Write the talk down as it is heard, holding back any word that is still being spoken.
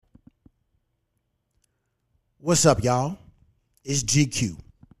What's up, y'all? It's GQ.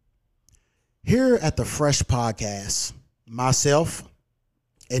 Here at the Fresh Podcast, myself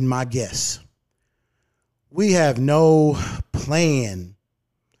and my guests, we have no plan,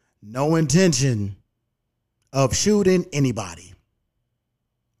 no intention of shooting anybody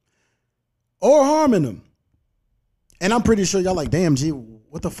or harming them. And I'm pretty sure y'all like, damn, G,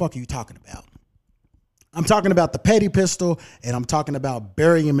 what the fuck are you talking about? I'm talking about the petty pistol, and I'm talking about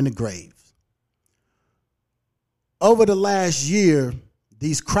burying him in the grave. Over the last year,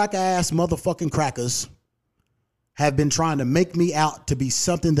 these crack-ass motherfucking crackers have been trying to make me out to be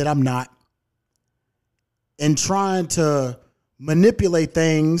something that I'm not and trying to manipulate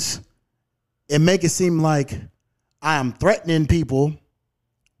things and make it seem like I am threatening people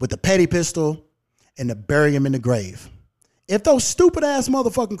with the petty pistol and to bury them in the grave. If those stupid-ass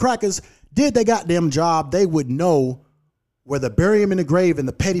motherfucking crackers did their goddamn job, they would know where the bury him in the grave and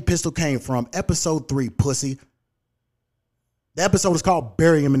the petty pistol came from. Episode 3, pussy. The episode is called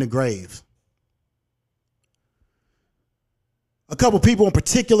Bury Him in the Grave. A couple people in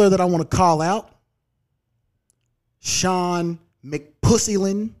particular that I want to call out. Sean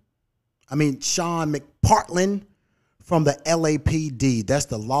McPartland from the LAPD. That's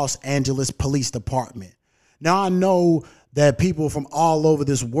the Los Angeles Police Department. Now, I know that people from all over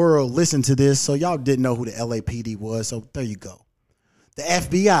this world listen to this, so y'all didn't know who the LAPD was, so there you go. The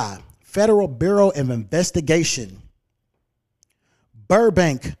FBI, Federal Bureau of Investigation.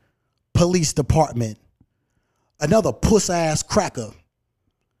 Burbank Police Department, another puss-ass cracker,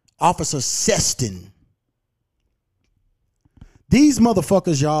 Officer Seston. These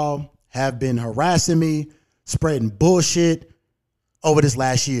motherfuckers, y'all, have been harassing me, spreading bullshit over this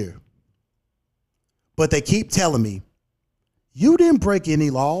last year. But they keep telling me, you didn't break any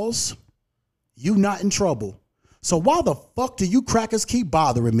laws. You not in trouble. So why the fuck do you crackers keep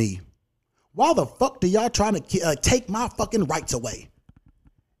bothering me? Why the fuck do y'all trying to take my fucking rights away?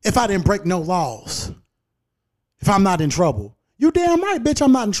 If I didn't break no laws, if I'm not in trouble, you damn right, bitch,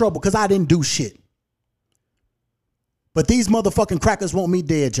 I'm not in trouble because I didn't do shit. But these motherfucking crackers want me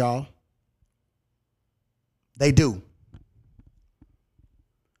dead, y'all. They do.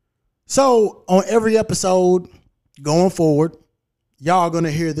 So on every episode going forward, y'all are going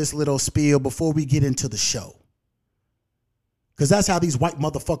to hear this little spiel before we get into the show. Because that's how these white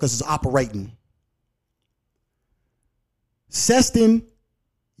motherfuckers is operating. Seston,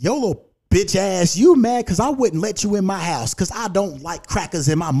 yo little bitch ass, you mad because I wouldn't let you in my house because I don't like crackers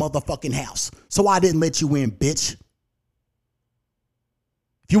in my motherfucking house. So I didn't let you in, bitch.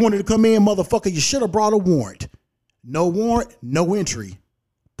 If you wanted to come in, motherfucker, you should have brought a warrant. No warrant, no entry.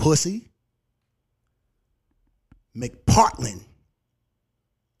 Pussy. McPartland.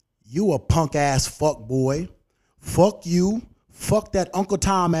 You a punk ass fuck boy. Fuck you. Fuck that Uncle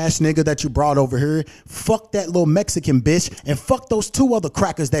Tom ass nigga that you brought over here. Fuck that little Mexican bitch. And fuck those two other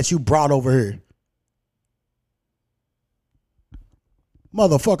crackers that you brought over here.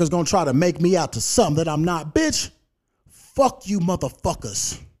 Motherfuckers gonna try to make me out to something that I'm not, bitch. Fuck you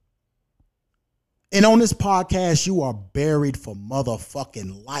motherfuckers. And on this podcast, you are buried for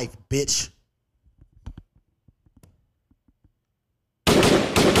motherfucking life, bitch.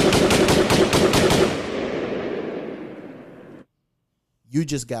 You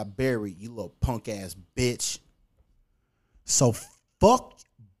just got buried, you little punk ass bitch. So fuck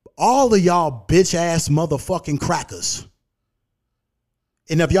all of y'all bitch ass motherfucking crackers.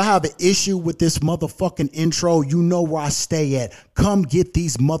 And if y'all have an issue with this motherfucking intro, you know where I stay at. Come get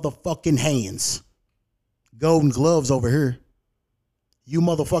these motherfucking hands. Golden gloves over here. You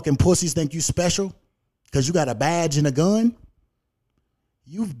motherfucking pussies think you special because you got a badge and a gun?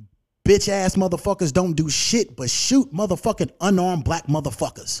 You bitch ass motherfuckers don't do shit but shoot motherfucking unarmed black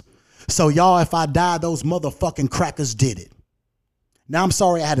motherfuckers. So y'all, if I die, those motherfucking crackers did it. Now I'm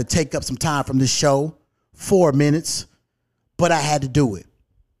sorry I had to take up some time from this show, 4 minutes, but I had to do it.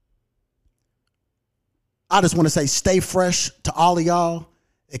 I just want to say stay fresh to all of y'all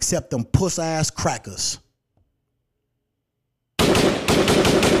except them puss ass crackers.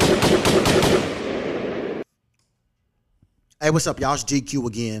 Hey, what's up, y'all? It's GQ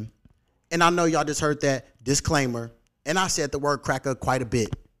again. And I know y'all just heard that disclaimer, and I said the word cracker quite a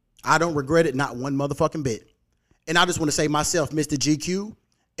bit. I don't regret it, not one motherfucking bit. And I just want to say myself, Mr. GQ,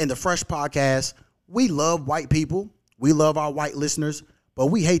 and the Fresh Podcast, we love white people. We love our white listeners, but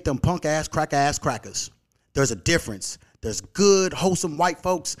we hate them punk-ass, crack-ass crackers. There's a difference. There's good, wholesome white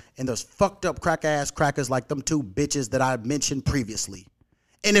folks, and there's fucked-up crack-ass crackers like them two bitches that I mentioned previously.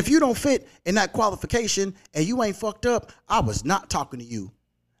 And if you don't fit in that qualification and you ain't fucked up, I was not talking to you.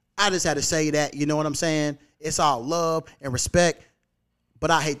 I just had to say that, you know what I'm saying? It's all love and respect. But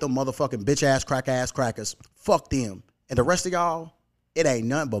I hate them motherfucking bitch ass crackers. Fuck them. And the rest of y'all, it ain't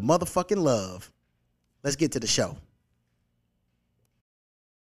nothing but motherfucking love. Let's get to the show.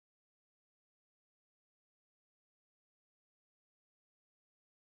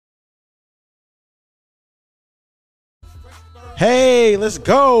 Hey, let's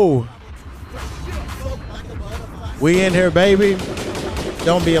go. We in here, baby.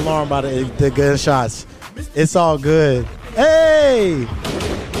 Don't be alarmed by the gunshots. It's all good. Hey!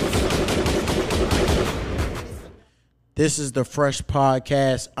 This is the Fresh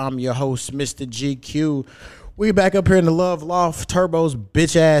Podcast. I'm your host, Mr. GQ. We back up here in the Love Loft. Turbo's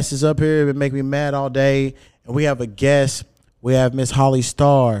bitch ass is up here. Been making me mad all day. And we have a guest. We have Miss Holly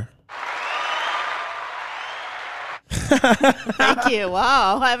Starr. Thank you.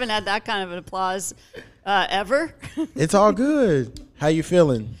 Wow, I haven't had that kind of an applause ever. It's all good. How you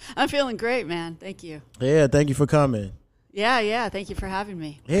feeling? I'm feeling great, man. Thank you. Yeah, thank you for coming. Yeah. Thank you for having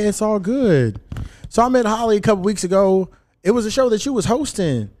me. Yeah, it's all good. So I met Holly a couple weeks ago. It was a show that you was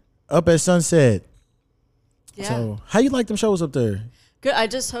hosting up at Sunset. Yeah. So how you like them shows up there? Good. I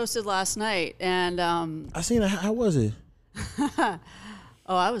just hosted last night, and I seen it. How was it? I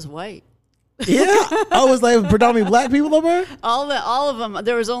was white. Yeah, I was like predominantly black people up there. All of them.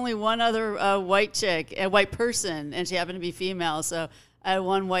 There was only one other white chick, a white person, and she happened to be female. So I had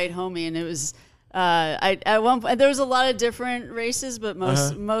one white homie, and it was there was a lot of different races, but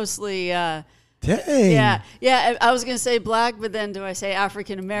mostly. Dang. Yeah. I was gonna say black, but then do I say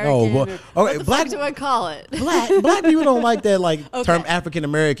African American? Oh, well, okay. What the Black, fuck do I call it? Black people don't like that Okay. term African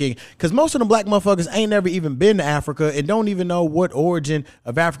American, because most of them black motherfuckers ain't never even been to Africa and don't even know what origin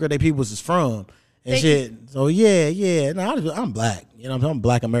of Africa they peoples is from and shit. So yeah. No, I'm black. You know, I'm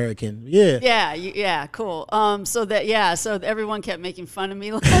Black American. Yeah. Yeah, cool. So everyone kept making fun of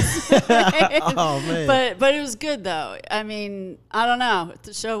me last night. Oh man. But it was good though. I mean, I don't know.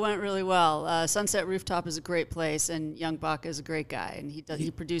 The show went really well. Sunset Rooftop is a great place, and Young Buck is a great guy, and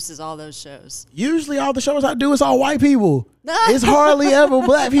he produces all those shows. Usually, all the shows I do is all white people. It's hardly ever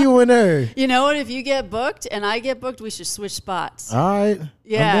black people in there. You know what? If you get booked and I get booked, we should switch spots. All right.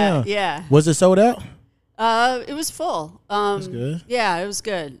 Yeah. Was it sold out? It was full. That's good. Yeah, it was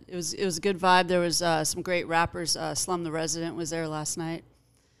good. It was a good vibe. There was some great rappers. Slum the Resident was there last night.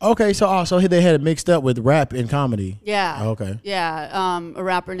 Okay, so they had it mixed up with rap and comedy. Yeah. Oh, okay. Yeah. A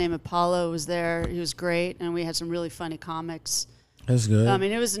rapper named Apollo was there. He was great, and we had some really funny comics. That's good. I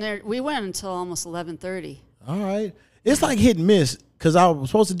mean, we went until almost 11:30. All right. It's like hit and miss, because I was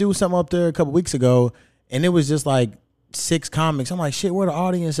supposed to do something up there a couple weeks ago, and it was just like 6 comics. I'm like, shit, where the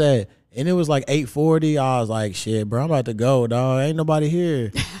audience at? And it was like 8:40. I was like, shit, bro, I'm about to go, dog. Ain't nobody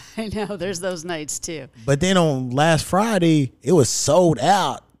here. I know. There's those nights, too. But then on last Friday, it was sold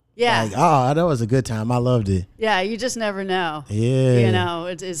out. Yeah. Like, that was a good time. I loved it. Yeah, you just never know. Yeah. You know,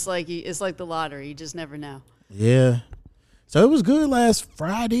 it's like the lottery. You just never know. Yeah. So it was good last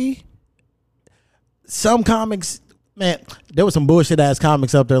Friday. Some comics, man, there was some bullshit ass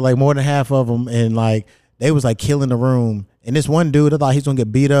comics up there, like more than half of them, and like they was like killing the room. And this one dude, I thought he's gonna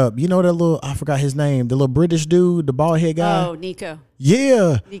get beat up. You know that little, I forgot his name, the little British dude, the bald head guy. Oh, Nico.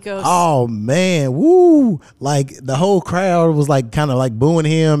 Yeah. Nico's. Oh man, woo! Like the whole crowd was like kind of like booing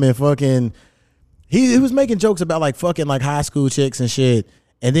him and fucking. He was making jokes about like fucking like high school chicks and shit.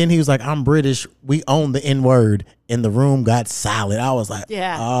 And then he was like, "I'm British. We own the N-word." And the room got silent. I was like,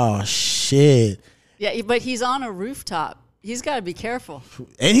 Yeah. Oh shit. Yeah, but he's on a rooftop. He's got to be careful.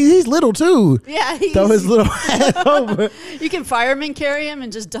 And he's little too. Yeah, Throw his little hat over. You can fireman carry him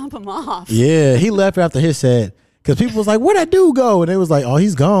and just dump him off. Yeah, he left after his set because people was like, "Where'd that dude go?" And it was like, "Oh,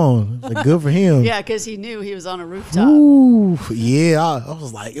 he's gone." Like, good for him. Yeah, because he knew he was on a rooftop. Ooh, yeah. I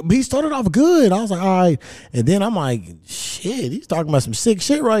was like, he started off good. I was like, all right. And then I'm like, shit, he's talking about some sick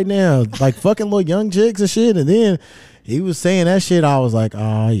shit right now, like fucking little young chicks and shit. And then he was saying that shit. I was like,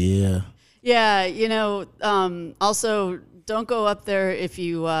 oh yeah. Yeah, you know. Also, don't go up there if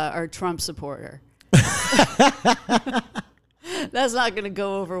you are a Trump supporter. That's not going to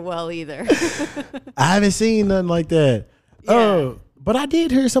go over well either. I haven't seen nothing like that. Yeah. Oh, but I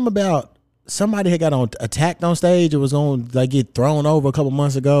did hear something about somebody had got attacked on stage. It was going to like get thrown over a couple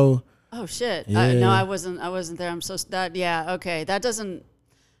months ago. Oh shit! Yeah. No, I wasn't there. I'm so that. Yeah, okay. That doesn't.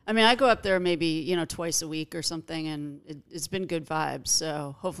 I mean, I go up there maybe twice a week or something, and it's been good vibes.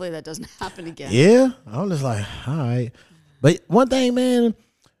 So hopefully that doesn't happen again. Yeah, I'm just like, all right. But one thing, man,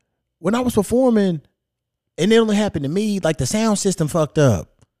 when I was performing, and it only happened to me, like the sound system fucked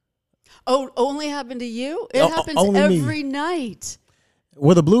up. Oh, only happened to you? It happens only every me. night.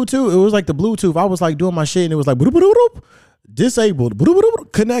 Well, the Bluetooth, it was like the Bluetooth. I was like doing my shit, and it was like, boop, boop, boop, boop. disabled,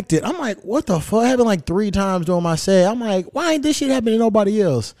 connected. I'm like, what the fuck? Happened like 3 times during my set. I'm like, why ain't this shit happening to nobody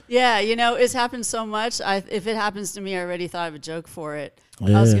else? Yeah, it's happened so much. If it happens to me, I already thought of a joke for it.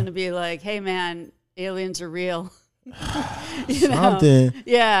 Yeah. I was going to be like, hey, man, aliens are real. Something.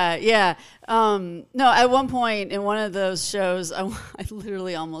 Yeah. No, at one point in one of those shows, I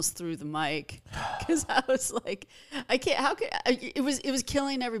literally almost threw the mic because I was like, I can't. How could it was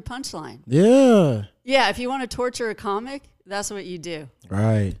killing every punchline. Yeah. Yeah, if you want to torture a comic, that's what you do.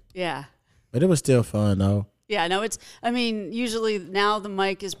 Right. Yeah. But it was still fun though. Yeah, no, usually now the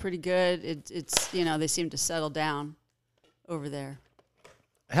mic is pretty good. It's they seem to settle down over there.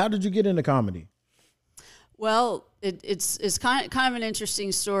 How did you get into comedy? Well, it's kind of an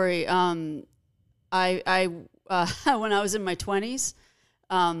interesting story. I when I was in my 20s,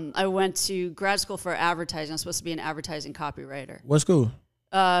 I went to grad school for advertising. I was supposed to be an advertising copywriter. What school?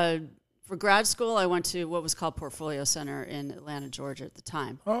 For grad school, I went to what was called Portfolio Center in Atlanta, Georgia at the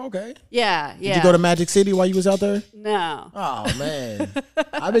time. Oh, okay. Yeah. Did you go to Magic City while you was out there? No. Oh, man.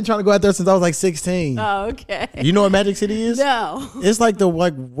 I've been trying to go out there since I was like 16. Oh, okay. You know what Magic City is? No. It's like the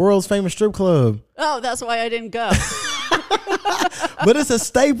world's famous strip club. Oh, that's why I didn't go. But it's a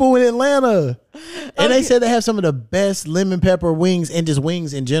staple in Atlanta. And they said they have some of the best lemon pepper wings and just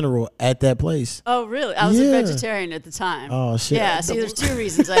wings in general at that place. Oh, really? I was a vegetarian at the time. Oh, shit. Yeah, see, there's 2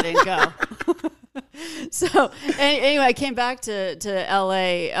 reasons I didn't go. So, anyway, I came back to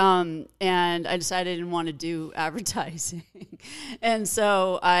L.A., and I decided I didn't want to do advertising. And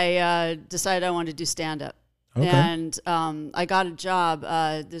so I decided I wanted to do stand-up. Okay. And I got a job.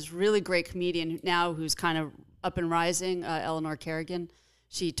 This really great comedian now who's kind of up and rising, Eleanor Kerrigan.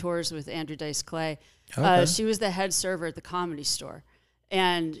 She tours with Andrew Dice Clay. Okay. She was the head server at the Comedy Store.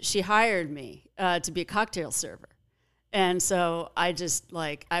 And she hired me to be a cocktail server. And so I just,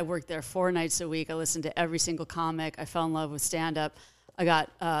 I worked there 4 nights a week. I listened to every single comic. I fell in love with stand-up. I got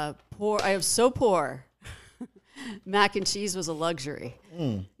poor. I was so poor. Mac and cheese was a luxury.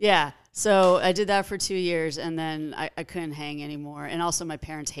 Yeah. So I did that for 2 years, and then I couldn't hang anymore. And also my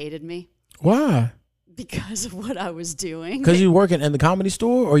parents hated me. Why? Because of what I was doing. Because you working in the Comedy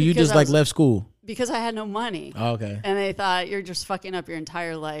Store, or you just left school? Because I had no money. Oh, okay. And they thought, you're just fucking up your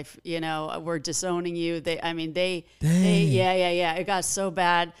entire life. We're disowning you. They It got so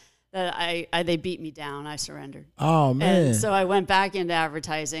bad that they beat me down. I surrendered. Oh, man. And so I went back into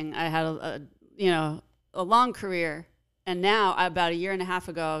advertising. I had a long career. And now, about a year and a half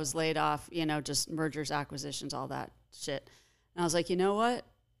ago, I was laid off, just mergers, acquisitions, all that shit. And I was like, you know what?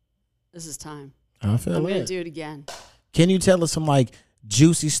 This is time. I feel I'm going to do it again. Can you tell us some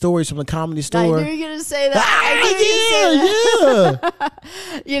juicy stories from the Comedy Store? I knew you were going to say that.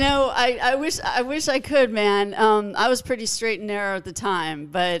 I wish I could, man. I was pretty straight and narrow at the time,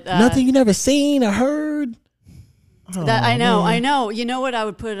 but nothing you never seen or heard. I know. You know what? I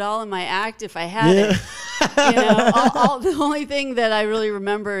would put it all in my act if I had it. The only thing that I really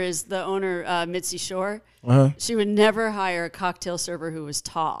remember is the owner, Mitzi Shore. Uh-huh. She would never hire a cocktail server who was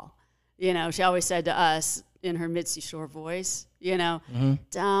tall. She always said to us in her Mitzi Shore voice,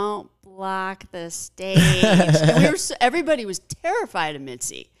 don't block the stage. And everybody was terrified of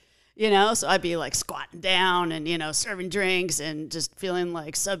Mitzi, so I'd be squatting down and, serving drinks and just feeling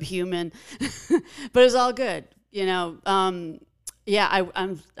like subhuman, but it was all good, Yeah,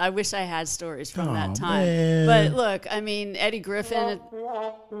 I wish I had stories from that time. Man. But look, Eddie Griffin,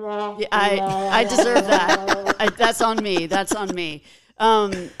 I deserve that. That's on me. That's on me.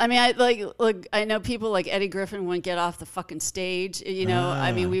 I know people like Eddie Griffin wouldn't get off the fucking stage.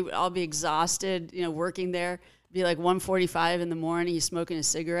 We would all be exhausted, working there. Be 1:45 in the morning. He's smoking a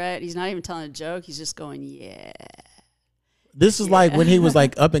cigarette. He's not even telling a joke. He's just going, yeah. This is when he was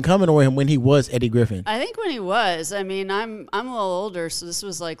up and coming, or when he was Eddie Griffin? I think when he was. I'm a little older, so this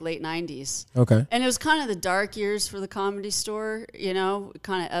was late 90s. Okay. And it was kind of the dark years for the Comedy Store, it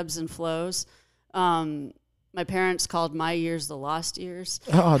kind of ebbs and flows. My parents called my years the lost years.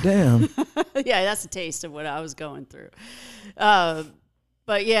 Oh, damn. Yeah, that's a taste of what I was going through.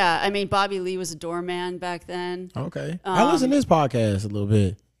 But yeah, Bobby Lee was a doorman back then. Okay. I listened to his podcast a little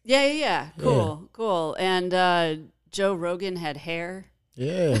bit. Yeah. Cool. And Joe Rogan had hair.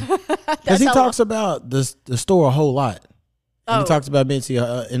 Yeah. Because he talks about the store a whole lot. And he talks about Mitzi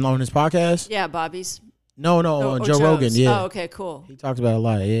on his podcast. Yeah, Bobby's. No, Joe Rogan, yeah. Oh, okay, cool. He talks about it a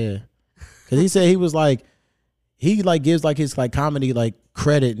lot, yeah. Because he said he was he gives his comedy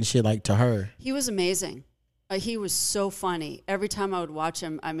credit and shit to her. He was amazing. He was so funny. Every time I would watch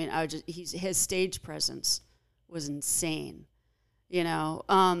him, his stage presence was insane. And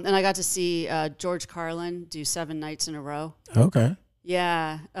I got to see George Carlin do 7 nights in a row. Okay.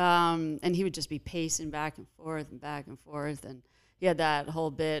 Yeah. And he would just be pacing back and forth and back and forth. And he had that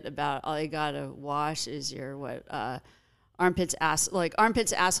whole bit about all you got to wash is your armpits,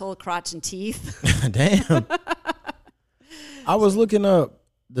 asshole, crotch, and teeth. Damn. I was looking up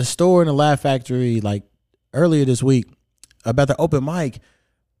the store in the Laugh Factory like earlier this week about the open mic,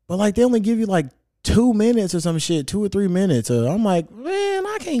 but like they only give you like 2 minutes or some shit, 2 or 3 minutes. I'm like, man,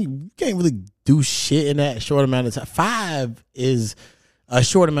 I can't really do shit in that short amount of time. 5 is a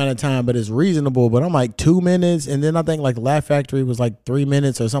short amount of time, but it's reasonable. But I'm like 2 minutes, and then I think like Laugh Factory was like 3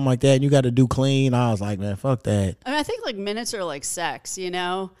 minutes or something like that, and you got to do clean. I was like, man, fuck that. I mean, I think like minutes are like sex,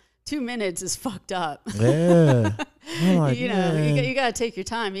 2 minutes is fucked up. Yeah. I'm like, you got to take your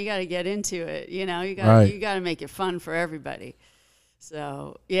time. You got to get into it. You got to make it fun for everybody.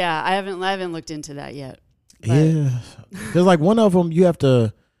 So yeah, I haven't looked into that yet. But. Yeah, because like one of them, you have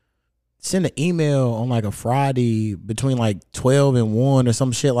to send an email on like a Friday between like 12 and 1 or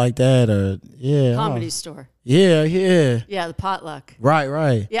some shit like that. Or Comedy Store. Yeah, the potluck.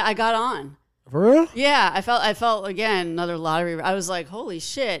 Right. Yeah, I got on. For real? Yeah, I felt again another lottery. I was like, holy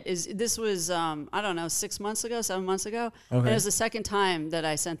shit! This was I don't know 7 months ago, Okay. and it was the second time that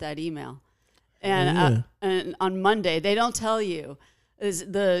I sent that email. And and on Monday, they don't tell you.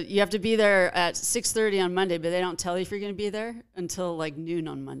 You have to be there at 6:30 on Monday, but they don't tell you if you're going to be there until like noon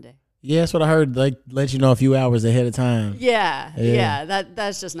on Monday. Yeah, that's what I heard. Like, let you know a few hours ahead of time. Yeah.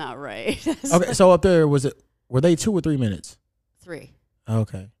 That's just not right. Okay, so up there were they 2 or 3 minutes? 3.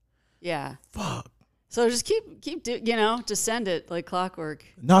 Okay. Yeah. Fuck. So just keep just send it like clockwork.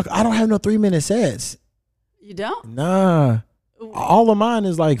 No, I don't have no 3-minute sets. You don't? Nah. All of mine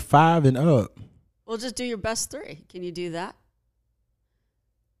is like 5 and up. Well, just do your best 3. Can you do that?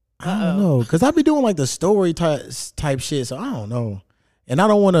 I don't know, because I be doing like the story type shit, so I don't know. And I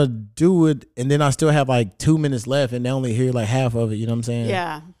don't want to do it, and then I still have like 2 minutes left, and they only hear like half of it, you know what I'm saying?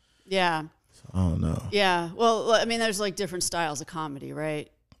 Yeah. So I don't know. Yeah. Well, I mean, there's like different styles of comedy, right?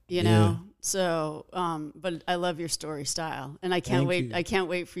 You know? So, but I love your story style, and I can't wait. I can't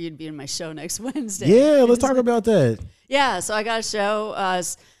wait for you to be in my show next Wednesday. Yeah, let's talk about that. Yeah, so I got a show.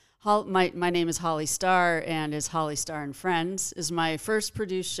 My name is Holly Starr, and is Holly Starr and Friends is my first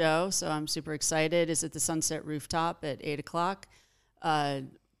produced show, so I'm super excited. It's at the Sunset Rooftop at 8:00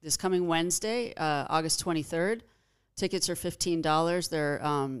 this coming Wednesday, August 23rd. Tickets are $15. They're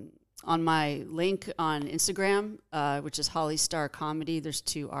on my link on Instagram, which is Holly Starr Comedy. There's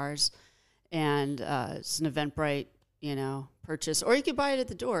 2 R's, and it's an Eventbrite, purchase, or you could buy it at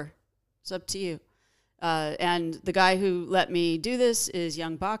the door. It's up to you. And the guy who let me do this is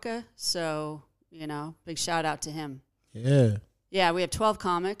Young Baca, so big shout out to him. Yeah, we have 12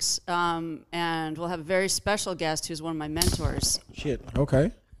 comics, and we'll have a very special guest who's one of my mentors. Shit.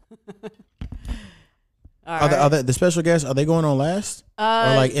 Okay. Are the special guests, are they going on last or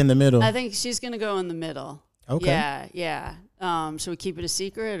like in the middle? I think she's gonna go in the middle. Okay. Yeah. Should we keep it a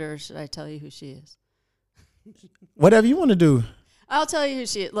secret, or should I tell you who she is? Whatever you want to do. I'll tell you who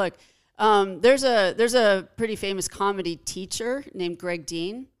she is. Look, there's a pretty famous comedy teacher named Greg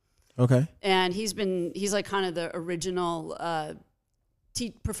Dean. Okay. And he's like kind of the original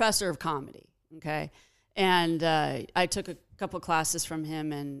professor of comedy. Okay. And I took a couple classes from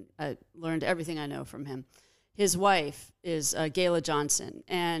him, and I learned everything I know from him. His wife is Gayla Johnson,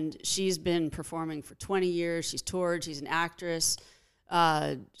 and she's been performing for 20 years. She's toured. She's an actress.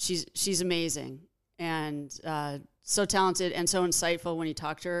 She's amazing, and so talented and so insightful when you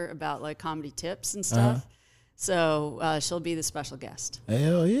talk to her about like comedy tips and stuff. So she'll be the special guest.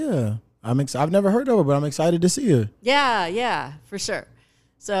 Hell yeah. I've never heard of her, but I'm excited to see her. Yeah, for sure.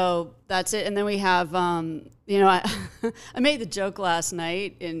 So that's it. And then we have, I made the joke last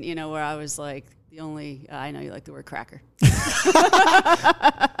night, and where I was like, I know you like the word cracker.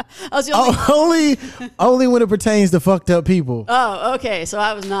 I was the only when it pertains to fucked up people. Oh, okay. So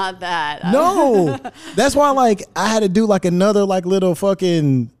I was not that. No, that's why like I had to do like another like little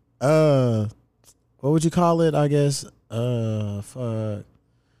fucking what would you call it? I guess fuck.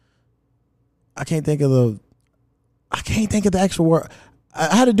 I can't think of the actual word.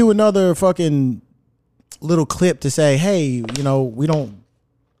 I had to do another fucking little clip to say, hey, we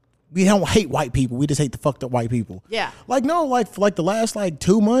don't hate white people. We just hate the fucked up white people. Yeah. Like, no, like for like the last like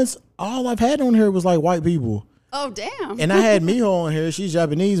 2 months, all I've had on here was like white people. Oh, damn. And I had Miho on here. She's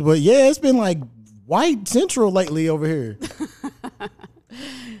Japanese, but yeah, it's been like white central lately over here.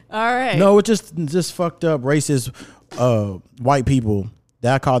 All right. No, it's just fucked up racist white people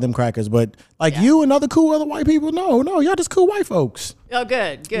that I call them crackers. But like you and other cool other white people, no, y'all just cool white folks. Oh,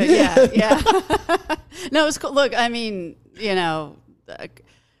 good. Yeah. No, it's cool. Look, I mean,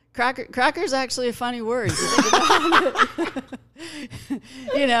 Cracker's actually a funny word. If you think about it.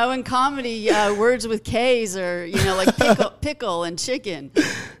 You know, in comedy, words with K's are, you know, like pickle and chicken.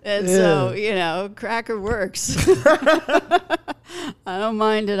 And so, you know, cracker works. I don't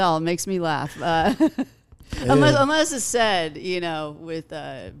mind at all. It makes me laugh. Unless it's said, you know, with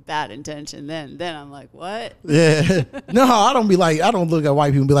bad intention, then I'm like, what? Yeah. No, I don't look at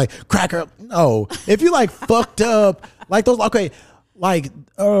white people and be like, cracker. No. If you like fucked up, like those, okay, like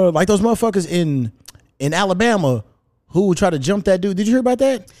those motherfuckers in Alabama who tried to jump that dude. Did you hear about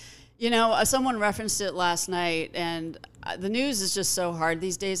that? You know, someone referenced it last night, and the news is just so hard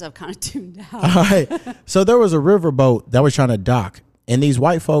these days. I've kind of tuned out. All right. So there was a riverboat that was trying to dock, and these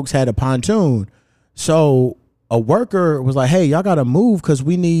white folks had a pontoon. So a worker was like, hey, y'all got to move because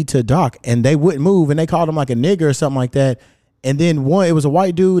we need to dock. And they wouldn't move, and they called him like a nigger or something like that. And then it was a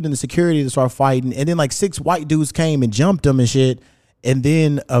white dude and the security that started fighting. And then like 6 white dudes came and jumped them and shit. And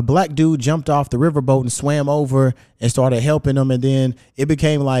then a black dude jumped off the riverboat and swam over and started helping them. And then it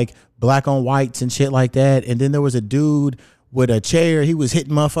became like black on whites and shit like that. And then there was a dude with a chair. He was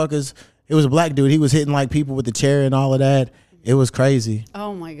hitting motherfuckers. It was a black dude. He was hitting like people with the chair and all of that. It was crazy.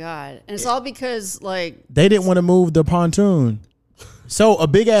 Oh my God. And it's all because like they didn't want to move the pontoon. So a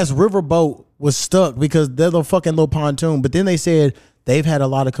big ass riverboat was stuck because they're the fucking little pontoon. But then they said they've had a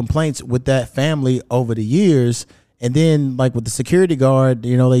lot of complaints with that family over the years. And then, like, with the security guard,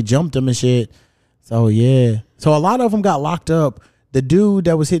 you know, they jumped him and shit. So, yeah. So, a lot of them got locked up. The dude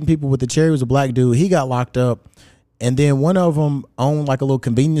that was hitting people with the chair was a black dude. He got locked up. And then one of them owned, like, a little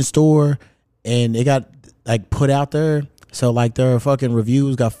convenience store. And it got, like, put out there. So, like, their fucking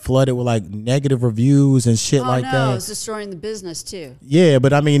reviews got flooded with, like, negative reviews and shit like that. Oh, no, it's destroying the business, too. Yeah,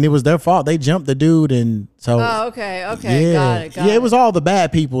 but, I mean, it was their fault. They jumped the dude, and so... Oh, okay, yeah. Got it. It was all the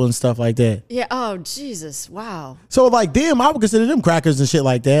bad people and stuff like that. Yeah, oh, Jesus, wow. So, like, them, I would consider them crackers and shit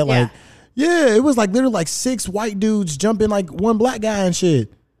like that. Like, yeah, it was, like, literally, like, 6 white dudes jumping, like, 1 black guy and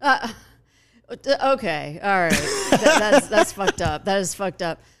shit. Okay, all right. That's fucked up. That is fucked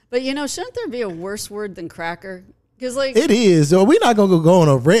up. But, you know, shouldn't there be a worse word than cracker? Because, like, it is. So we're not gonna go on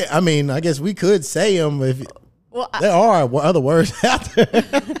a rant. I mean, I guess we could say them if there are other words out there.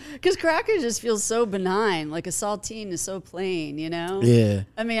 Because cracker just feels so benign. Like a saltine is so plain, you know. Yeah.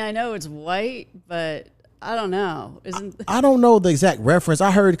 I mean, I know it's white, but I don't know. I don't know the exact reference. I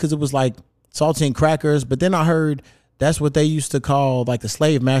heard because it was like saltine crackers, but then I heard that's what they used to call like the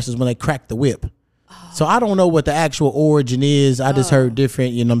slave masters when they cracked the whip. So I don't know what the actual origin is. I just heard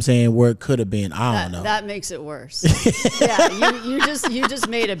different, you know what I'm saying, where it could have been. I don't know. That makes it worse. Yeah, you just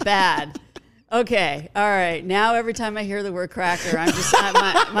made it bad. Okay, all right. Now every time I hear the word cracker, I'm just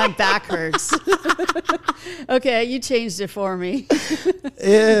my back hurts. Okay, you changed it for me.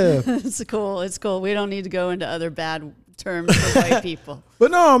 Yeah. It's cool. It's cool. We don't need to go into other bad terms for white people.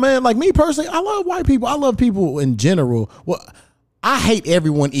 But no, man, like me personally, I love white people. I love people in general. Well, I hate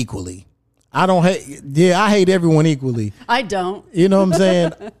everyone equally. I hate everyone equally. I don't. You know what I'm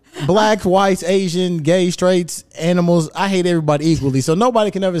saying? Blacks, whites, Asian, gay, straights, animals. I hate everybody equally. So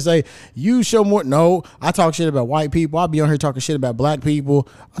nobody can ever say, you show more. No, I talk shit about white people. I'll be on here talking shit about black people.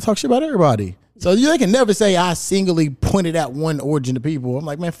 I talk shit about everybody. So they can never say I singly pointed out one origin of people. I'm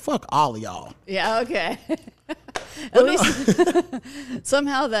like, man, fuck all of y'all. Yeah, okay. At least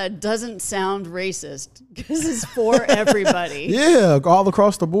somehow that doesn't sound racist because it's for everybody. Yeah, all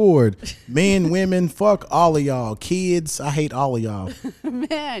across the board. Men, women, fuck all of y'all. Kids, I hate all of y'all.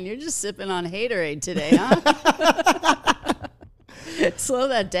 Man, you're just sipping on haterade today, huh? Slow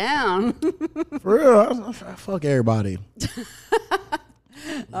that down. For real, fuck everybody.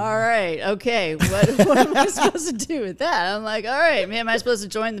 All right. Okay. What am I supposed to do with that? I'm like, all right, man, am I supposed to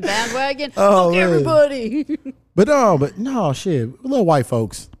join the bandwagon? Oh, fuck everybody. But no, shit. Little white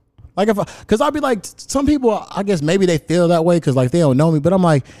folks. Like, because I'll be like, some people, I guess maybe they feel that way because, like, they don't know me. But I'm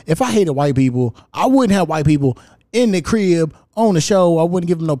like, if I hated white people, I wouldn't have white people in the crib, on the show. I wouldn't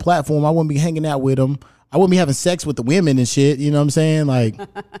give them no platform. I wouldn't be hanging out with them. I wouldn't be having sex with the women and shit. You know what I'm saying? Like,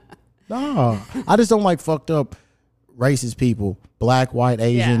 no. I just don't like fucked up racist people. Black, white,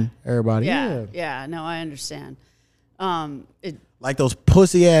 Asian, everybody. Yeah. No, I understand. Like those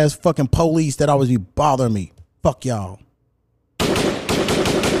pussy ass fucking police that always be bothering me. Fuck y'all.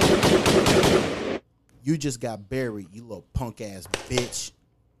 You just got buried, you little punk ass bitch.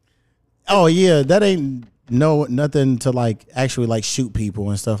 Oh yeah, that ain't nothing to like actually like shoot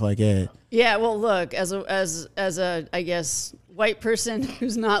people and stuff like that. Yeah, well, look, as a I guess white person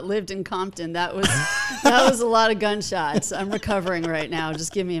who's not lived in Compton, that was a lot of gunshots. I'm recovering right now.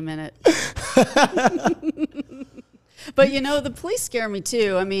 Just give me a minute. But you know, the police scare me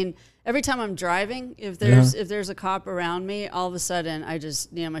too. I mean, every time I'm driving, if there's a cop around me, all of a sudden I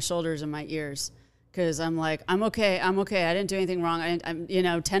just, my shoulders and my ears, because I'm like, I'm okay. I didn't do anything wrong. I'm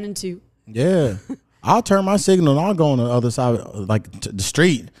 10 and 2. Yeah. I'll turn my signal and I'll go on the other side, like the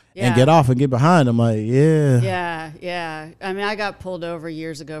street, and get off and get behind them. Like, Yeah. I mean, I got pulled over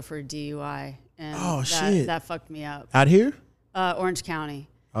years ago for a DUI, and shit, that fucked me up. Out here? Orange County.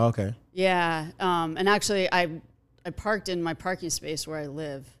 Oh, okay. Yeah. And actually, I parked in my parking space where I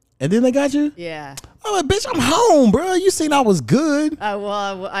live. And then they got you? Yeah. Oh, like, bitch, I'm home, bro. You seen I was good.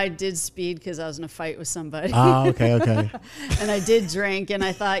 Well, I did speed because I was in a fight with somebody. Oh, okay. And I did drink, and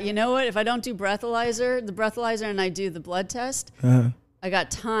I thought, you know what? If I don't do the breathalyzer, and I do the blood test, I got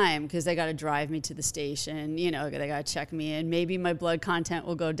time because they got to drive me to the station. They got to check me in. Maybe my blood content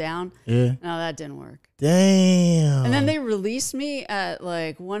will go down. Yeah. No, that didn't work. Damn. And then they released me at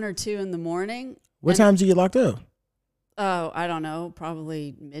like 1 or 2 in the morning. What time did you get locked up? Oh, I don't know,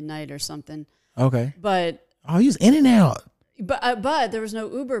 probably midnight or something. Okay. But you was in and out. But there was no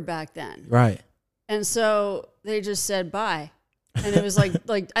Uber back then. Right. And so they just said bye. And it was like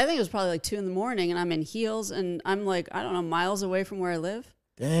I think it was probably like 2 in the morning, and I'm in heels, and I'm like, I don't know, miles away from where I live.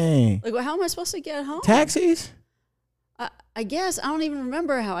 Dang. Like, how am I supposed to get home? Taxis? I guess I don't even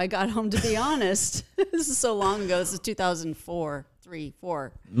remember how I got home, to be honest. This is so long ago. This is 2004, 3,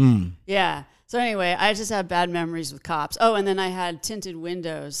 4. Yeah. So anyway, I just have bad memories with cops. Oh, and then I had tinted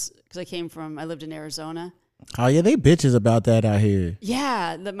windows because I lived in Arizona. Oh, yeah, they bitches about that out here.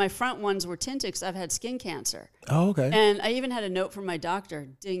 Yeah, my front ones were tinted because I've had skin cancer. Oh, okay. And I even had a note from my doctor.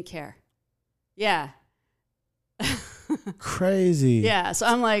 Didn't care. Yeah. Crazy. Yeah, so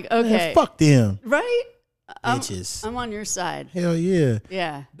I'm like, okay. Man, fuck them. Right? Bitches. I'm on your side. Hell yeah.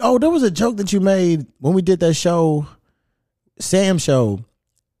 Yeah. Oh, there was a joke that you made when we did that show, Sam show.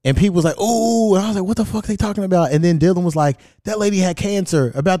 And people was like, "Ooh," and I was like, "What the fuck are they talking about?" And then Dylan was like, "That lady had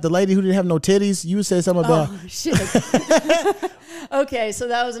cancer." About the lady who didn't have no titties. You said something about. Oh shit. Okay, so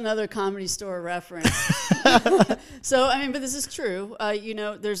that was another Comedy Store reference. So I mean, but this is true.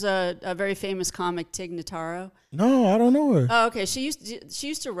 There's a very famous comic, Tig Notaro. No, I don't know her. Oh, okay. She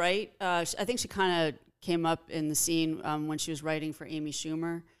used to write. I think she kind of came up in the scene when she was writing for Amy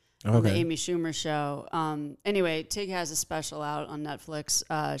Schumer. On the Amy Schumer show. Anyway, Tig has a special out on Netflix.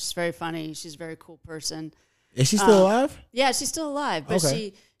 She's very funny. She's a very cool person. Is she still alive? Yeah, she's still alive. But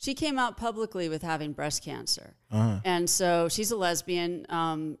she came out publicly with having breast cancer. And so she's a lesbian.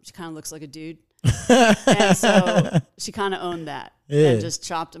 She kind of looks like a dude. And so she kind of owned that and just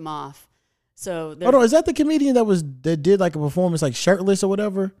chopped him off. So hold on, is that the comedian that did like a performance like shirtless or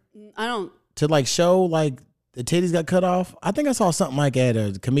whatever? I don't. To like show like the titties got cut off? I think I saw something like that,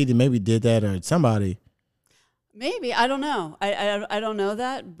 or the comedian maybe did that, or somebody. Maybe. I don't know. I don't know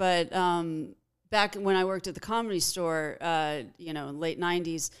that. But back when I worked at the Comedy Store, in late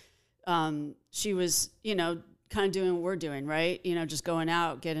 90s, she was, kind of doing what we're doing, right? Just going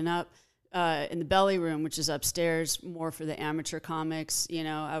out, getting up. In the belly room, which is upstairs, more for the amateur comics.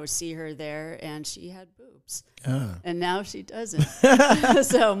 I would see her there, and she had boobs. And now she doesn't.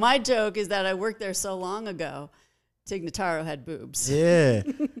 So my joke is that I worked there so long ago, Tig Notaro had boobs. Yeah.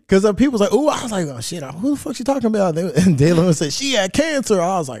 Because people was like, "Ooh," I was like, "Oh, shit, who the fuck she talking about?" And Dylan said, "She had cancer."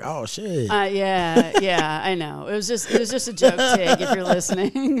 I was like, "Oh, shit." Yeah, I know. It was just a joke, Tig, if you're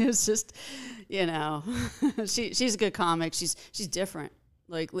listening. It's just, she's a good comic. She's different.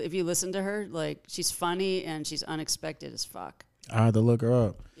 Like, if you listen to her, like, she's funny and she's unexpected as fuck. I had to look her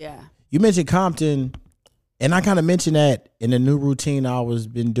up. Yeah. You mentioned Compton, and I kind of mentioned that in the new routine I was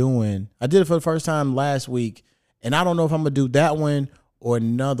been doing. I did it for the first time last week, and I don't know if I'm going to do that one or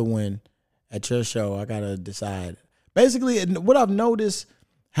another one at your show. I got to decide. Basically, what I've noticed,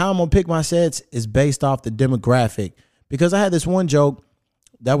 how I'm going to pick my sets is based off the demographic. Because I had this one joke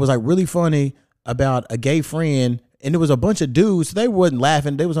that was, like, really funny about a gay friend. And there was a bunch of dudes, so they wasn't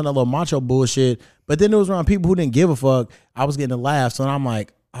laughing. They was on that little macho bullshit. But then it was around people who didn't give a fuck. I was getting a laugh. So I'm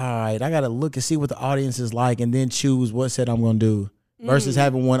like, all right, I got to look and see what the audience is like and then choose what set I'm going to do versus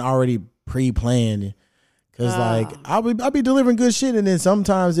having one already pre-planned. Because, I'll be delivering good shit, and then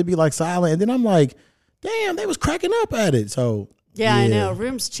sometimes it'd be, like, silent. And then I'm like, damn, they was cracking up at it. So, yeah. I know.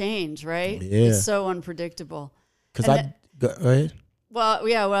 Rooms change, right? Yeah. It's so unpredictable. Because go ahead. Well,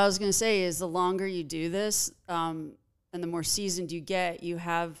 yeah, what I was going to say is the longer you do this and the more seasoned you get, you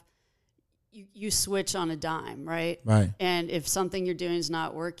switch on a dime, right? Right. And if something you're doing is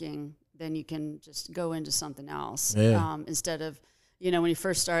not working, then you can just go into something else. Yeah. Instead of, when you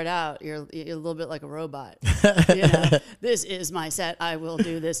first start out, you're a little bit like a robot. This is my set. I will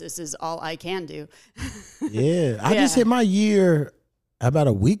do this. This is all I can do. Yeah. I just hit my year about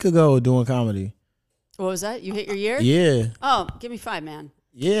a week ago doing comedy. What was that? You hit your year? Yeah. Oh, give me 5, man.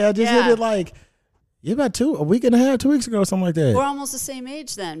 Yeah, I just Yeah. did it like about a week and a half, 2 weeks ago, something like that. We're almost the same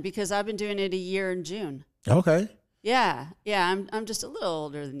age then, because I've been doing it a year in June. Okay. Yeah, I'm just a little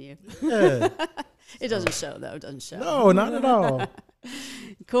older than you. Yeah. It doesn't show though. It doesn't show. No, not at all.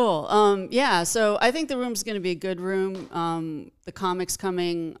 Cool. Yeah. So I think the room's going to be a good room. The comics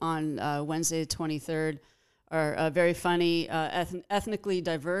coming on Wednesday, the 23rd, are very funny, ethnically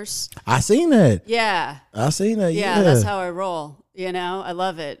diverse. I seen that. Yeah. I seen that. Yeah. That's how I roll. You know, I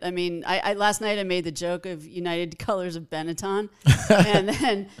love it. I mean, I last night I made the joke of United Colors of Benetton, and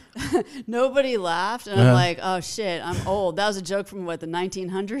then nobody laughed, and I'm like, oh shit, I'm old. That was a joke from what, the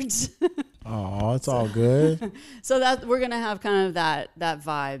 1900s. Oh, it's all good. So that we're gonna have kind of that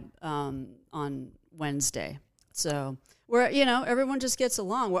vibe on Wednesday. So where everyone just gets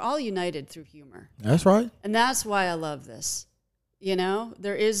along. We're all united through humor, That's right. and that's why I love this. You know,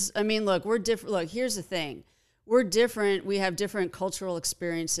 there is. I mean, look, we're different. Look, here's the thing. We're different. We have different cultural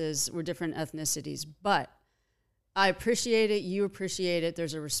experiences. We're different ethnicities, but I appreciate it. You appreciate it.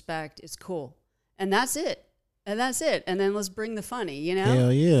 There's a respect. It's cool. And that's it. And that's it. And then let's bring the funny, you know?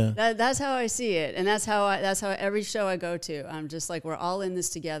 Hell yeah. That's how I see it. And that's how every show I go to, I'm just like, we're all in this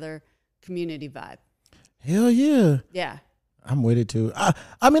together, community vibe. Hell yeah. Yeah. I'm with it too.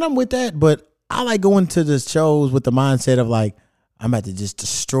 I mean, I'm with that, but I like going to the shows with the mindset of like, I'm about to just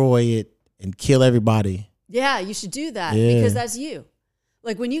destroy it and kill everybody. Yeah, you should do that because that's you.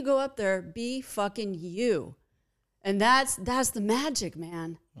 Like when you go up there, be fucking you. And that's the magic,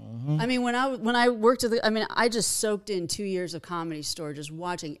 man. I mean, when I worked I just soaked in 2 years of Comedy Store, just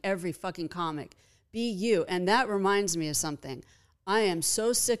watching every fucking comic. Be you. And that reminds me of something. I am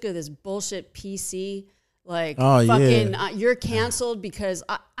so sick of this bullshit PC. Like, you're canceled because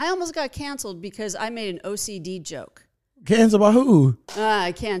I almost got canceled because I made an OCD joke. Canceled by who?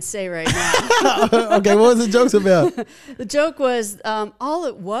 I can't say right now. Okay, what was the jokes about? The joke was, all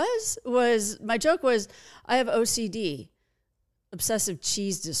it was my joke was, I have OCD, obsessive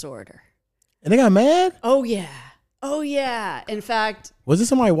cheese disorder. And they got mad? Oh, yeah. In fact, Was it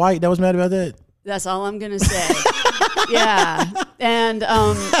somebody white that was mad about that? that's all I'm going to say. Yeah. And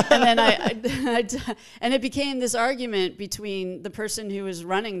then and it became this argument between the person who was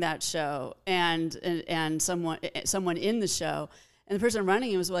running that show and someone in the show. And the person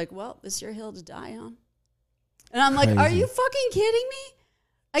running it was like, well, this is your hill to die on. And I'm like, Crazy. are you fucking kidding me?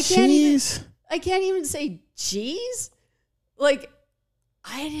 I can't even say cheese. Like,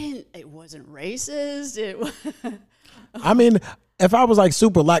 it wasn't racist. I mean, if I was like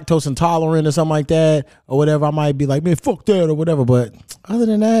super lactose intolerant or something like that or whatever, I might be like, man, fuck that or whatever. But other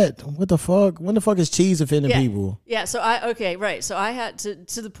than that, what the fuck? When the fuck is cheese offending people? Yeah. So So I had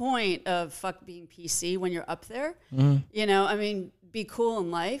to the point of fuck being PC when you're up there. Mm-hmm. You know, I mean, be cool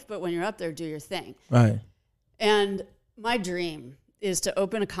in life, but when you're up there, do your thing. Right. And my dream is to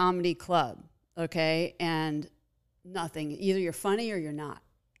open a comedy club. Okay. And nothing. Either you're funny or you're not.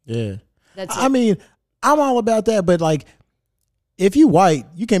 Yeah. That's it. I mean, I'm all about that, but like, if you white,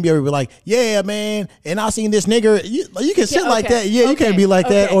 you can't be able to be like, yeah, man, and I seen this nigga. You can sit like that. Yeah, you can't be like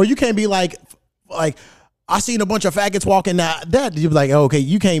that. Or you can't be like I seen a bunch of faggots walking out. That you'd be like, oh, okay,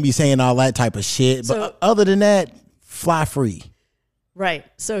 you can't be saying all that type of shit. But other than that, fly free. Right.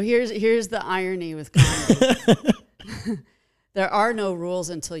 So here's the irony with comedy. There are no rules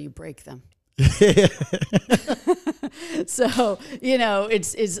until you break them. So, you know,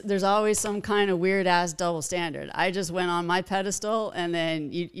 it's there's always some kind of weird ass double standard. I just went on my pedestal and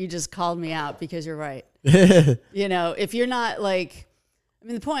then you just called me out because you're right. You know, if you're not like, I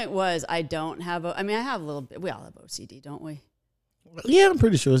mean, the point was I have a little bit, we all have OCD, don't we? Yeah, I'm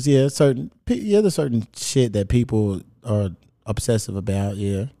pretty sure. There's certain shit that people are obsessive about.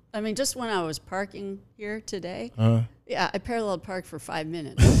 Yeah. I mean, just when I was parking here today, I parallel parked for 5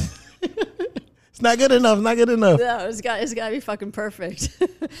 minutes. It's not good enough. Not good enough. No, it's got to be fucking perfect.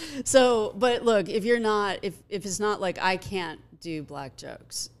 So, but look, if you're not, if it's not like I can't do black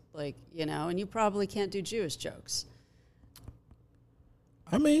jokes, like, you know, and you probably can't do Jewish jokes.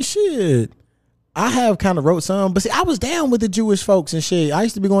 I mean, shit. I have kind of wrote some, but see, I was down with the Jewish folks and shit. I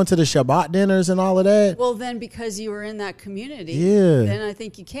used to be going to the Shabbat dinners and all of that. Well, then because you were in that community, yeah, then I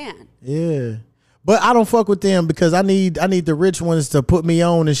think you can. Yeah. But I don't fuck with them because I need the rich ones to put me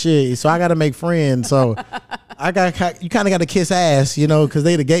on and shit. So I got to make friends. So you kind of got to kiss ass, you know, because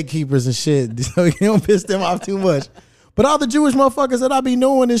they the gatekeepers and shit. So you don't piss them off too much. But all the Jewish motherfuckers that I be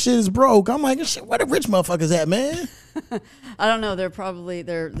knowing this shit is broke. I'm like, shit, where the rich motherfuckers at, man? I don't know. They're probably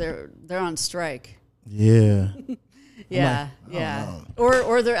they're on strike. Yeah. Yeah, yeah.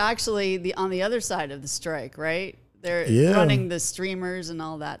 Or they're actually on the other side of the strike, right? They're running the streamers and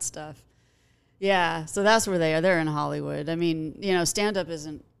all that stuff. Yeah, so that's where they are. They're in Hollywood. I mean, you know, stand-up is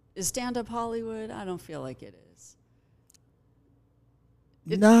stand-up Hollywood? I don't feel like it is.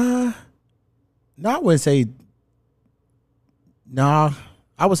 Nah, I wouldn't say. Nah,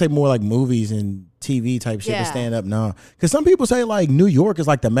 I would say more like movies and TV type shit to stand up. Nah, because some people say like New York is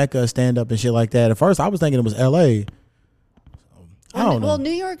like the mecca of stand up and shit like that. At first, I was thinking it was L.A. I don't know. Well,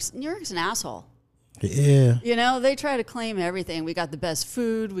 New York's an asshole. Yeah. You know, they try to claim everything. We got the best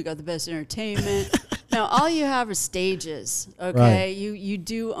food. We got the best entertainment. No, all you have are stages. Okay, Right. you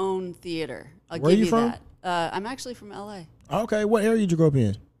do own theater. I'll Where give you you from? that. I'm actually from LA. Okay, what area did you grow up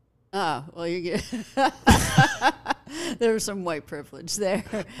in? Oh, well, you get. There was some white privilege there.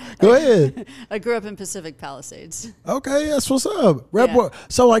 Go ahead. I grew up in Pacific Palisades. Okay, that's what's up. Red Yeah. Boy.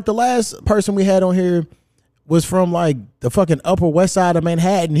 So like the last person we had on here was from like the fucking Upper West Side of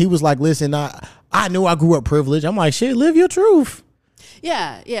Manhattan. He was like, listen, I knew I grew up privileged. I'm like, shit, live your truth.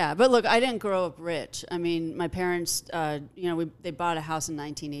 Yeah. But look, I didn't grow up rich. I mean, my parents, they bought a house in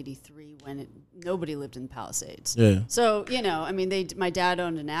 1983 when nobody lived in the Palisades. Yeah. So, you know, I mean, my dad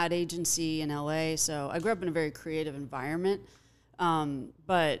owned an ad agency in LA. So I grew up in a very creative environment.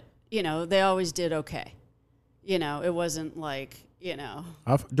 But, you know, they always did okay. You know, it wasn't like, you know.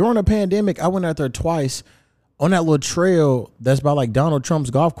 During the pandemic, I went out there twice on that little trail that's by like Donald Trump's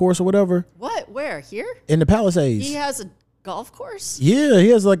golf course or whatever. What? Where? Here? In the Palisades. He has a golf course? Yeah, he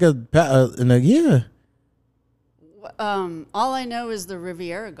has like yeah. All I know is the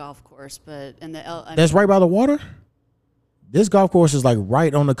Riviera golf course, but in the That's right by the water. This golf course is like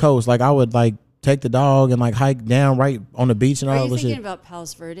right on the coast. Like I would like take the dog and like hike down right on the beach and all Are you that thinking shit. about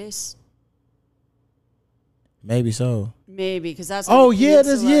Palos Verdes? Maybe so. Maybe because that's on Oh the yeah,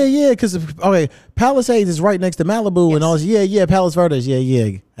 this peninsula. yeah. Because okay, Palisades is right next to Malibu and all this. Yeah, Palos Verdes. Yeah.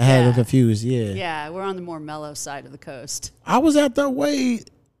 I had them Yeah. confused. Yeah. Yeah, we're on the more mellow side of the coast. I was out that way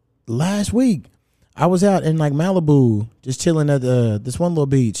last week. I was out in like Malibu, just chilling at this one little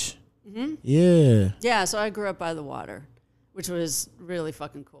beach. Mm-hmm. Yeah. Yeah, so I grew up by the water, which was really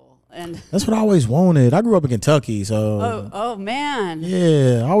fucking cool. And That's what I always wanted. I grew up in Kentucky, so oh man,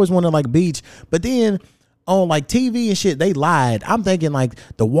 yeah, I always wanted like beach. But then on like TV and shit, they lied. I'm thinking like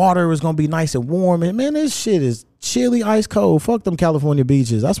the water was gonna be nice and warm, and man, this shit is chilly, ice cold. Fuck them California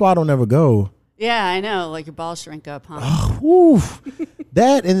beaches. That's why I don't ever go. yeah, I know. Like your balls shrink up, huh? Oh, woof.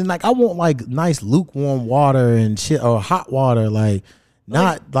 That and then like I want like nice lukewarm water and shit or hot water, like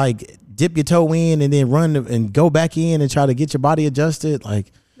not like dip your toe in and then run and go back in and try to get your body adjusted.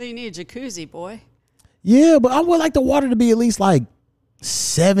 Like You need a jacuzzi, boy. yeah, but I would like the water to be at least like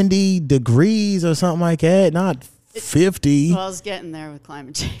 70 degrees or something like that, not 50. Well, I was getting there with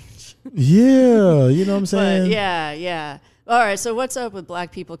climate change. Yeah, you know what I'm saying? But yeah. All right, so what's up with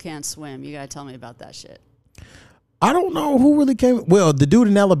black people can't swim? You gotta tell me about that shit. I don't know who really came. Well, the dude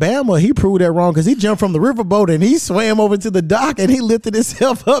in Alabama, he proved that wrong because he jumped from the riverboat and he swam over to the dock and he lifted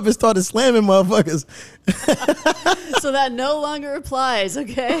himself up and started slamming motherfuckers. So that no longer applies,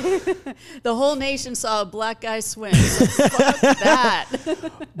 okay? The whole nation saw a black guy swim. So fuck that.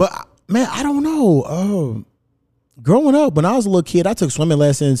 But man, I don't know. Growing up, when I was a little kid, I took swimming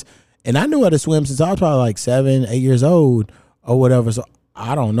lessons and I knew how to swim since I was probably like 7, 8 years old or whatever. So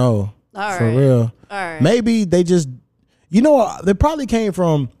I don't know. All For right. real. All right. Maybe they just, they probably came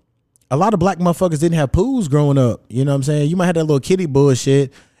from a lot of black motherfuckers didn't have pools growing up. You know what I'm saying? You might have that little kiddie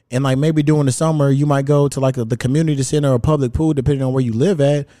bullshit. And like maybe during the summer, you might go to like the community center or public pool, depending on where you live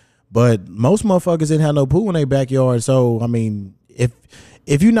at. But most motherfuckers didn't have no pool in their backyard. So, I mean,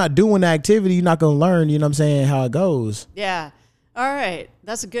 if you're not doing the activity, you're not going to learn, you know what I'm saying, how it goes. Yeah. All right.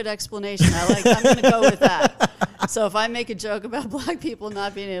 That's a good explanation. I'm going to go with that. So if I make a joke about black people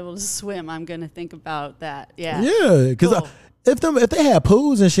not being able to swim, I'm going to think about that. Yeah. Yeah, because Cool. if they had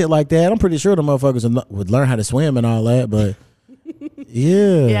pools and shit like that, I'm pretty sure the motherfuckers would learn how to swim and all that. But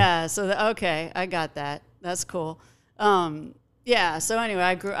yeah, Yeah. So okay, I got that. That's cool. Yeah. So anyway,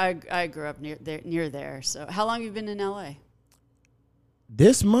 I grew up near there. So how long have you been in LA?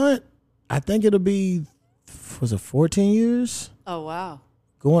 this month I think it'll be 14 years. Oh wow.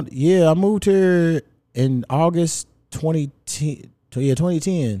 I moved here in August 2010. Yeah,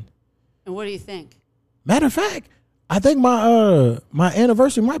 2010. And what do you think? Matter of fact, I think my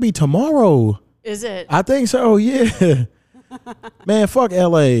anniversary might be tomorrow. Is it? I think so. Yeah. Man, fuck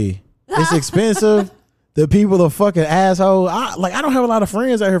LA. It's expensive. The people are fucking asshole. I don't have a lot of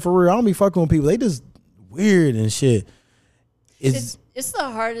friends out here for real. I don't be fucking with people. They just weird and shit. It's the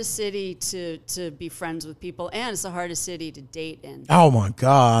hardest city to be friends with people, and it's the hardest city to date in. Oh my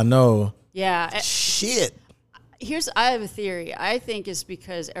God, no. Yeah. Shit. I have a theory. I think it's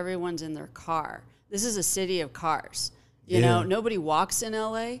because everyone's in their car. This is a city of cars. You know, nobody walks in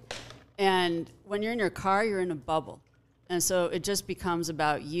LA. And when you're in your car, you're in a bubble. And so it just becomes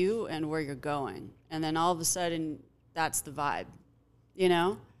about you and where you're going. And then all of a sudden, that's the vibe, you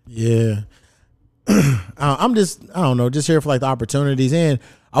know? Yeah. I'm just, I don't know, just here for like the opportunities. And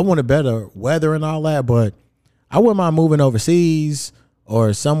I wanted better weather and all that, but I wouldn't mind moving overseas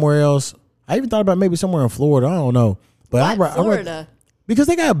or somewhere else. I even thought about maybe somewhere in Florida. I don't know. But Florida? Because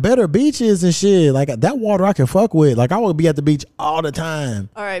they got better beaches and shit. Like that water I can fuck with. Like I would be at the beach all the time.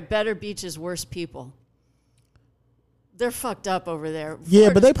 All right, better beaches, worse people. They're fucked up over there.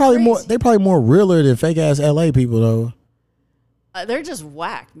 Yeah, but they probably more realer than fake ass LA people though. They're just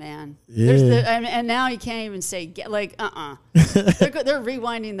whack, man. Yeah. And now you can't even say gay. Like, they're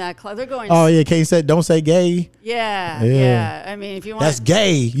rewinding that clock. They're going. Oh yeah, can't say, don't say gay. Yeah. I mean, if you want, that's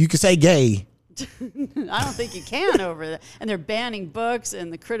gay. You can say gay. I don't think you can over there. And they're banning books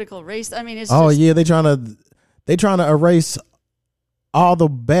and the critical race. I mean, it's. Oh just, yeah, they trying to erase all the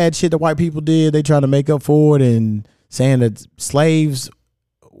bad shit that white people did. They trying to make up for it and saying that slavery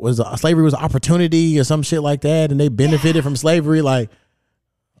was an opportunity or some shit like that, and they benefited from slavery. Like,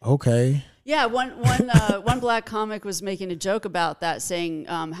 okay. Yeah, one black comic was making a joke about that, saying,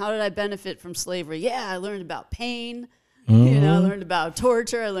 "How did I benefit from slavery? Yeah, I learned about pain. You know, I learned about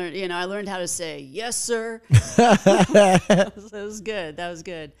torture. I learned how to say yes, sir." That was good.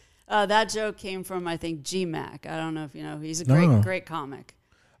 That joke came from, I think, G-Mac. I don't know if you know. He's a great comic.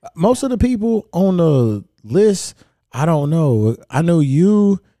 Most of the people on the list, I don't know. I know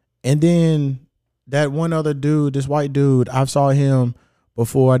you, and then that one other dude, this white dude. I saw him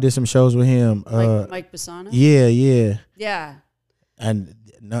before. I did some shows with him. Mike Bassano? Yeah. And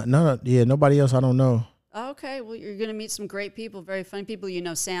nobody else I don't know. Oh, okay. Well, you're going to meet some great people, very funny people. You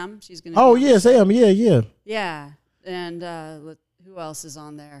know Sam. She's going to. Oh, yeah, Sam. Yeah. Yeah. And who else is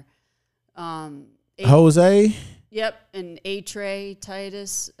on there? Jose. Yep. And A-Tray,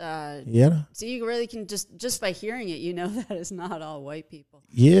 Titus. Yeah. So you really can just by hearing it, you know that it's not all white people.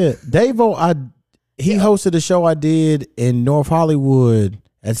 Yeah. Davo, he hosted a show I did in North Hollywood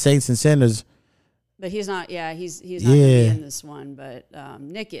at Saints and Sinners. But he's not. Yeah, he's not gonna be in this one. But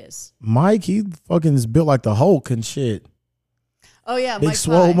Nick is. Mike, he fucking is built like the Hulk and shit. Oh yeah, big Mike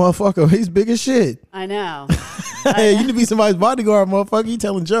swole motherfucker. He's big as shit. I know. Hey, you need to be somebody's bodyguard, motherfucker. He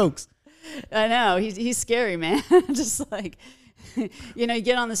telling jokes. I know. He's scary, man. Just like, you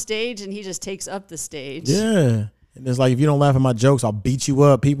get on the stage and he just takes up the stage. Yeah. And it's like, if you don't laugh at my jokes, I'll beat you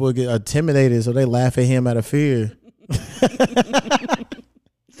up. People get intimidated, so they laugh at him out of fear.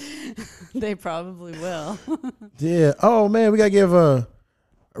 They probably will. Yeah. Oh man, we gotta give a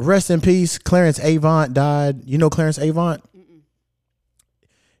rest in peace. Clarence Avant died. You know Clarence Avant?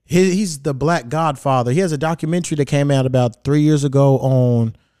 He's the Black Godfather. He has a documentary that came out about 3 years ago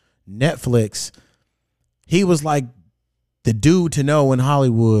on Netflix. He was like the dude to know in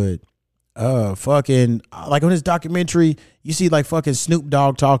Hollywood. Fucking like on his documentary, you see like fucking Snoop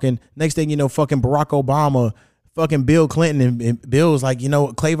Dogg talking. Next thing you know, fucking Barack Obama, fucking Bill Clinton, and Bill was like,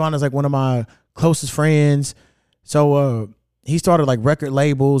 Clavon is like one of my closest friends. So he started like record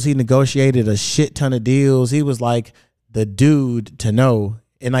labels. He negotiated a shit ton of deals. He was like the dude to know.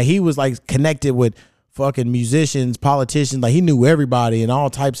 And like he was like connected with fucking musicians, politicians. Like he knew everybody and all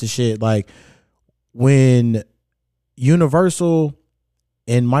types of shit. Like when Universal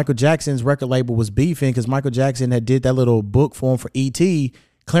and Michael Jackson's record label was beefing because Michael Jackson had did that little book for him for E.T.,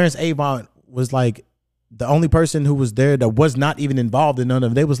 Clarence Avant was like the only person who was there that was not even involved in none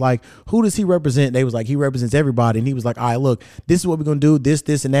of it. They was like, who does he represent? They was like, he represents everybody. And he was like, all right, look, this is what we're going to do,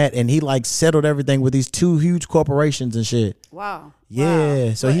 this, and that. And he like settled everything with these two huge corporations and shit. Wow. Yeah.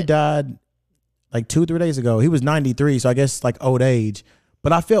 Wow. So he died like 2-3 days ago. He was 93. So I guess like old age.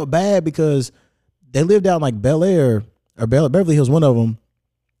 But I felt bad because they lived out in like Bel Air or Beverly Hills, one of them.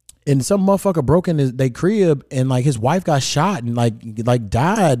 And some motherfucker broke in their crib and like his wife got shot and like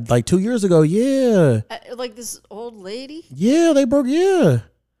died like 2 years ago. Yeah. Like this old lady? Yeah, they broke. Yeah.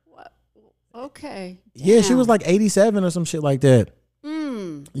 What? Okay. Damn. Yeah, she was like 87 or some shit like that.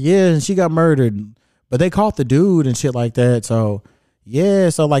 Yeah, and she got murdered. But they caught the dude and shit like that. So yeah,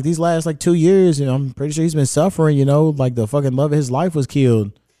 so like these last like 2 years, I'm pretty sure he's been suffering, like the fucking love of his life was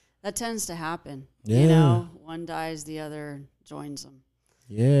killed. That tends to happen. Yeah. One dies, the other joins them.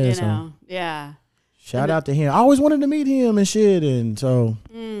 Yeah. Yeah. Shout out to him. I always wanted to meet him and shit. And so,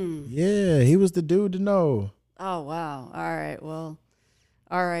 yeah, he was the dude to know. Oh, wow. All right. Well,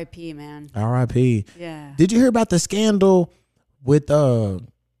 R.I.P., man. R.I.P. Yeah. Did you hear about the scandal with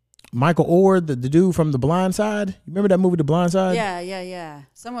Michael Orr, the dude from The Blind Side? You remember that movie, The Blind Side? Yeah.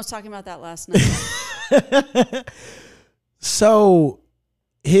 Someone was talking about that last night. So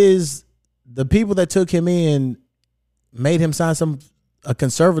the people that took him in made him sign some a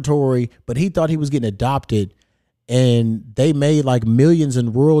conservatory, but he thought he was getting adopted, and they made like millions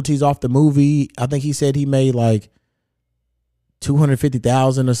in royalties off the movie. I think he said he made like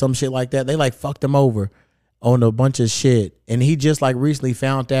 250,000 or some shit like that. They like fucked him over on a bunch of shit, and he just like recently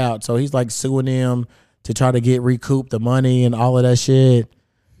found out, so he's like suing them to try to get recouped the money and all of that shit.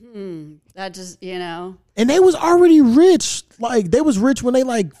 That just, you know. And they was already rich. Like, they was rich when they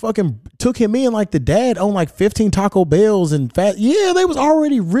like fucking took him in. Like, the dad owned like 15 Taco Bells and fat. Yeah, they was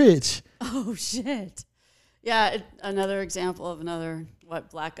already rich. Oh shit. Yeah, another example of another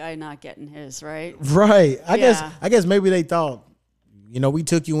black guy not getting his, right? Right. I Yeah. guess maybe they thought, you know, we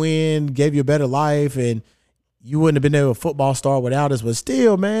took you in, gave you a better life, and you wouldn't have been a football star without us. But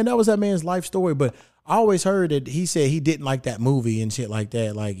still, man, that was that man's life story. But I always heard that he said he didn't like that movie and shit like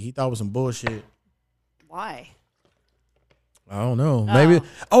that. Like, he thought it was some bullshit. Why? I don't know. Maybe.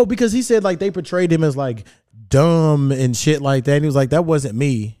 Oh, because he said like they portrayed him as like dumb and shit like that. And he was like, that wasn't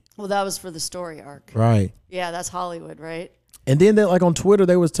me. Well, that was for the story arc. Right. Yeah, that's Hollywood, right? And then they, like on Twitter,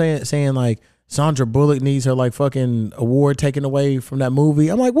 they was saying like Sandra Bullock needs her like fucking award taken away from that movie.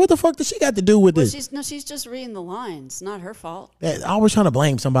 I'm like, what the fuck does she got to do with this? She's just reading the lines. Not her fault. I was trying to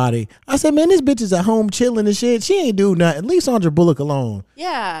blame somebody. I said, man, this bitch is at home chilling and shit. She ain't do nothing. Leave Sandra Bullock alone.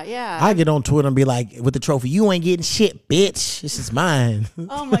 Yeah. I get on Twitter and be like, with the trophy, you ain't getting shit, bitch. This is mine.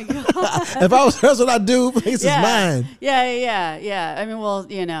 Oh my god. If I was her, that's what I do. This is mine. Yeah. I mean, well,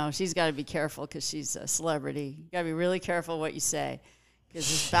 you know, she's got to be careful because she's a celebrity. You got to be really careful what you say because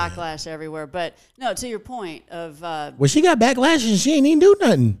there's backlash everywhere. But no, to your point of, Well, she got backlash and she ain't even do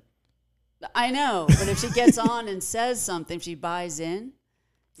nothing. I know, but if she gets on and says something, if she buys in,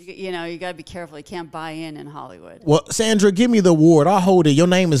 you know, you got to be careful. You can't buy in Hollywood. Well, Sandra, give me the award. I'll hold it. Your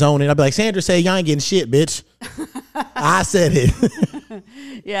name is on it. I'll be like, Sandra said, y'all ain't getting shit, bitch. I said it.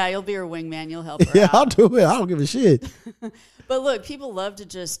 Yeah, you'll be her wingman. You'll help her Yeah, out. I'll do it. I don't give a shit. But look, people love to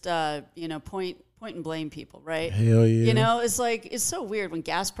just, you know, point and blame people, right? Hell yeah. You know, it's like, it's so weird. When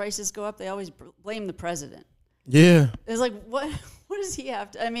gas prices go up, they always blame the president. Yeah. It's like, what does he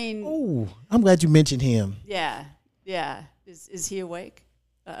have to, I mean. Oh, I'm glad you mentioned him. Yeah. Is he awake?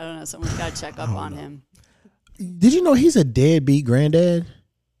 I don't know. Someone's got to check up on him. Did you know he's a deadbeat granddad?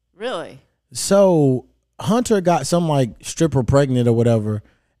 Really? So Hunter got some like stripper pregnant or whatever,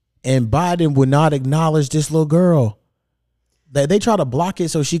 and Biden would not acknowledge this little girl. They tried to block it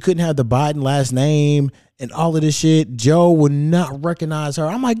so she couldn't have the Biden last name and all of this shit. Joe would not recognize her.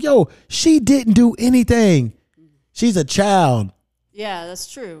 I'm like, yo, she didn't do anything. She's a child. Yeah,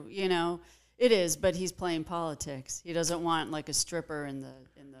 that's true. You know, it is, but he's playing politics. He doesn't want like a stripper in the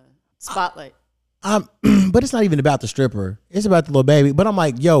spotlight. But it's not even about the stripper. It's about the little baby. But I'm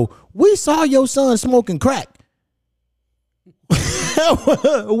like, yo, we saw your son smoking crack.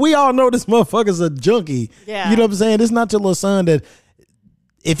 We all know this motherfucker's a junkie. Yeah. You know what I'm saying? It's not your little son that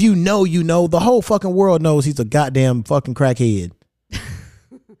if you know, the whole fucking world knows he's a goddamn fucking crackhead.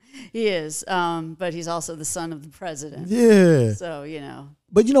 He is, but he's also the son of the president. Yeah. So, you know.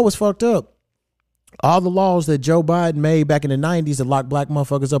 But you know what's fucked up? All the laws that Joe Biden made back in the 90s that locked black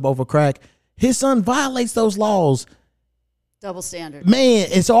motherfuckers up over crack, his son violates those laws. Double standard. Man,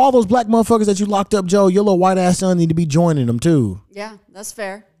 and so all those black motherfuckers that you locked up, Joe, your little white ass son need to be joining them too. Yeah, that's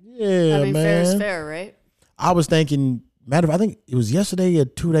fair. Yeah, I mean, man. fair is fair, right? I was thinking, I think it was yesterday or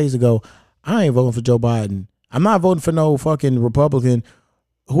 2 days ago, I ain't voting for Joe Biden. I'm not voting for no fucking Republican.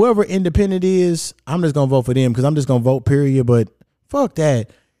 Whoever independent is, I'm just going to vote for them because I'm just going to vote, period. But fuck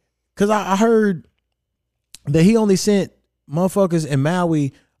that. Because I heard that he only sent motherfuckers in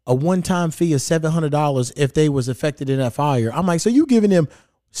Maui a one-time fee of $700 if they was affected in that fire. I'm like, so you giving them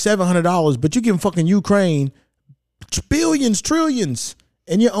 $700, but you giving fucking Ukraine billions, trillions,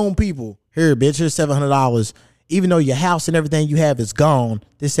 and your own people. Here, bitch, here's $700. Even though your house and everything you have is gone,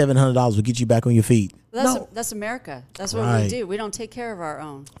 this $700 will get you back on your feet. That's America. That's what Right. we do. We don't take care of our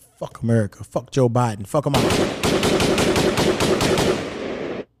own. Fuck America. Fuck Joe Biden. Fuck him out.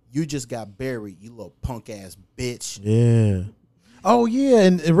 You just got buried, you little punk ass bitch. Yeah. Oh, yeah,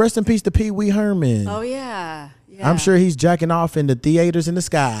 and rest in peace to Pee Wee Herman. Oh, yeah. I'm sure he's jacking off in the theaters in the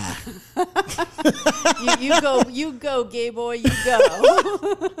sky. You go, gay boy, you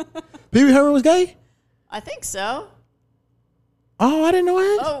go. Pee Wee Herman was gay? I think so. Oh, I didn't know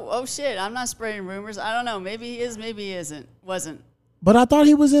that. Oh, shit. I'm not spreading rumors. I don't know. Maybe he is, maybe he wasn't. But I thought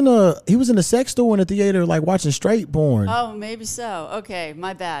he was in a sex store in a theater, like watching straight porn. Oh, maybe so. Okay,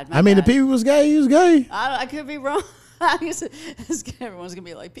 my bad. I mean, if Pee Wee was gay, he was gay. I could be wrong. Everyone's gonna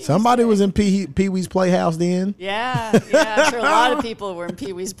be like, Pee-wee's Somebody gay. was in Pee Wee's Playhouse then. Yeah. I'm sure a lot of people were in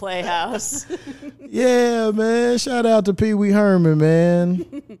Pee Wee's Playhouse. Yeah, man. Shout out to Pee Wee Herman,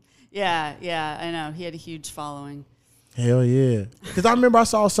 man. Yeah, I know. He had a huge following. Hell yeah. Because I remember I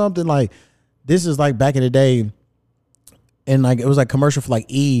saw something like, this is like back in the day, and like it was like commercial for like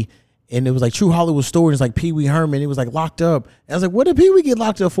E, and it was like True Hollywood Stories, like Pee Wee Herman. He was like locked up. And I was like, what did Pee Wee get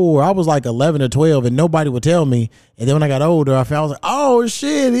locked up for? I was like 11 or 12, and nobody would tell me. And then when I got older, I was like, oh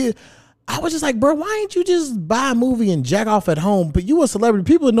shit. I was just like, bro, why ain't you just buy a movie and jack off at home? But you a celebrity,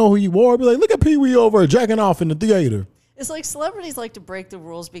 people know who you are. Be like, look at Pee Wee over jacking off in the theater. It's like celebrities like to break the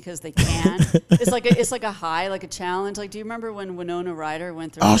rules because they can. It's like a high, like a challenge. Like, do you remember when Winona Ryder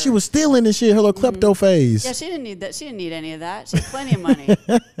went through? Oh, she was stealing this shit, her little klepto phase. Yeah, she didn't need that. She didn't need any of that. She had plenty of money.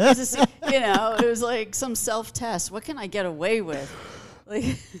 It was like some self-test. What can I get away with?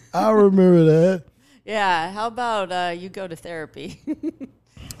 Like, I remember that. Yeah. How about you go to therapy?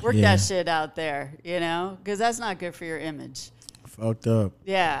 Work that shit out there, because that's not good for your image. Fucked up.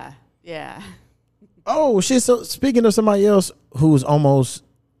 Yeah. Yeah. Oh shit! So speaking of somebody else who's almost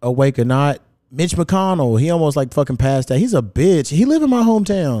awake or not, Mitch McConnell, he almost like fucking passed out. He's a bitch. He live in my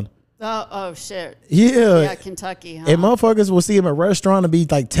hometown. Oh shit. Yeah. Yeah, Kentucky, huh? And motherfuckers will see him at a restaurant and be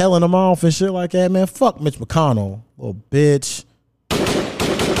like telling him off and shit like that. Man, fuck Mitch McConnell, little bitch.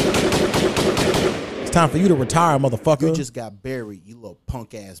 It's time for you to retire, motherfucker. You just got buried, you little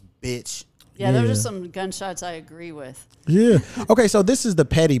punk ass bitch. Yeah, those are some gunshots I agree with. Yeah. Okay, so this is the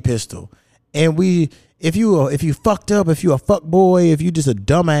petty pistol. And if you fucked up, if you a fuck boy, if you just a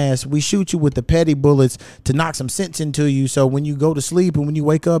dumbass, we shoot you with the petty bullets to knock some sense into you. So when you go to sleep and when you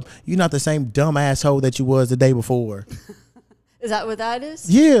wake up, you're not the same dumb asshole that you was the day before. Is that what that is?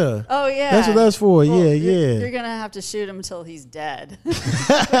 Yeah. Oh yeah. That's what that's for. Well, yeah. You're gonna have to shoot him until he's dead,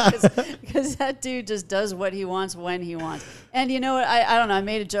 because that dude just does what he wants when he wants. And you know what? I don't know. I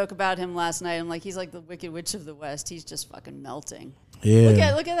made a joke about him last night. I'm like, he's like the Wicked Witch of the West. He's just fucking melting.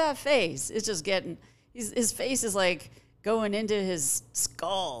 Yeah. Look at that face. It's just getting. His face is like going into his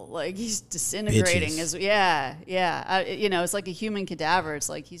skull. Like he's disintegrating. Bitches. It's like a human cadaver. It's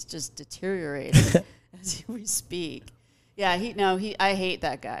like he's just deteriorating as we speak. Yeah. I hate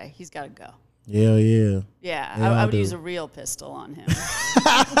that guy. He's got to go. Yeah. Yeah. Yeah, I would do. use a real pistol on him.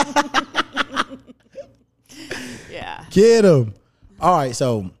 Yeah. Get him. All right.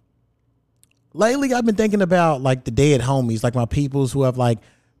 So lately I've been thinking about like the dead homies, like my peoples who have like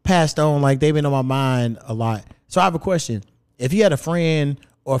passed on, like they've been on my mind a lot. So I have a question. If you had a friend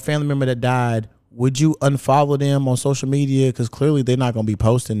or a family member that died, would you unfollow them on social media? Because clearly they're not going to be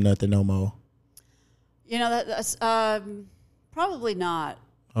posting nothing no more. That's probably not.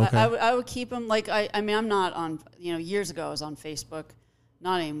 Okay. I would keep them like I'm not on. Years ago I was on Facebook,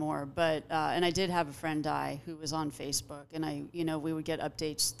 not anymore. But and I did have a friend die who was on Facebook, and we would get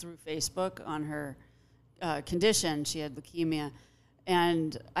updates through Facebook on her condition. She had leukemia,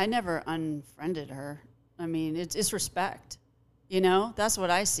 and I never unfriended her. I mean, it's respect. That's what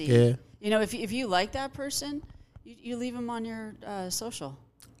I see. Yeah. If you like that person, you leave them on your social.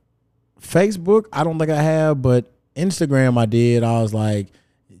 Facebook, I don't think I have, but Instagram I did. I was like,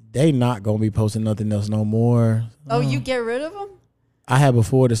 they not going to be posting nothing else no more. Oh, you get rid of them? I had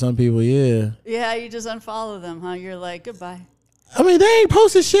before to some people, yeah. Yeah, you just unfollow them, huh? You're like, goodbye. I mean, they ain't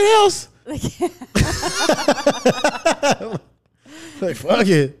posting shit else. Like, fuck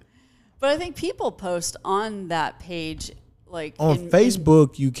it. But I think people post on that page, like on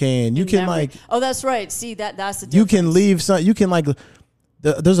Facebook. You can memory. like. Oh, that's right. See that's the difference. You can leave some. You can like.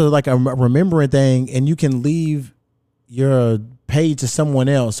 There's like a remembering thing, and you can leave your page to someone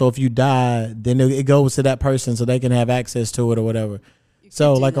else. So if you die, then it goes to that person, so they can have access to it or whatever.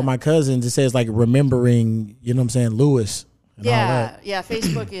 So like on my cousins, it says like remembering. You know what I'm saying, Lewis. And all that. Yeah.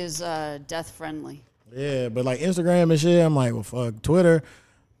 Facebook is death friendly. Yeah, but like Instagram and shit, I'm like, well, fuck Twitter.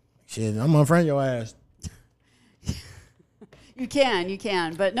 Shit, I'm gonna friend your ass. You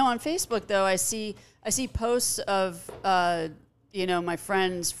can, but no. On Facebook though, I see posts of my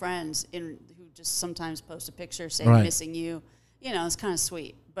friends who just sometimes post a picture saying missing you. It's kind of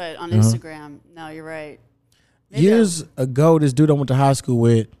sweet. But on Instagram, no, you're right. Maybe Years ago, this dude I went to high school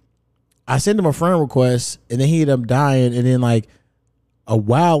with, I sent him a friend request, and then he ended up dying, and then like a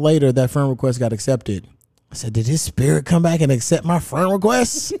while later, that friend request got accepted. I said, did his spirit come back and accept my friend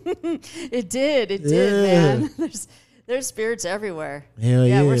request? It did, man. There's spirits everywhere. Hell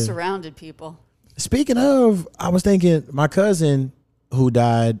yeah. We're surrounded, people. Speaking of, I was thinking my cousin who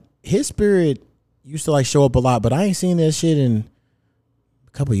died, his spirit used to like show up a lot, but I ain't seen that shit in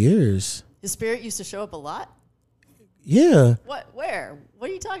a couple years. His spirit used to show up a lot? Yeah. What? Where? What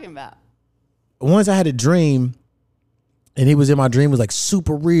are you talking about? Once I had a dream, and he was in my dream, it was like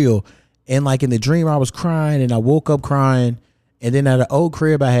super real. And like in the dream, I was crying, and I woke up crying. And then at an old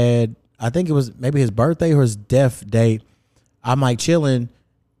crib I had, I think it was maybe his birthday or his death date, I'm like chilling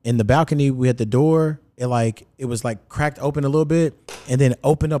in the balcony. We had the door it was like cracked open a little bit and then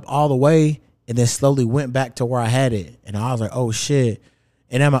opened up all the way and then slowly went back to where I had it. And I was like, oh shit.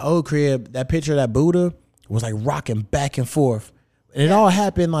 And at my old crib, that picture of that Buddha was like rocking back and forth. And it all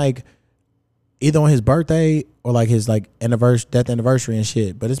happened like either on his birthday or like his like death anniversary and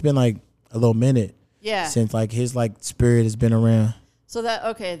shit. But it's been like a little minute since like his like spirit has been around. So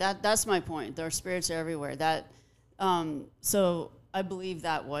that's my point. Their spirits are everywhere. So I believe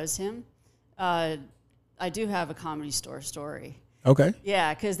that was him. I do have a Comedy Store story. Okay.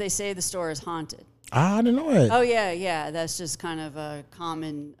 Yeah, because they say the store is haunted. I didn't know it. Oh yeah. That's just kind of a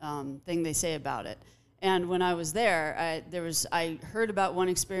common thing they say about it. And when I was there, I heard about one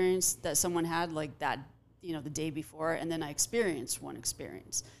experience that someone had like that, the day before, and then I experienced one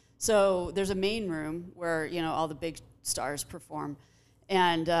experience. So there's a main room where all the big stars perform,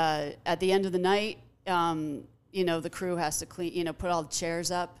 and at the end of the night, the crew has to clean, put all the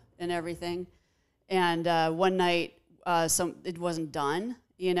chairs up and everything. And one night, it wasn't done,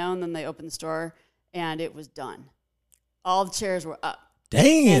 and then they opened the store and it was done. All the chairs were up.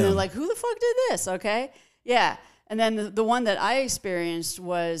 Damn. And they're like, who the fuck did this? Okay. Yeah. And then the one that I experienced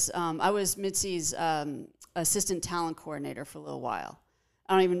was, I was Mitzi's assistant talent coordinator for a little while.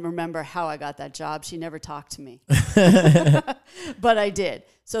 I don't even remember how I got that job. She never talked to me. But I did.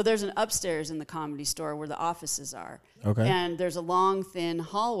 So there's an upstairs in the Comedy Store where the offices are. Okay. And there's a long, thin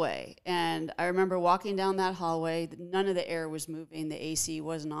hallway. And I remember walking down that hallway. None of the air was moving. The AC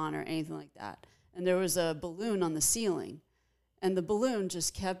wasn't on or anything like that. And there was a balloon on the ceiling. And the balloon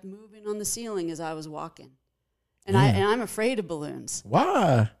just kept moving on the ceiling as I was walking. And I'm afraid of balloons.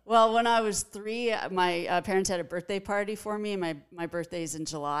 Why? Well, when I was 3, my parents had a birthday party for me, and my birthday's in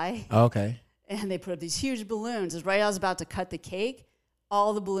July. Okay. And they put up these huge balloons. Right as I was about to cut the cake,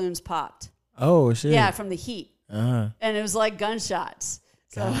 all the balloons popped. Oh, shit. Yeah, from the heat. Uh-huh. And it was like gunshots.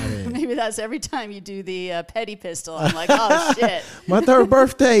 So Got it. maybe that's every time you do the petty pistol. I'm like, oh, shit. My 3rd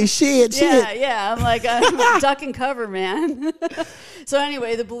birthday. Shit. Yeah. I'm like, I'm duck and cover, man. So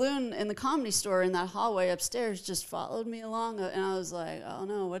anyway, the balloon in the Comedy Store in that hallway upstairs just followed me along. And I was like, oh,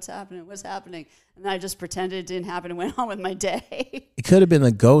 no, what's happening? And I just pretended it didn't happen and went on with my day. It could have been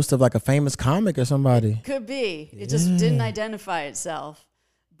the ghost of like a famous comic or somebody. Could be. It just didn't identify itself.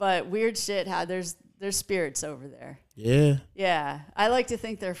 But weird shit, there's spirits over there. Yeah. Yeah. I like to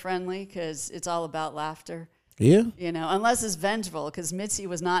think they're friendly because it's all about laughter. Yeah. Unless it's vengeful, because Mitzi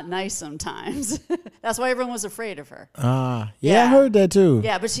was not nice sometimes. That's why everyone was afraid of her. Yeah, I heard that too.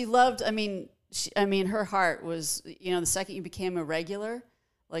 Yeah, but she loved, her heart was, the second you became a regular,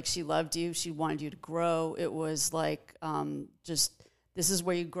 like she loved you, she wanted you to grow. It was like, this is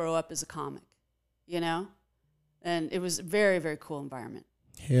where you grow up as a comic, And it was a very, very cool environment.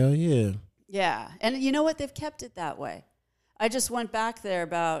 Hell yeah. Yeah. And you know what? They've kept it that way. I just went back there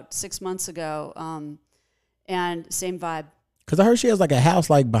about 6 months ago, and same vibe. Because I heard she has like a house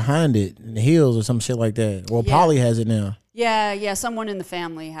like behind it in the hills or some shit like that. Well, Polly has it now. Yeah. Someone in the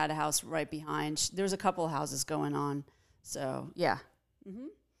family had a house right behind. There's a couple of houses going on. So, yeah. Mm-hmm.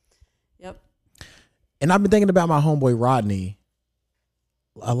 Yep. And I've been thinking about my homeboy Rodney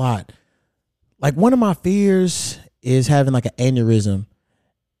a lot. Like one of my fears is having like an aneurysm.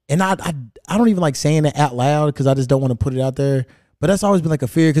 And I don't even like saying it out loud because I just don't want to put it out there. But that's always been like a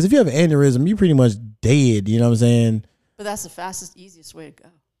fear because if you have an aneurysm, you're pretty much dead. You know what I'm saying? But that's the fastest, easiest way to go.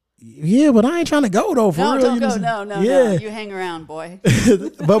 Yeah, but I ain't trying to go though. For no, real. Don't go. No. You hang around, boy.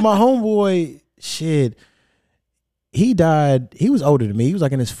 But my homeboy, shit, he died. He was older than me. He was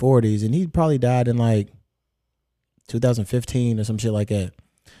like in his 40s, and he probably died in like 2015 or some shit like that.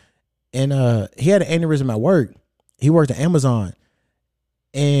 And he had an aneurysm at work. He worked at Amazon.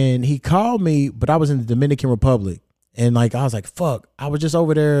 And he called me, but I was in the Dominican Republic. And like, I was like, fuck, I was just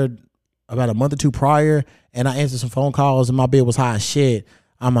over there about a month or 2 prior. And I answered some phone calls and my bill was high as shit.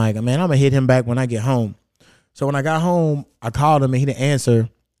 I'm like, man, I'm gonna hit him back when I get home. So when I got home, I called him and he didn't answer.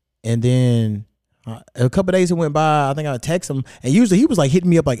 And then a couple of days went by. I think I text him. And usually he was like hitting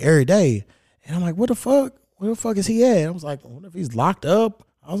me up like every day. And I'm like, what the fuck? Where the fuck is he at? I was like, I wonder if he's locked up.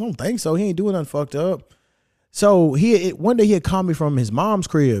 I don't think so. He ain't doing nothing fucked up. So one day he had called me from his mom's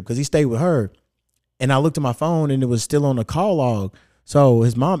crib because he stayed with her. And I looked at my phone and it was still on the call log. So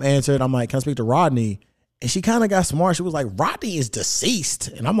his mom answered. I'm like, can I speak to Rodney? And she kind of got smart. She was like, Rodney is deceased.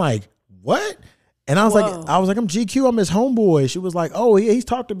 And I'm like, what? And I was like, I'm GQ. I'm his homeboy. She was like, oh, he's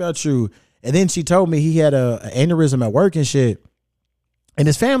talked about you. And then she told me he had an aneurysm at work and shit. And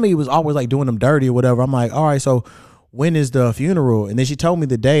his family was always like doing him dirty or whatever. I'm like, all right, so when is the funeral? And then she told me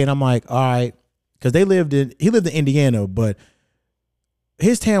the day and I'm like, all right. Because he lived in Indiana, but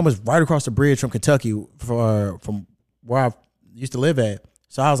his town was right across the bridge from Kentucky from where I used to live at.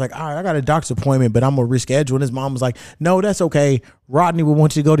 So I was like, all right, I got a doctor's appointment, but I'm going to reschedule. And his mom was like, no, that's okay. Rodney would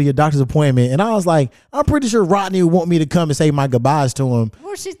want you to go to your doctor's appointment. And I was like, I'm pretty sure Rodney would want me to come and say my goodbyes to him.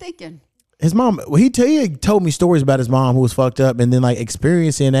 What was she thinking? His mom, well, he told me stories about his mom who was fucked up. And then like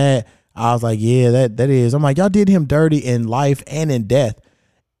experiencing that, I was like, yeah, that is. I'm like, y'all did him dirty in life and in death.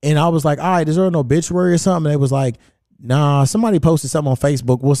 And I was like, all right, is there an obituary or something? And it was like, nah, somebody posted something on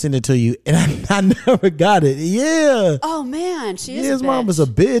Facebook. We'll send it to you. And I never got it. Yeah. Oh, man. She is His a mom bitch. was a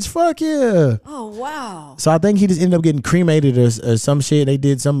bitch. Fuck yeah. Oh, wow. So I think he just ended up getting cremated or some shit. They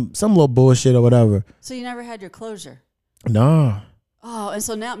did some little bullshit or whatever. So you never had your closure? No. Oh, and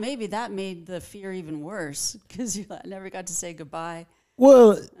so now maybe that made the fear even worse because you never got to say goodbye.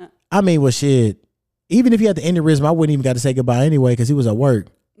 Well, I mean, well, shit. Even if he had the aneurysm, I wouldn't even got to say goodbye anyway because he was at work.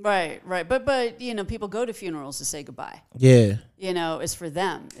 Right. But you know, people go to funerals to say goodbye. Yeah. You know, it's for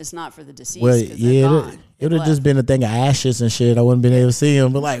them. It's not for the deceased. Well, 'cause they're yeah, gone. it would have just been a thing of ashes and shit. I wouldn't been able to see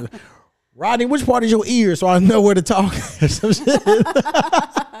him. But like, Rodney, which part is your ear so I know where to talk? Or some shit.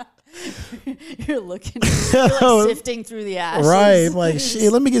 You're looking, you're like sifting through the ashes. Right. I'm like,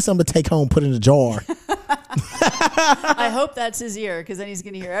 shit, let me get something to take home, put in a jar. I hope that's his ear because then he's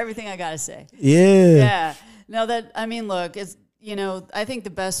going to hear everything I got to say. Yeah. Yeah. No, I mean, look, it's, you know, I think the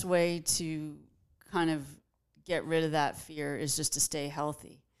best way to kind of get rid of that fear is just to stay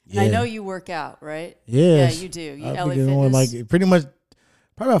healthy. And I know you work out, right? Yes. Yeah, you do. You I've LA been going Fitness. like pretty much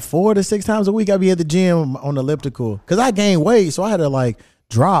probably about 4 to 6 times a week. I be at the gym on the elliptical because I gained weight, so I had to like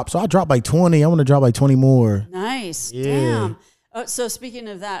drop. So I dropped like 20. I want to drop like 20 more. Nice. Yeah. Damn. Oh, so speaking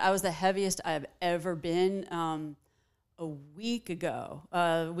of that, I was the heaviest I've ever been a week ago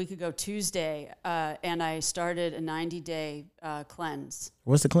Tuesday, and I started a 90-day cleanse.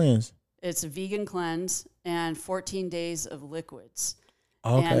 What's the cleanse? It's a vegan cleanse and 14 days of liquids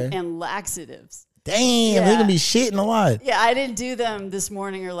Okay. and laxatives. Damn, they're gonna be shitting a lot. Yeah, I didn't do them this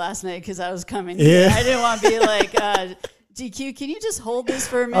morning or last night because I was coming Yeah. here. I didn't want to be like, GQ, can you just hold this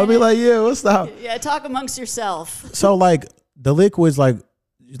for a minute? I'll be like, yeah, what's up? Yeah, talk amongst yourself. So like the liquids, like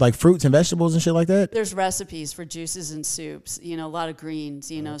fruits and vegetables and shit like that. There's recipes for juices and soups, you know, a lot of greens,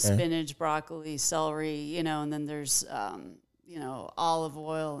 you know, Okay. spinach, broccoli, celery, you know, and then there's, you know, olive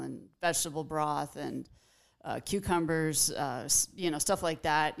oil and vegetable broth and cucumbers, you know, stuff like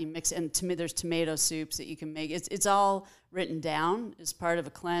that. You mix and there's tomato soups that you can make. It's all written down as part of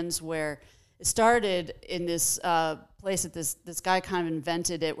a cleanse where it started in this place that this guy kind of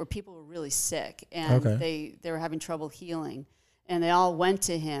invented it where people were really sick and Okay. they were having trouble healing. And they all went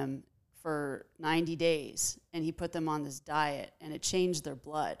to him for 90 days, and he put them on this diet, and it changed their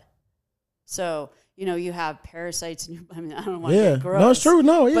blood. So, you know, you have parasites in your, I mean, I don't want to get gross. No, it's true.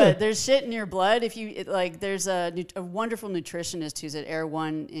 No, yeah. But there's shit in your blood. If you, there's a wonderful nutritionist who's at Air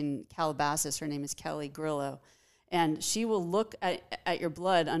One in Calabasas. Her name is Kelly Grillo. And she will look at your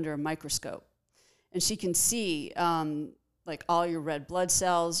blood under a microscope. And she can see, like all your red blood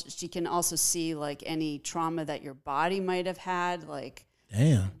cells. She can also see like any trauma that your body might have had. Like,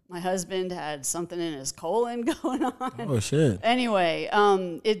 damn. my husband had something in his colon going on. Oh shit. Anyway,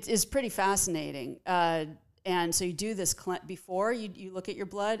 it is pretty fascinating. And so you do this before you look at your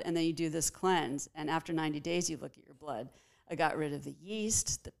blood, and then you do this cleanse. And after 90 days, you look at your blood. I got rid of the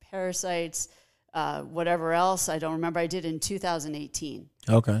yeast, the parasites, whatever else. I don't remember. I did it in 2018.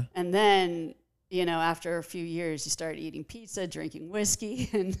 Okay. And then, you know, after a few years, you start eating pizza, drinking whiskey,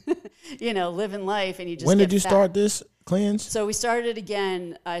 and, you know, living life. And you just When get did you fat. start this cleanse? So we started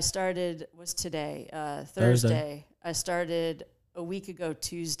again. What's today? Thursday. I started a week ago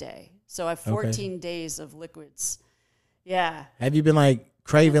Tuesday. So I have 14 days of liquids. Yeah. Have you been like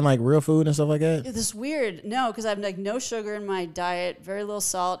craving like real food and stuff like that? This weird. No, because I have like no sugar in my diet, very little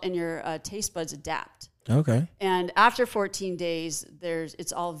salt, and your taste buds adapt. Okay. And after 14 days,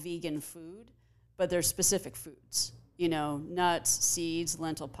 it's all vegan food, but there's specific foods. You know, nuts, seeds,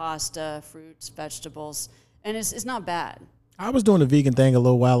 lentil pasta, fruits, vegetables. And it's not bad. I was doing a vegan thing a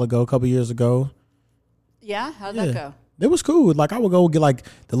little while ago, a couple years ago. Yeah? How'd that go? It was cool. Like I would go get like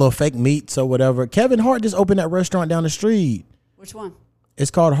the little fake meats or whatever. Kevin Hart just opened that restaurant down the street. Which one? It's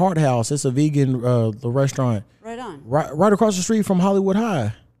called Hart House. It's a vegan restaurant Right on. right across the street from Hollywood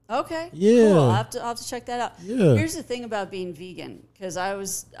High. Okay. Yeah. Cool. I'll have to check that out. Yeah. Here's the thing about being vegan, because I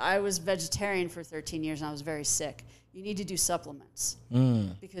was vegetarian for 13 years and I was very sick. You need to do supplements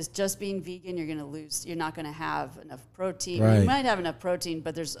because just being vegan, you're not going to have enough protein. Right. You might have enough protein,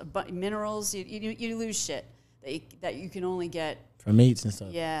 but there's minerals. You lose shit that you can only get. For meats and stuff.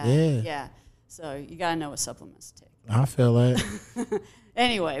 Yeah. So you got to know what supplements to take. I feel that.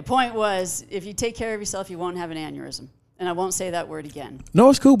 Anyway, point was, if you take care of yourself, you won't have an aneurysm. And I won't say that word again.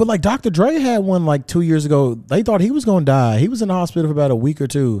 No, it's cool. But like Dr. Dre had one like 2 years ago. They thought he was going to die. He was in the hospital for about a week or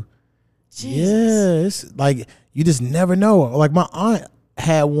two. Jesus. Yeah, it's like you just never know. Like my aunt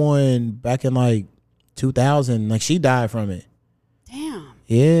had one back in like 2000. Like she died from it. Damn.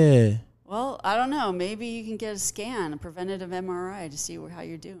 Yeah. Well, I don't know. Maybe you can get a scan, a preventative MRI, to see how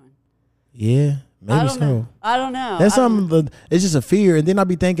you're doing. Yeah. Maybe I don't so. know. I don't know. That's something. It's just a fear, and then I'll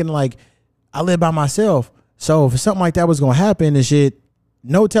be thinking like, I live by myself, so if something like that was gonna happen and shit,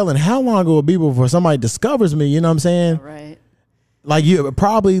 no telling how long it will be before somebody discovers me. You know what I'm saying? Right. Like you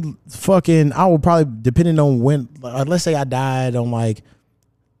probably fucking. I would probably, depending on when. Let's say I died on like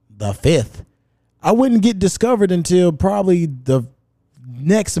the 5th, I wouldn't get discovered until probably the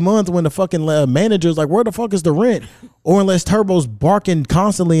next month when the fucking manager's like, where the fuck is the rent? Or unless Turbo's barking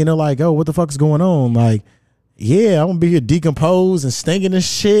constantly and they're like, oh, what the fuck is going on? Like, yeah, I'm gonna be here decomposed and stinking and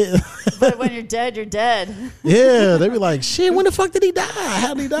shit. But when you're dead, you're dead. Yeah, they be like, shit, when the fuck did he die?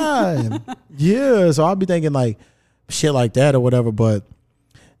 How did he die? Yeah, so I'll be thinking like shit like that or whatever. But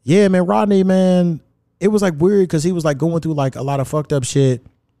yeah, man, Rodney, man, it was like weird because he was like going through like a lot of fucked up shit,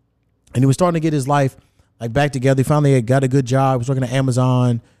 and he was starting to get his life like back together. He finally got a good job. He was working at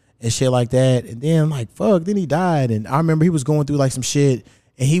Amazon and shit like that. And then like fuck, then he died. And I remember he was going through like some shit,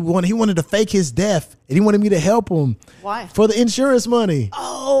 and he wanted to fake his death, and he wanted me to help him. Why? For the insurance money.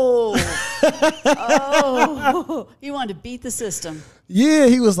 Oh. Oh. He wanted to beat the system. Yeah,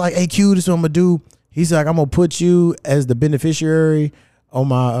 he was like, hey Q, this is what I'm gonna do. He's like, I'm gonna put you as the beneficiary on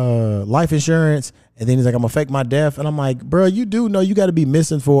my life insurance, and then he's like, I'm gonna fake my death. And I'm like, bro, you do know you got to be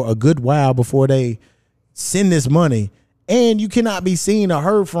missing for a good while before they send this money, and you cannot be seen or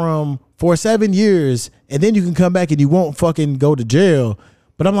heard from for 7 years, and then you can come back and you won't fucking go to jail.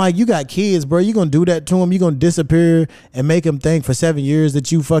 But I'm like, you got kids, bro. You gonna do that to them? You gonna disappear and make them think for 7 years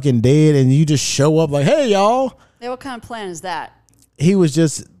that you fucking dead, and you just show up like, hey y'all. Yeah, what kind of plan is that? He was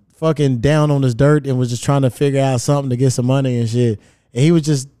just fucking down on his dirt and was just trying to figure out something to get some money and shit. And he was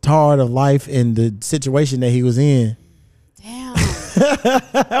just tired of life and the situation that he was in. Damn.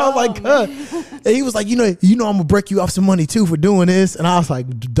 I was like, huh. And he was like, you know, I'm gonna break you off some money too for doing this. And I was like,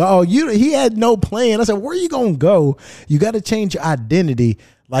 dog, he had no plan. I said, where are you gonna go? You got to change your identity.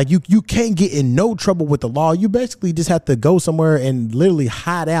 Like you can't get in no trouble with the law. You basically just have to go somewhere and literally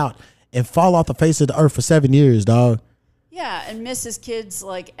hide out and fall off the face of the earth for 7 years, dog. Yeah, and miss his kids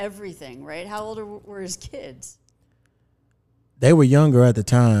like everything, right? How old were his kids? They were younger at the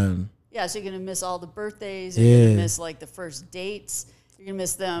time. Yeah, so you're gonna miss all the birthdays. You're gonna miss like the first dates. You're gonna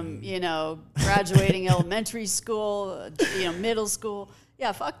miss them, graduating elementary school, middle school.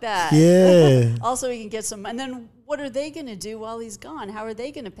 Yeah, fuck that. Yeah. Also, he can get some. And then what are they gonna do while he's gone? How are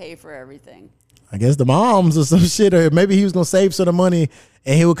they gonna pay for everything? I guess the moms or some shit, or maybe he was gonna save some of the money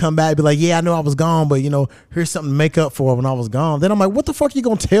and he would come back and be like, yeah, I know I was gone, but here's something to make up for when I was gone. Then I'm like, what the fuck are you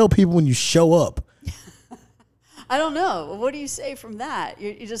gonna tell people when you show up? I don't know. What do you say from that?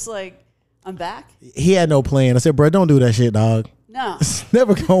 You're just like, I'm back? He had no plan. I said, bro, don't do that shit, dog. No. It's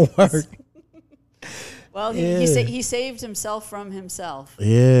never gonna work. Well, he saved himself from himself.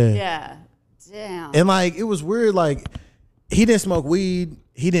 Yeah. Yeah. Damn. And like, it was weird. Like, he didn't smoke weed.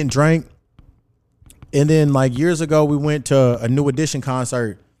 He didn't drink. And then like years ago, we went to a New Edition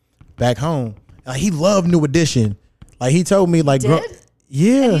concert back home. Like, he loved New Edition. Like, he told me like, yeah.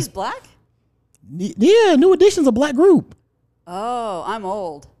 And he's black? Yeah, New Edition's a black group. Oh, I'm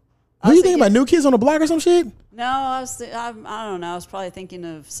old. What do you think about New Kids on the Block or some shit? No, I don't know. I was probably thinking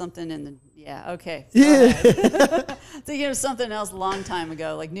of something okay. Yeah. Thinking of something else a long time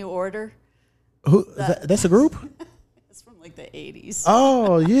ago, like New Order. That's a group? It's from like the 80s.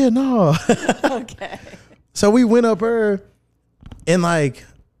 Oh, yeah, no. Okay. So we went up there, and like,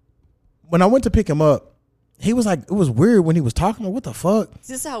 when I went to pick him up, he was like, it was weird when he was talking. Like, what the fuck? This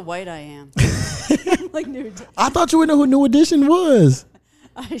is how white I am. Like New Edition. I thought you would know who New Edition was.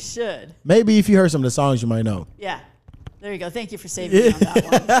 I should. Maybe if you heard some of the songs, you might know. Yeah. There you go. Thank you for saving me on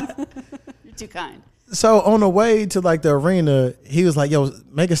that one. You're too kind. So on the way to like the arena, he was like, yo,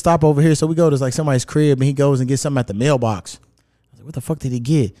 make a stop over here. So we go to like somebody's crib, and he goes and gets something at the mailbox. I was like, what the fuck did he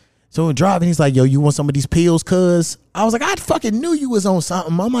get? So we're driving. He's like, yo, you want some of these pills, cuz? I was like, I fucking knew you was on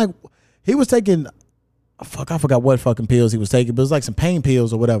something. I'm like, he was taking, I forgot what fucking pills he was taking, but it was like some pain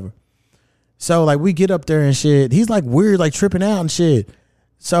pills or whatever. So like we get up there and shit. He's like weird, like tripping out and shit.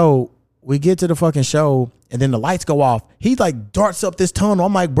 So we get to the fucking show, and then the lights go off. He like darts up this tunnel.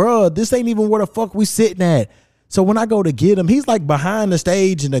 I'm like, bro, this ain't even where the fuck we sitting at. So when I go to get him, he's like behind the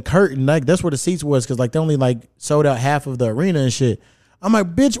stage and the curtain. Like that's where the seats was, because like they only like sold out half of the arena and shit. I'm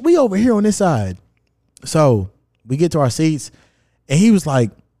like, bitch, we over here on this side. So we get to our seats, and he was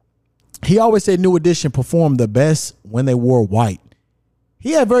like, he always said New Edition performed the best when they wore white.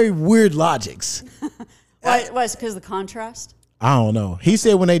 He had very weird logics. Why? It's because of the contrast? I don't know. He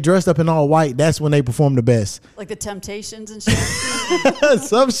said when they dressed up in all white, that's when they performed the best. Like the Temptations and shit?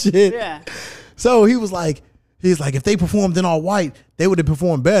 Some shit. Yeah. So he's like, if they performed in all white, they would have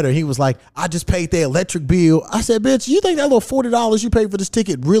performed better. He was like, I just paid their electric bill. I said, bitch, you think that little $40 you paid for this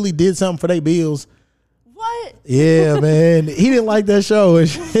ticket really did something for their bills? What? Yeah, man. He didn't like that show. Where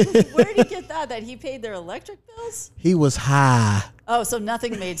did he get that he paid their electric bills? He was high. Oh, so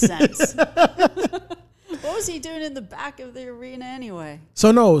nothing made sense. What was he doing in the back of the arena anyway?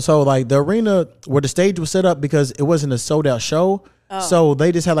 So like the arena where the stage was set up, because it wasn't a sold out show. Oh. So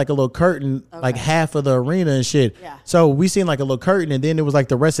they just had like a little curtain, like half of the arena and shit. Yeah. So we seen like a little curtain, and then it was like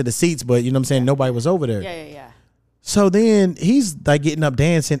the rest of the seats, but you know what I'm saying? Nobody was over there. Yeah. So then he's like getting up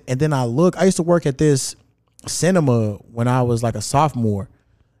dancing, and then I used to work at this cinema when I was like a sophomore,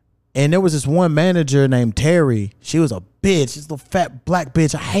 and there was this one manager named Terry. She was a bitch. She's a little fat black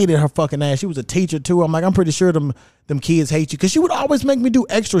bitch. I hated her fucking ass. She was a teacher too. I'm like, I'm pretty sure them kids hate you, because she would always make me do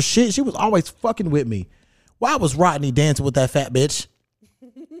extra shit. She was always fucking with me. Why was Rodney dancing with that fat bitch?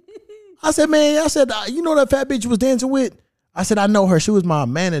 I said, you know that fat bitch you was dancing with? I said, I know her. She was my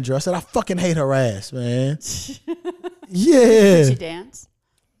manager. I said, I fucking hate her ass, man. Yeah. Did she dance?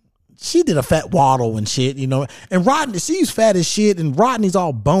 She did a fat waddle and shit, you know. And Rodney, she's fat as shit, and Rodney's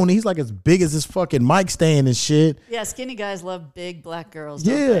all bony. He's like as big as this fucking mic stand and shit. Yeah, skinny guys love big black girls,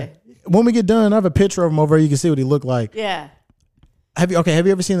 don't Yeah. they? When we get done, I have a picture of him over here. You can see what he looked like. Yeah. Have you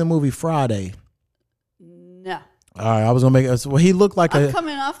ever seen the movie Friday? No. All right, I was gonna make it. Well, he looked like I'm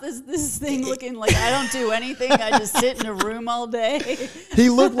coming off this thing looking like I don't do anything. I just sit in a room all day.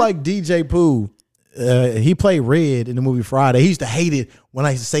 He looked like DJ Pooh. He played Red in the movie Friday. He used to hate it when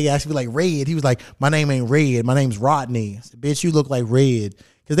I used to say, I used to be like, Red. He was like, my name ain't Red. My name's Rodney. I said, bitch, you look like Red.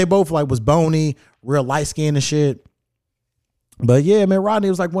 Because they both like was bony, real light skinned and shit. But yeah, man, Rodney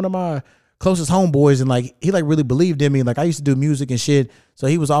was like one of my closest homeboys, and like he like really believed in me. Like I used to do music and shit, so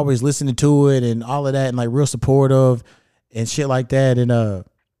he was always listening to it and all of that, and like real supportive and shit like that. And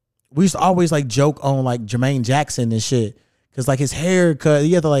we used to always like joke on like Jermaine Jackson and shit, because like his haircut,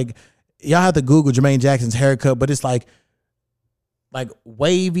 you have to like, y'all have to Google Jermaine Jackson's haircut, but it's like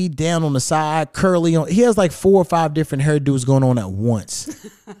wavy down on the side, curly on. He has like 4 or 5 different hairdos going on at once.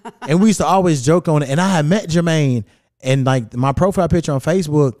 And we used to always joke on it. And I had met Jermaine, and like my profile picture on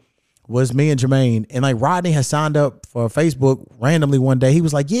Facebook was me and Jermaine. And like Rodney had signed up for Facebook randomly one day. He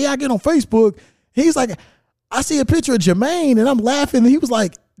was like, yeah, I get on Facebook. He's like, I see a picture of Jermaine, and I'm laughing. And he was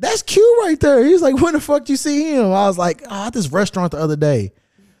like, that's cute right there. He's like, when the fuck you see him? I was like, at this restaurant the other day.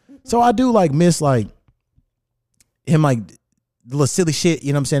 So I do like miss like him, like the little silly shit,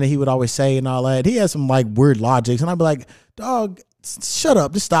 you know what I'm saying, that he would always say and all that. He had some like weird logics, and I'd be like, dog, shut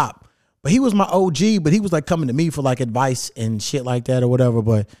up, just stop. But he was my OG, but he was like coming to me for like advice and shit like that or whatever.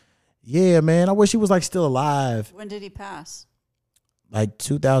 But yeah, man, I wish he was like still alive. When did he pass? Like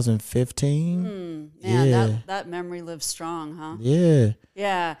 2015. Man, that memory lives strong, huh? Yeah.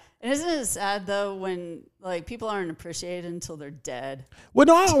 Yeah. And isn't it sad though when like people aren't appreciated until they're dead? Well,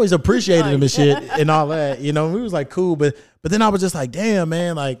 no, I always appreciated him and shit and all that. You know, we was like cool, but then I was just like, damn,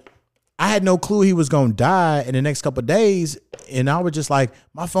 man, like I had no clue he was gonna die in the next couple of days. And I was just like,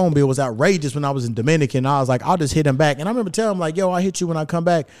 my phone bill was outrageous when I was in Dominican. I was like, I'll just hit him back. And I remember telling him like, yo, I'll hit you when I come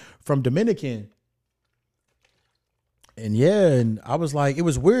back from Dominican. And yeah, and I was like, it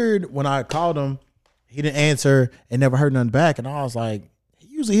was weird when I called him, he didn't answer and never heard nothing back. And I was like, he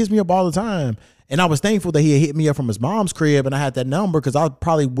usually hits me up all the time. And I was thankful that he had hit me up from his mom's crib and I had that number, because I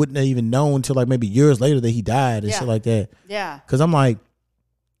probably wouldn't have even known until like maybe years later that he died and shit like that. Yeah. Because I'm like,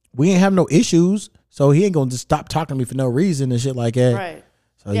 we ain't have no issues, so he ain't gonna just stop talking to me for no reason and shit like that. Right.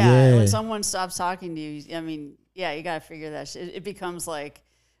 So yeah. When someone stops talking to you, I mean, yeah, you got to figure that shit. It becomes like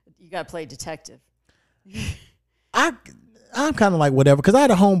you got to play detective. I'm kind of like whatever, because I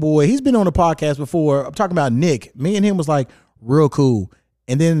had a homeboy. He's been on the podcast before. I'm talking about Nick. Me and him was like real cool,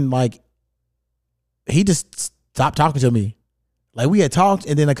 and then like he just stopped talking to me. Like we had talked,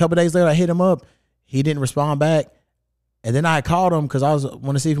 and then a couple days later I hit him up. He didn't respond back, and then I called him because I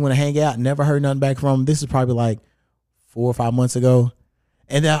want to see if he want to hang out. Never heard nothing back from him. This is probably like 4 or 5 months ago,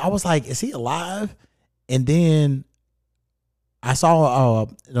 and then I was like, "Is he alive?" And then I saw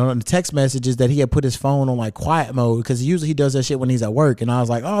on the text messages that he had put his phone on like quiet mode, because usually he does that shit when he's at work. And I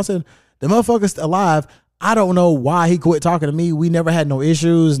was like, oh, I said, the motherfucker's alive. I don't know why he quit talking to me. We never had no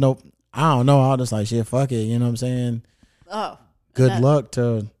issues. No, I don't know. I was just like, shit, fuck it. You know what I'm saying? Oh, Good luck to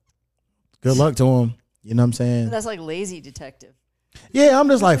him. You know what I'm saying? That's like lazy detective. Yeah, I'm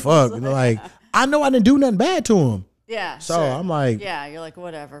just like, fuck. Like, I know I didn't do nothing bad to him. Yeah. So sure. I'm like, yeah, you're like,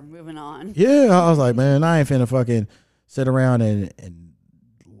 whatever, moving on. yeah. I was like, man, I ain't finna fucking sit around and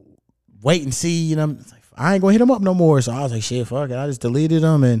wait and see. You know, I ain't gonna hit him up no more. So I was like, shit, fuck it. I just deleted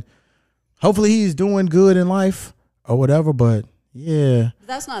him, and hopefully he's doing good in life or whatever. But yeah, But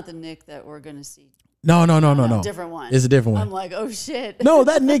that's not the Nick that we're gonna see. no. Different one. It's a different one. I'm like, oh shit. No,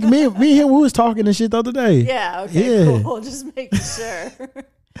 that Nick, me and him, we was talking and shit the other day. Yeah. Okay. Yeah. Cool. Just making sure.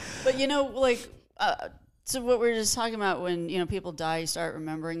 But like, so what we were just talking about, when people die, you start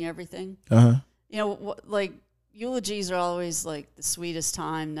remembering everything. Like eulogies are always like the sweetest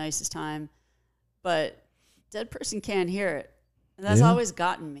time, nicest time, but dead person can't hear it, and that's always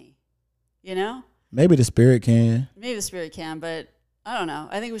gotten me. Maybe the spirit can. Maybe the spirit can, but I don't know.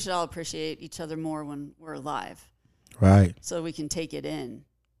 I think we should all appreciate each other more when we're alive, Right. so we can take it in.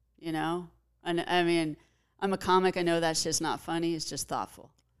 And I mean, I'm a comic. I know that shit's not funny. It's just thoughtful.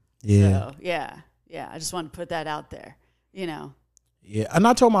 Yeah. So, yeah. I just want to put that out there. Yeah, and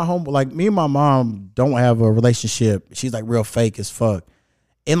I told my home, like, me and my mom don't have a relationship. She's like real fake as fuck.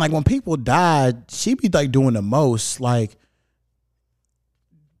 And like when people died, she be like doing the most. Like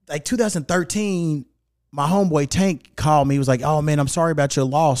 2013, my homeboy Tank called me. He was like, "Oh man, I'm sorry about your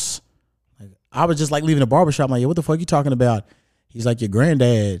loss." Like, I was just like leaving the barbershop. I'm like, "Yeah, what the fuck you talking about?" He's like, "Your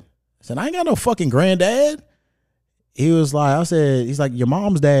granddad." I said, "I ain't got no fucking granddad." He's like, "Your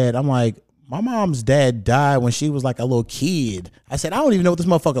mom's dad." I'm like, "My mom's dad died when she was like a little kid." I said, "I don't even know what this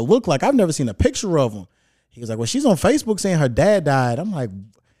motherfucker looked like. I've never seen a picture of him." He was like, "Well, she's on Facebook saying her dad died." I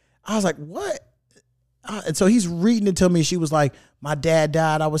was like, "What?" And so he's reading it to me. She was like, "My dad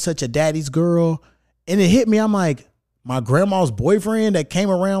died. I was such a daddy's girl." And it hit me. I'm like, my grandma's boyfriend that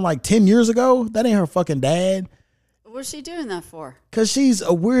came around like 10 years ago, that ain't her fucking dad. What's she doing that for? Because she's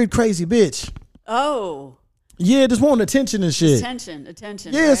a weird, crazy bitch. Oh. Yeah, just wanting attention and shit.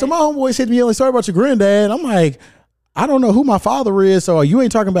 Attention. Yeah, right? so my homeboys hit me, like, "Sorry about your granddad." I'm like, I don't know who my father is, so you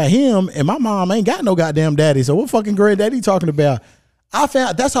ain't talking about him, and my mom ain't got no goddamn daddy, so what fucking granddaddy you talking about?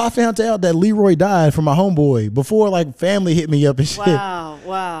 That's how I found out that Leroy died from my homeboy, before like family hit me up and shit.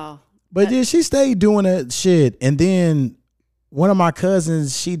 Wow. But then she stayed doing that shit, and then one of my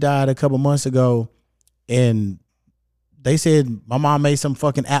cousins, she died a couple months ago, and they said my mom made some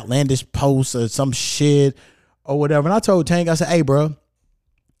fucking outlandish post or some shit or whatever. And I told Tank, I said, "Hey, bro,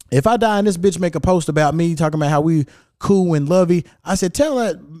 if I die and this bitch make a post about me talking about how we cool and lovey," I said, "Tell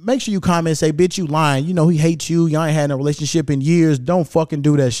her, make sure you comment and say, 'Bitch, you lying. You know he hates you. Y'all ain't had a relationship in years. Don't fucking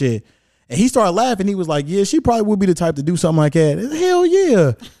do that shit.'" And he started laughing. He was like, "Yeah, she probably would be the type to do something like that." Hell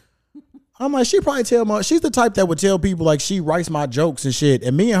yeah. I'm like, she probably she's the type that would tell people like she writes my jokes and shit.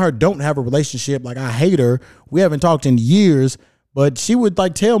 And me and her don't have a relationship. Like, I hate her. We haven't talked in years, but she would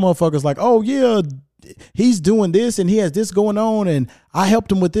like tell motherfuckers like, "Oh yeah, he's doing this and he has this going on and I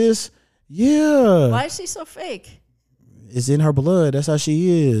helped him with this." Yeah. Why is she so fake? It's in her blood. That's how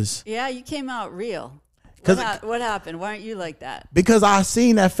she is. Yeah, you came out real. 'Cause What happened? Why aren't you like that? Because I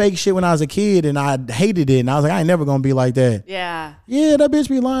seen that fake shit when I was a kid and I hated it. And I was like, I ain't never gonna be like that. Yeah. Yeah, that bitch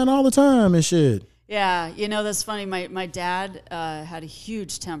be lying all the time and shit. Yeah, that's funny. My dad had a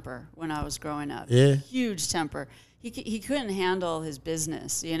huge temper when I was growing up. Yeah. Huge temper. He couldn't handle his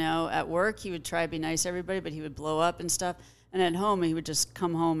business. At work, he would try to be nice to everybody, but he would blow up and stuff. And at home, he would just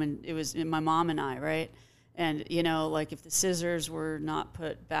come home and it was my mom and I, right? And, like if the scissors were not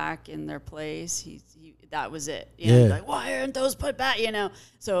put back in their place, that was it. Yeah. Like, "Why aren't those put back?"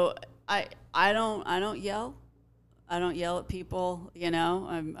 So I don't yell. I don't yell at people.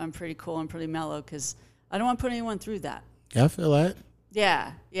 I'm pretty cool and pretty mellow because I don't want to put anyone through that. Yeah, I feel that.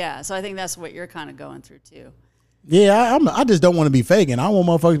 Yeah. So I think that's what you're kind of going through too. Yeah, I just don't want to be faking. I want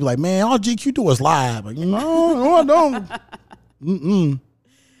motherfuckers to be like, "Man, all GQ do is live." Like, no, I don't.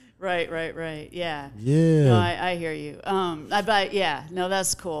 Right. Yeah. Yeah. No, I hear you. No,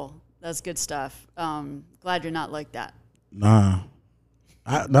 that's cool. That's good stuff. Glad you're not like that. Nah.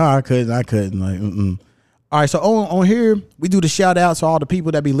 I couldn't. Like, All right, so on here, we do the shout outs to all the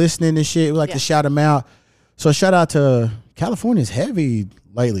people that be listening and shit. We like to shout them out. So shout out to California's heavy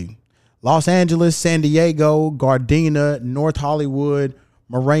lately. Los Angeles, San Diego, Gardena, North Hollywood,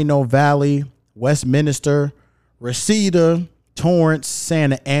 Moreno Valley, Westminster, Reseda, Torrance,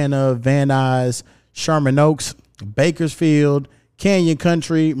 Santa Ana, Van Nuys, Sherman Oaks, Bakersfield, Canyon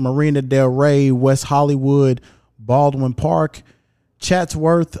Country, Marina Del Rey, West Hollywood, Baldwin Park,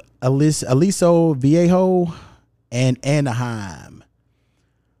 Chatsworth, Aliso Viejo, and Anaheim.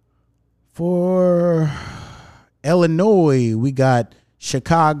 For Illinois, we got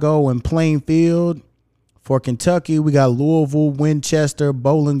Chicago and Plainfield. For Kentucky, we got Louisville, Winchester,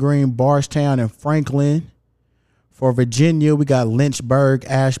 Bowling Green, Bardstown, and Franklin. For Virginia, we got Lynchburg,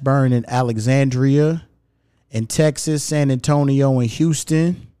 Ashburn, and Alexandria. In Texas, San Antonio and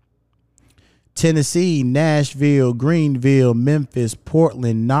Houston. Tennessee, Nashville, Greenville, Memphis,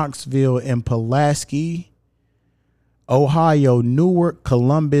 Portland, Knoxville, and Pulaski. Ohio, Newark,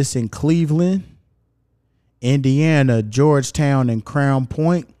 Columbus, and Cleveland. Indiana, Georgetown, and Crown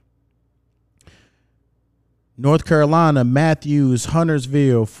Point. North Carolina, Matthews,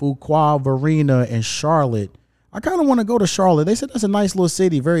 Huntersville, Fuqua, Varina, and Charlotte. I kind of want to go to Charlotte. They said that's a nice little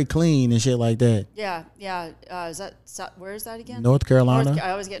city, very clean and shit like that. Yeah. Is that where is that again? North Carolina.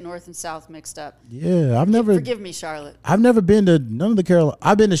 I always get North and South mixed up. Yeah, Forgive me, Charlotte. I've never been to none of the Carolina.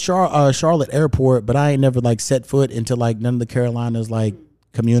 I've been to Charlotte Airport, but I ain't never like set foot into like none of the Carolinas like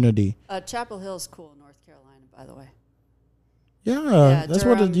community. Chapel Hill's cool, North Carolina, by the way. Yeah, that's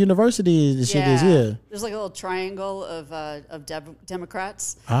Durham. where the university shit is. Yeah, there's like a little triangle of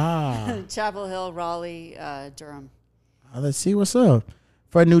Democrats. Chapel Hill, Raleigh, Durham. Let's see what's up.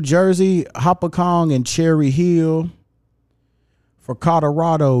 For New Jersey, Hopatcong and Cherry Hill. For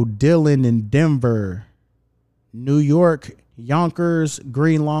Colorado, Dillon and Denver. New York, Yonkers,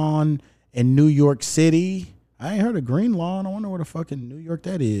 Green Lawn, and New York City. I ain't heard of Green Lawn. I wonder where the fucking New York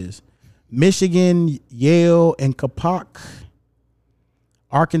that is. Michigan, Yale, and Kapok.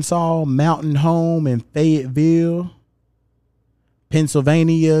 Arkansas, Mountain Home, and Fayetteville.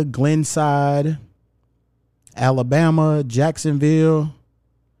 Pennsylvania, Glenside. Alabama, Jacksonville.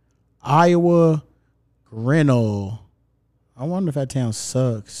 Iowa, Grinnell. I wonder if that town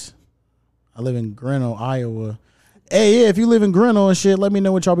sucks. I live in Grinnell, Iowa. Hey, yeah, if you live in Grinnell and shit, let me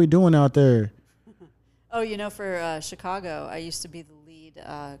know what y'all be doing out there. Oh, for Chicago, I used to be the lead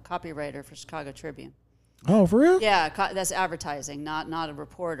copywriter for Chicago Tribune. Oh, for real? Yeah, that's advertising, not a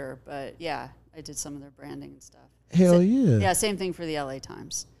reporter, but yeah, I did some of their branding and stuff. Hell yeah. Yeah, same thing for the LA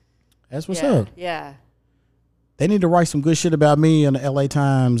Times. That's what's up. Yeah. They need to write some good shit about me in the LA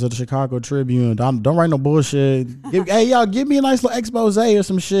Times or the Chicago Tribune. Don't write no bullshit. Hey, y'all, give me a nice little expose or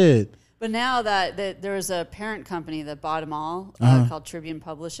some shit. But now that there was a parent company that bought them all called Tribune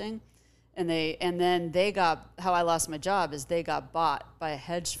Publishing, and then they got, how I lost my job is they got bought by a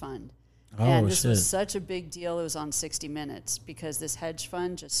hedge fund. And this was such a big deal. It was on 60 Minutes because this hedge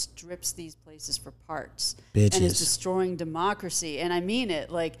fund just strips these places for parts. Bitches. And is destroying democracy. And I mean it.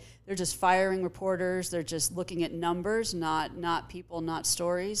 Like, they're just firing reporters. They're just looking at numbers, not people, not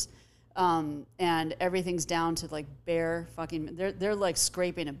stories. And everything's down to like bare fucking. They're like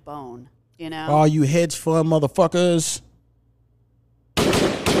scraping a bone. All you hedge fund motherfuckers.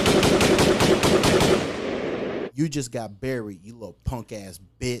 You just got buried, you little punk ass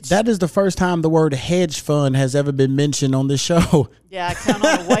bitch. That is the first time the word hedge fund has ever been mentioned on this show. Yeah, I count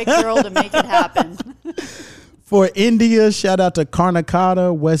on a white girl to make it happen. For India, shout out to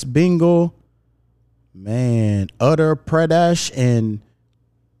Karnataka, West Bengal, Uttar Pradesh, and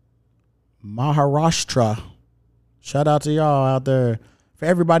Maharashtra. Shout out to y'all out there. For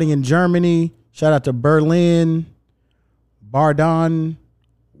everybody in Germany, shout out to Berlin, Baden,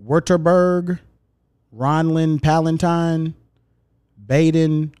 Württemberg, Rhineland-Palatine,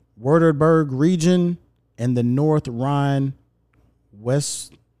 Baden, Württemberg region, and the North Rhine,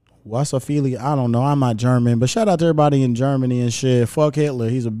 Westphalia. I don't know. I'm not German, but shout out to everybody in Germany and shit. Fuck Hitler.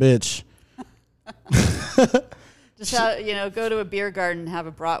 He's a bitch. Just go to a beer garden and have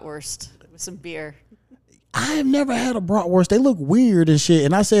a bratwurst with some beer. I have never had a bratwurst. They look weird and shit.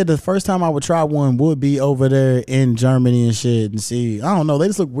 And I said the first time I would try one would be over there in Germany and shit and see. I don't know. They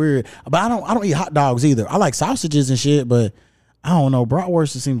just look weird. But I don't eat hot dogs either. I like sausages and shit, but I don't know.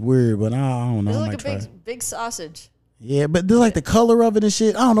 Bratwurst seems weird, but I don't know. It's like a big sausage. Yeah, but they're like the color of it and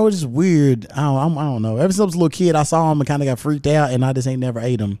shit. I don't know. It's just weird. I don't know. Ever since I was a little kid, I saw them and kind of got freaked out, and I just ain't never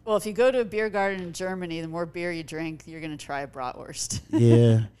ate them. Well, if you go to a beer garden in Germany, the more beer you drink, you're going to try a bratwurst.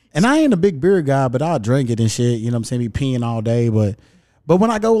 Yeah. And I ain't a big beer guy, but I'll drink it and shit. You know what I'm saying? Be peeing all day. But when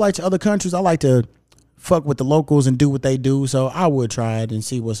I go like to other countries, I like to fuck with the locals and do what they do. So I would try it and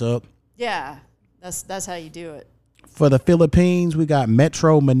see what's up. Yeah. That's how you do it. For the Philippines, we got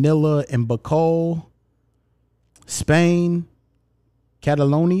Metro, Manila, and Bacol. Spain,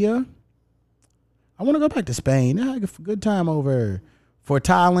 Catalonia. I want to go back to Spain. I had a good time over there. For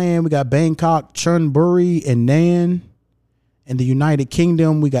Thailand, we got Bangkok, Chonburi, and Nan. In the United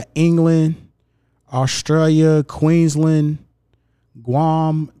Kingdom, we got England, Australia, Queensland,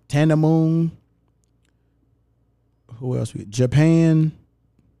 Guam, Tanamoon. Who else? Japan.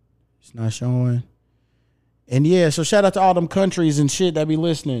 It's not showing. And yeah, so shout out to all them countries and shit that be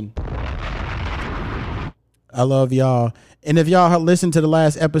listening. I love y'all. And if y'all listened to the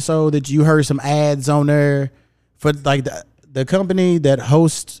last episode that you heard some ads on there for like the company that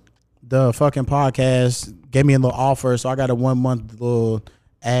hosts the fucking podcast gave me a little offer, so I got a 1 month little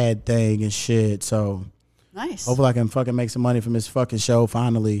ad thing and shit. So Nice. Hopefully I can fucking make some money from this fucking show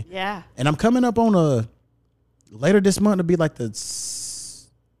finally. Yeah. And I'm coming up on later this month to be like the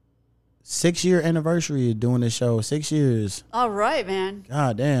 6-year anniversary of doing this show. 6 years. All right, man.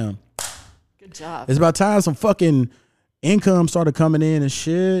 God damn. Good job. It's about time some fucking income started coming in and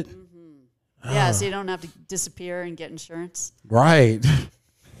shit. Yeah, so you don't have to disappear and get insurance. Right.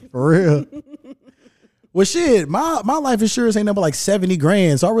 For real. Well, shit, my life insurance ain't number like 70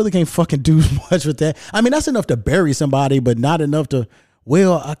 grand, so I really can't fucking do much with that. I mean, that's enough to bury somebody, but not enough to.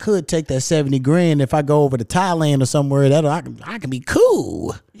 Well, I could take that 70 grand if I go over to Thailand or somewhere. I can be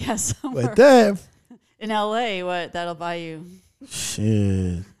cool. Yeah, somewhere But that in LA, that'll buy you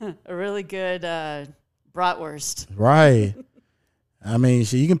shit, a really good bratwurst. right? I mean,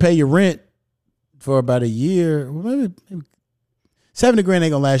 shit, you can pay your rent for about a year. Well, maybe 70 grand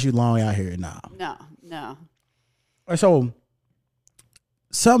ain't gonna last you long out here. Nah. No. So,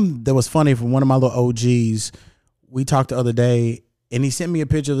 something that was funny from one of my little OGs, we talked the other day, and he sent me a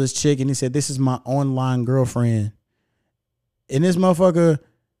picture of this chick, and he said, "This is my online girlfriend." And this motherfucker,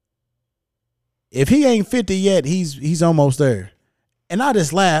 if he ain't 50 yet, he's almost there. And I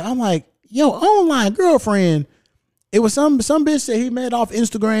just laughed. I'm like, yo, online girlfriend. It was some bitch that he met off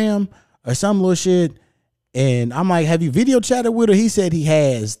Instagram or some little shit. And I'm like, have you video chatted with her? He said he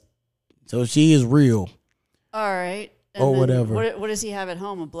has. So she is real. All right. And Or then whatever. What does he have at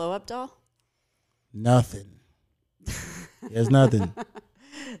home? A blow up doll? Nothing. There's nothing.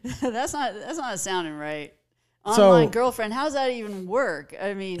 That's not sounding right. So- Online girlfriend. How does that even work?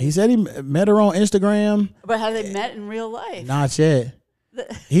 I mean, He said he met her on Instagram. but have they met in real life? Not yet.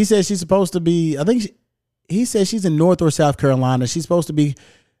 He said she's supposed to be, he said she's in North or South Carolina. She's supposed to be,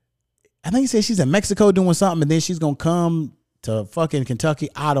 I think he said she's in Mexico doing something, and then she's going to come to fucking Kentucky.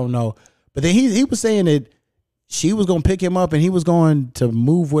 I don't know. But then he was saying that she was going to pick him up and he was going to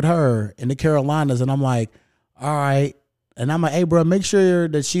move with her in the Carolinas. And I'm like, all right. And I'm like, hey, bro, make sure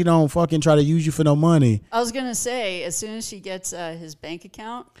that she don't fucking try to use you for no money. I was gonna say, as soon as she gets his bank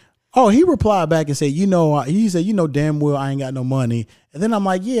account. Oh, he replied back and said, he said, damn well I ain't got no money. And then I'm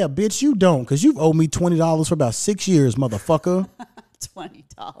like, yeah, bitch, you don't, because you've owed me $20 for about 6 years, motherfucker.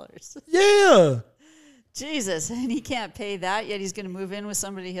 $20. Yeah. Jesus, and he can't pay that yet. He's gonna move in with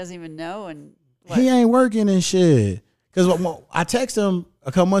somebody he doesn't even know, and what? He ain't working and shit. Because I texted him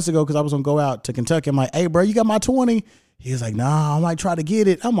a couple months ago because I was going to go out to Kentucky. I'm like, hey, bro, you got my 20? He was like, nah, I might try to get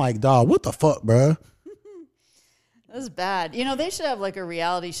it. I'm like, dog, what the fuck, bro? That's bad. You know, they should have like a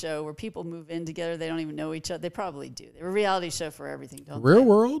reality show where people move in together. They don't even know each other. They probably do. They're a reality show for everything, don't Real they?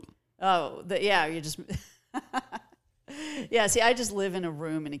 world? Oh, yeah, you just... Yeah, see, I just live in a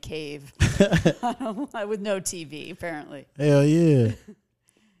room in a cave with no TV, apparently. Hell yeah.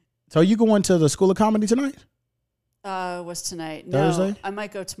 So you going to the School of Comedy tonight? What's tonight? Thursday? No, I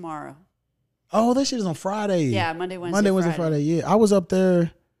might go tomorrow. Oh, that shit is on Friday. Yeah, Monday, Wednesday, Friday. Yeah, I was up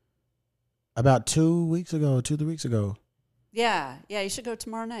there about 2 weeks ago, 2-3 weeks ago. Yeah, you should go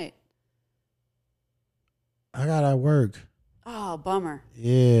tomorrow night. I got to work. Oh, bummer.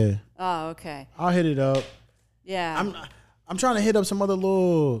 Yeah. Oh, okay. I'll hit it up. Yeah. I'm trying to hit up some other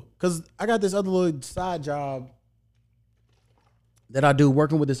little, because I got this other little side job that I do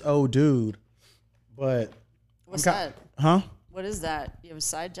working with this old dude. But What's that? Huh? What is that? You have a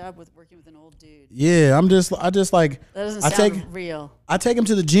side job with working with an old dude? Yeah, I just like That doesn't I sound real. I take him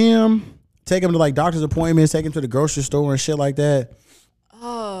to the gym, take him to like doctor's appointments, take him to the grocery store and shit like that.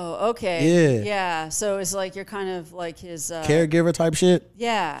 Oh, okay. Yeah. Yeah. So it's like you're kind of like his Caregiver type shit.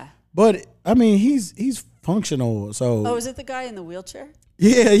 Yeah. But I mean, he's functional. So Oh, is it the guy in the wheelchair?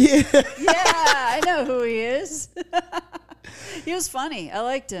 yeah. Yeah, I know who he is. He was funny. I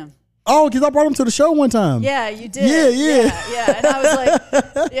liked him. Oh, because I brought him to the show one time. Yeah, you did. Yeah. And I was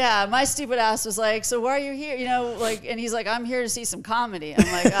like, yeah, my stupid ass was like, so why are you here? You know, like, and he's like, I'm here to see some comedy.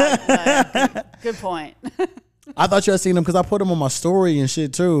 I'm like, good point. I thought you had seen him because I put him on my story and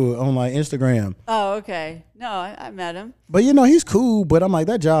shit too on like Instagram. Oh, okay. No, I met him. But you know, he's cool, but I'm like,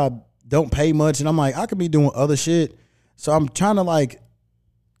 that job don't pay much. And I'm like, I could be doing other shit. So I'm trying to like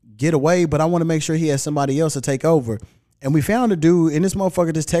get away, but I want to make sure he has somebody else to take over. And we found a dude, and this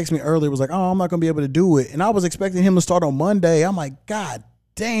motherfucker just texted me earlier, was like, oh, I'm not going to be able to do it. And I was expecting him to start on Monday. I'm like, God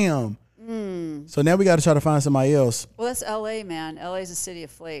damn. So now we got to try to find somebody else. Well, that's LA, man. LA's a city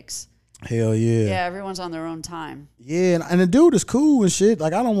of flakes. Hell yeah. Yeah, everyone's on their own time. Yeah, and the dude is cool and shit.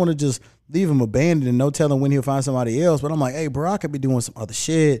 Like, I don't want to just leave him abandoned and no telling when he'll find somebody else. But I'm like, hey, bro, I could be doing some other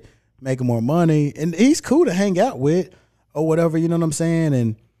shit, making more money. And he's cool to hang out with or whatever, you know what I'm saying?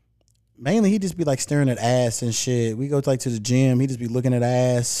 And mainly he just be like staring at ass and shit. We go like to the gym, he just be looking at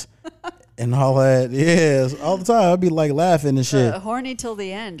ass. and all that. Yes, all the time. I'd be like laughing and shit. Horny till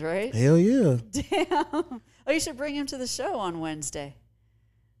the end, right? Hell yeah. Damn. Oh, you should bring him to the show on Wednesday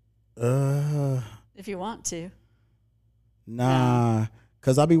if you want to. Nah,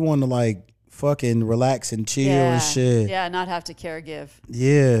 cause I be wanting to like fucking relax and chill and shit. Yeah, not have to care give.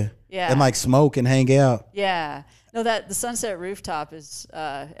 Yeah. Yeah. And like smoke and hang out. Yeah. No, that the Sunset Rooftop is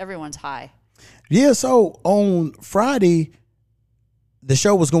everyone's high. Yeah, so on Friday, the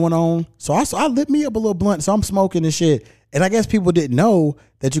show was going on. So I lit me up a little blunt. So I'm smoking and shit. And I guess people didn't know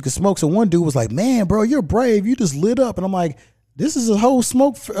that you could smoke. So one dude was like, man, bro, you're brave. You just lit up. And I'm like, this is a whole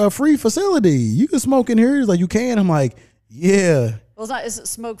smoke free facility. You can smoke in here. He's like, you can. I'm like, yeah. Well, it's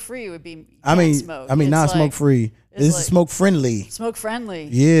smoke free. It would be. Smoke. Not smoke free. This is smoke friendly. Smoke friendly.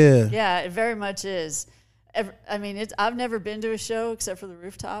 Yeah. Yeah, it very much is. I've never been to a show except for the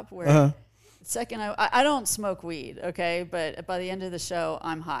Rooftop where the second I don't smoke weed, okay, but by the end of the show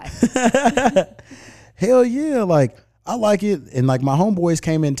I'm high. Hell yeah, like I like it. And like my homeboys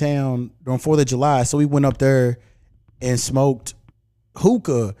came in town on 4th of July, so we went up there and smoked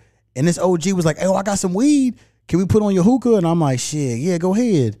hookah. And this OG was like, "Oh, I got some weed. Can we put on your hookah?" And I'm like, "Shit, yeah, go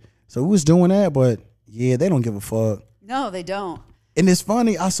ahead." So we was doing that, but yeah, they don't give a fuck. No, they don't. And it's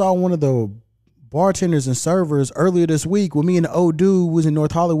funny, I saw one of the bartenders and servers earlier this week when me and the old dude was in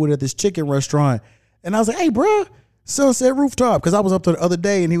North Hollywood at this chicken restaurant. And I was like, hey, bro, Sunset Rooftop. Because I was up there the other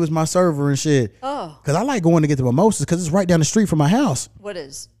day and he was my server and shit. Oh. Because I like going to get the mimosas because it's right down the street from my house. What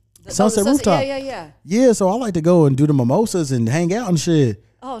is? Sunset Rooftop. Yeah. Yeah, so I like to go and do the mimosas and hang out and shit.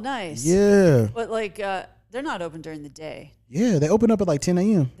 Oh, nice. Yeah. But like, they're not open during the day. Yeah, they open up at like 10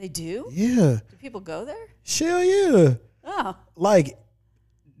 a.m. They do? Yeah. Do people go there? Hell yeah. Oh. Like,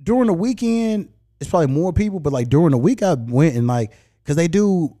 during the weekend, it's probably more people, but like during the week I went and like, cause they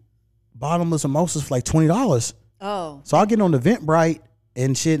do bottomless mimosas for like $20. Oh. So I'll get on the Eventbrite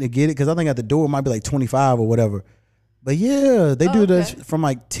and shit and get it. Cause I think at the door it might be like 25 or whatever. But yeah, they do this from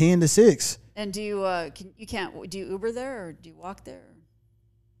like 10 to 6. And do you, do you Uber there or do you walk there?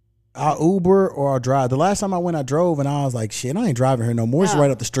 I'll Uber or I'll drive. The last time I went, I drove and I was like, shit, I ain't driving here no more. It's right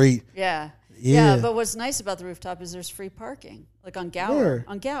up the street. Yeah. Yeah. But what's nice about the Rooftop is there's free parking, like on Gower. Where?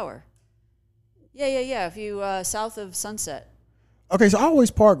 On Gower. Yeah. If you south of Sunset. Okay, so I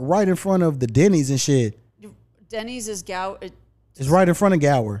always park right in front of the Denny's and shit. Denny's is Gower. It's right in front of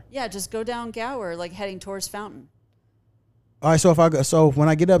Gower. Yeah, just go down Gower, like heading towards Fountain. All right, so when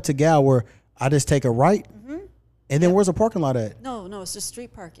I get up to Gower, I just take a right, and then where's the parking lot at? No, it's just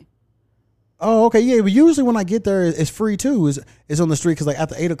street parking. Oh, okay, yeah, but usually when I get there, it's free too. It's on the street because like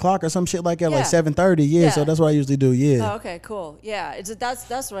after 8 o'clock or some shit like that, like 7:30. Yeah, so that's what I usually do. Yeah. Oh, okay, cool. Yeah,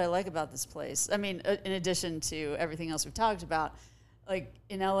 that's what I like about this place. I mean, in addition to everything else we've talked about, like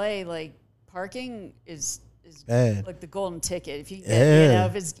in LA, like parking is bad. Like the golden ticket. If you get,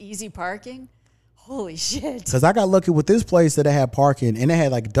 if it's easy parking, holy shit. Because I got lucky with this place that they had parking and they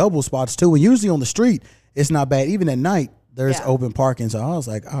had like double spots too. And usually on the street, it's not bad. Even at night, there's open parking. So I was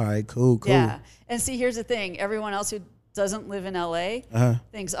like, all right, cool. Yeah. And see, here's the thing. Everyone else who doesn't live in LA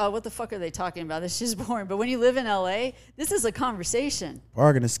thinks, oh, what the fuck are they talking about? This shit's boring. But when you live in LA, this is a conversation.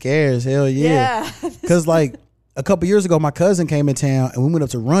 Parking is scarce. Hell yeah. Because like a couple years ago, my cousin came in town and we went up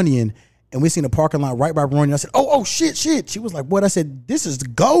to Runyon and we seen a parking lot right by Runyon. I said, oh, shit. She was like, what? I said, this is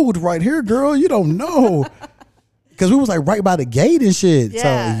gold right here, girl. You don't know. Because we was like right by the gate and shit.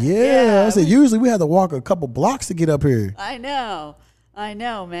 Yeah, so, yeah. I said, usually we had to walk a couple blocks to get up here. I know,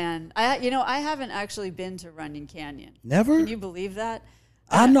 man. I haven't actually been to Runyon Canyon. Never? Can you believe that?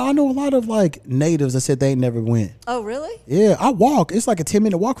 I know a lot of like natives that said they ain't never went. Oh, really? Yeah, I walk. It's like a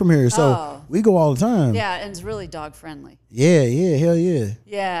 10-minute walk from here. So we go all the time. Yeah, and it's really dog friendly. Yeah, hell yeah.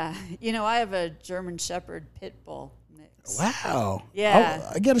 Yeah. I have a German Shepherd pit bull mix. Wow. Yeah.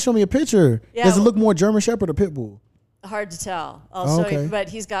 I got to show me a picture. Yeah, Does it look more German Shepherd or pit bull? Hard to tell. I'll show you. But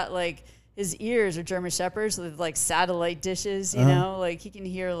he's got like his ears are German Shepherds with like satellite dishes, you know? Like he can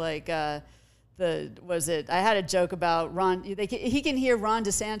hear like I had a joke about Ron. He can hear Ron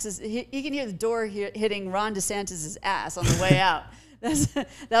DeSantis. He can hear the door hitting Ron DeSantis' ass on the way out.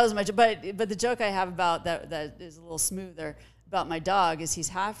 That was my joke. But the joke I have about that is a little smoother about my dog is he's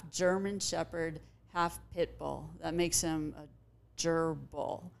half German Shepherd, half pit bull. That makes him a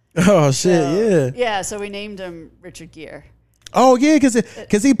gerbil. Oh shit! Yeah. So we named him Richard Gere. Oh yeah,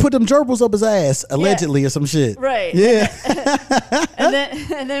 because he put them gerbils up his ass allegedly or some shit. Right. Yeah.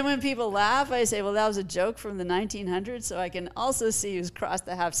 and then when people laugh, I say, well, that was a joke from the 1900s, so I can also see who's crossed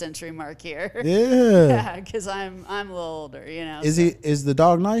the half-century mark here. Yeah. Yeah, because I'm a little older, Is the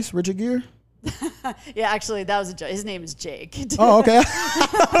dog nice, Richard Gere? Yeah, actually, that was a joke. His name is Jake. Oh, okay. I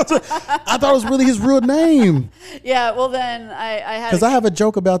thought it was really his real name. Yeah, well then I had Because I have a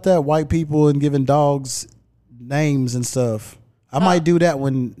joke about that, white people and giving dogs names and stuff. I might do that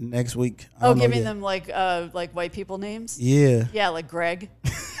one next week. I don't know giving yet. them like white people names. Yeah. Yeah, like Greg.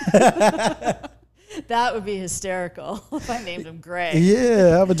 That would be hysterical if I named him Greg.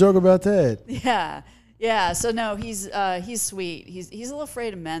 Yeah, I have a joke about that. Yeah, yeah. So no, he's sweet. He's a little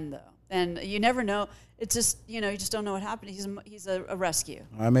afraid of men though, and you never know. It's just you just don't know what happened. He's a rescue.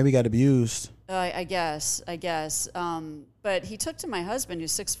 All right, maybe he got abused. I guess. But he took to my husband,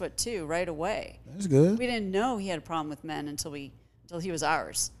 who's 6'2", right away. That's good. We didn't know he had a problem with men until he was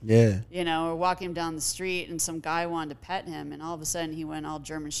ours. Yeah. We're walking him down the street, and some guy wanted to pet him, and all of a sudden he went all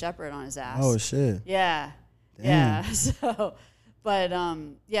German Shepherd on his ass. Oh, shit. Yeah. Damn. Yeah. So, but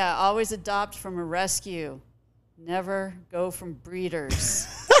yeah, always adopt from a rescue. Never go from breeders.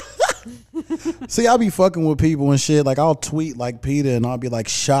 See, I'll be fucking with people and shit. Like, I'll tweet like Peter and I'll be like,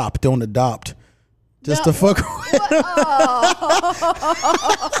 shop, don't adopt. Just to fuck with them.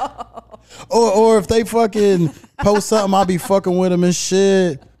 Or if they fucking post something, I'll be fucking with them and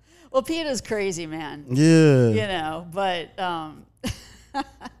shit. Well, Peter's crazy, man. Yeah. But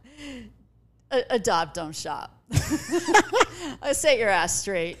adopt, don't shop. Set your ass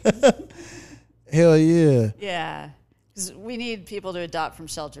straight. Hell yeah. Yeah. Because we need people to adopt from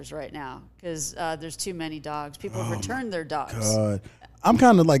shelters right now because there's too many dogs. People have returned their dogs. God. I'm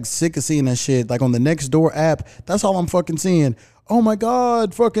kind of like sick of seeing that shit. Like on the Nextdoor app, that's all I'm fucking seeing. Oh my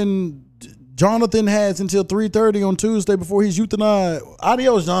God, fucking Jonathan has until 3:30 on Tuesday before he's euthanized.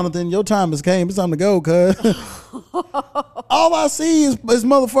 Adios, Jonathan. Your time has came. It's time to go, cuz. All I see is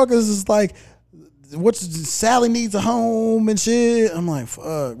motherfuckers is like, Sally needs a home and shit. I'm like,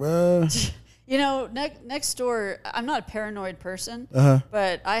 fuck, bro. Next door, I'm not a paranoid person,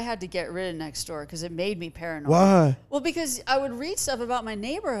 but I had to get rid of Next Door because it made me paranoid. Why? Well, because I would read stuff about my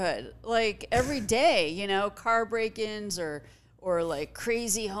neighborhood, like every day, car break-ins or like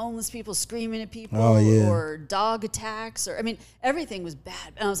crazy homeless people screaming at people or dog attacks everything was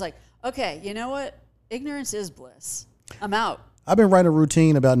bad. And I was like, okay, you know what? Ignorance is bliss. I'm out. I've been writing a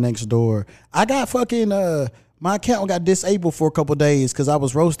routine about Nextdoor. I got fucking, my account got disabled for a couple days because I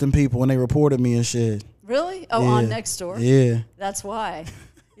was roasting people and they reported me and shit. Really? Oh, on Nextdoor? Yeah. That's why.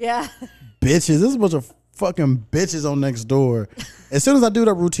 Yeah. Bitches. This is a bunch of fucking bitches on Nextdoor. As soon as I do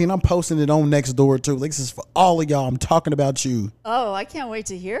that routine, I'm posting it on Nextdoor too. Like, this is for all of y'all. I'm talking about you. Oh, I can't wait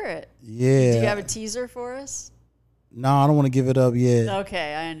to hear it. Yeah. Do you have a teaser for us? No, I don't want to give it up yet.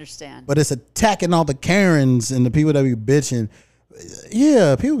 Okay, I understand. But it's attacking all the Karens and the people that be bitching.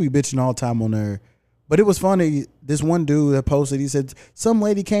 Yeah, people be bitching all the time on there. But it was funny. This one dude that posted, he said, some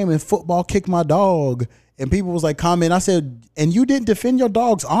lady came and football kicked my dog. And people was like, comment. I said, and you didn't defend your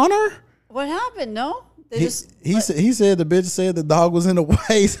dog's honor? What happened? No? He said the bitch said the dog was in the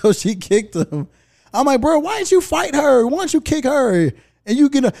way, so she kicked him. I'm like, bro, why didn't you fight her? Why don't you kick her? And you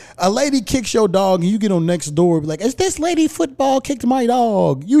get a lady kicks your dog and you get on Nextdoor, be like, is this lady football kicked my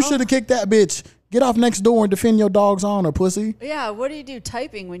dog? You should have kicked that bitch. Get off Nextdoor and defend your dog's honor, pussy. Yeah, what do you do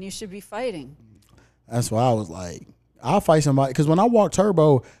typing when you should be fighting? That's why I was like, I'll fight somebody. Because when I walk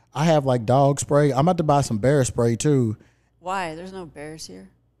Turbo, I have like dog spray. I'm about to buy some bear spray too. Why? There's no bears here.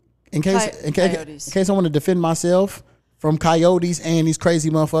 In case I want to defend myself from coyotes and these crazy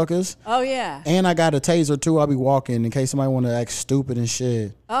motherfuckers. Oh, yeah. And I got a taser too. I'll be walking in case somebody want to act stupid and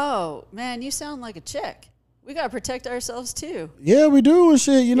shit. Oh, man, you sound like a chick. We got to protect ourselves too. Yeah, we do and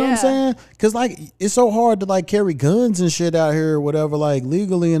shit. You know what I'm saying? Because like, it's so hard to like carry guns and shit out here or whatever, like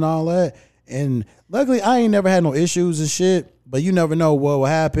legally and all that. And luckily, I ain't never had no issues and shit, but you never know what will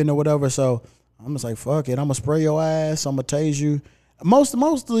happen or whatever. So I'm just like, fuck it. I'm going to spray your ass. I'm going to tase you.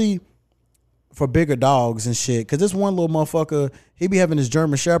 Mostly for bigger dogs and shit. Because this one little motherfucker, he be having his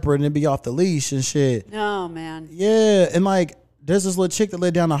German Shepherd and it be off the leash and shit. No, man. Yeah. And like, there's this little chick that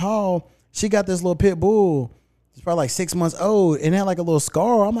lived down the hall. She got this little pit bull. It's probably like 6 months old and it had like a little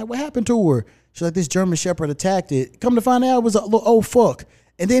scar. I'm like, what happened to her? She's like, this German Shepherd attacked it. Come to find out, it was a little old fuck.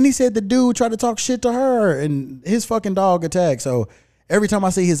 And then he said the dude tried to talk shit to her and his fucking dog attacked. So every time I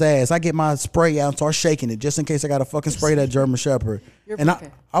see his ass, I get my spray out and start shaking it just in case I got to fucking spray that German Shepherd. And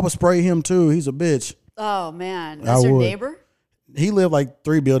I would spray him too. He's a bitch. Oh, man. That's your neighbor? He lived like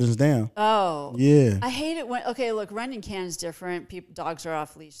 3 buildings down. Oh. Yeah. I hate it when, okay, look, Rendon Cannon's different. Dogs are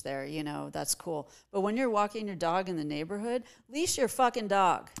off leash there, that's cool. But when you're walking your dog in the neighborhood, leash your fucking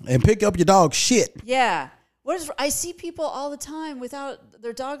dog. And pick up your dog's shit. Yeah. I see people all the time without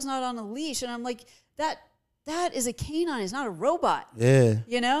their dog's not on a leash, and I'm like, that is a canine. It's not a robot. Yeah.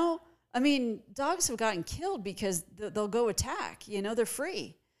 I mean, dogs have gotten killed because they'll go attack. They're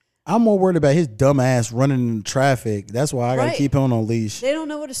free. I'm more worried about his dumb ass running in traffic. That's why I gotta Right. keep him on leash. They don't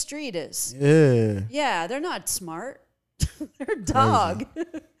know what a street is. Yeah. Yeah, they're not smart. They're a dog.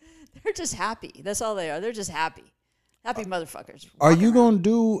 They're just happy. That's all they are. They're just happy. Happy motherfuckers. Are Walking you around. gonna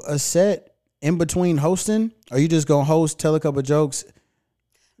do a set in between hosting? Or are you just gonna host, tell a couple jokes?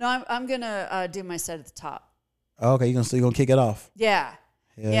 No, I'm gonna do my set at the top. Okay, you gonna kick it off. Yeah.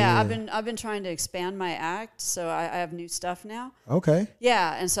 Hell Yeah, I've been trying to expand my act, so I have new stuff now. Okay.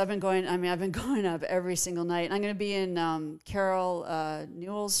 Yeah, and so I've been going up every single night. And I'm going to be in Carol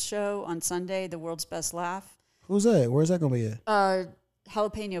Newell's show on Sunday, The World's Best Laugh. Who's that? Where's that gonna be at?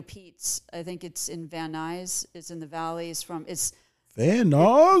 Jalapeno Pete's. I think it's in Van Nuys. It's in the Valley. It's Van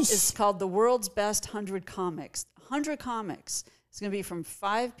Nuys. It's called The World's Best 100 Comics. 100 comics. It's going to be from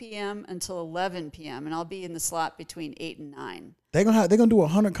 5 p.m. until 11 p.m. and I'll be in the slot between 8 and 9. They're gonna do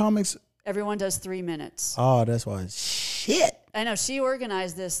 100 comics. Everyone does 3 minutes. Oh, that's why. Shit. I know she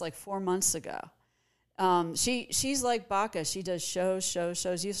organized this like 4 months ago. She's like Baca. She does shows.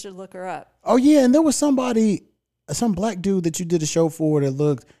 You should look her up. Oh yeah, and there was some black dude that you did a show for that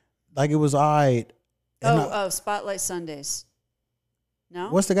looked like it was alright. Spotlight Sundays. No,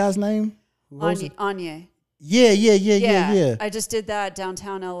 What's the guy's name? Who hosted? Anya. Yeah. I just did that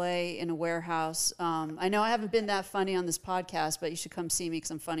downtown LA in a warehouse. I know I haven't been that funny on this podcast, but you should come see me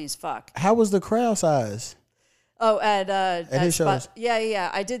because I'm funny as fuck. How was the crowd size? Oh, at his shows? Yeah.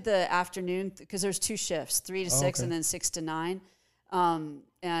 I did the afternoon because there's 2 shifts, 3 to 6 okay. and then 6 to 9.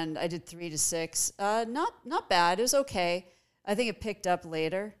 And I did 3 to 6. Not bad. It was okay. I think it picked up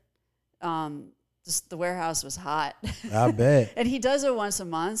later. Just the warehouse was hot. I bet. And he does it once a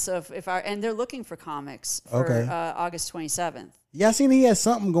month. So and they're looking for comics for Okay. August 27th. Yeah, I seen he had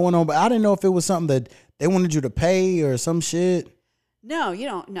something going on, but I didn't know if it was something that they wanted you to pay or some shit. No, you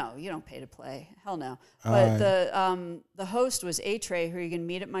don't. No, you don't pay to play. Hell no. All But right. the host was A-Tray, who you can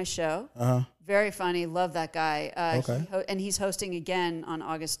meet at my show. Uh-huh. Very funny. Love that guy. Okay. And he's hosting again on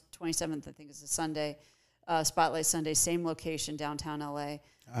August 27th. I think it's a Sunday, Spotlight Sunday, same location, downtown LA.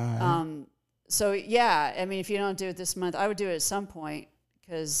 All right. So yeah, I mean, if you don't do it this month, I would do it at some point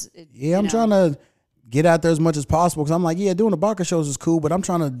because I'm trying to get out there as much as possible because I'm like, yeah, doing the Baca shows is cool, but I'm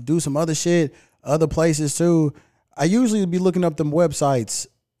trying to do some other shit, other places too. I usually be looking up them websites.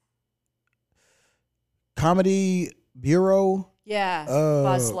 Comedy Bureau. Yeah,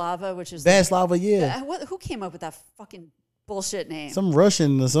 Vaslava, which is Vaslava, yeah. who came up with that fucking bullshit name? Some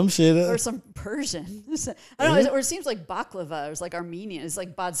Russian or some shit. Or some Persian. I don't know. Or it seems like baklava. It was like Armenian. It's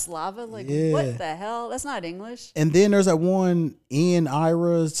like Badslava. Like, Yeah. what the hell? That's not English. And then there's that one Ian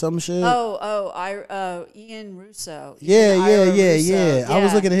Ira, some shit. Ian Russo. Yeah. Russo. I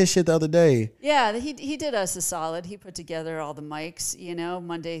was looking at his shit the other day. Yeah, he did us a solid. He put together all the mics,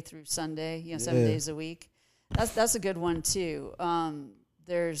 Monday through Sunday, 7 days a week. That's a good one too.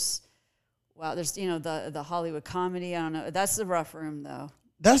 There's the Hollywood Comedy. I don't know. That's the Rough Room though.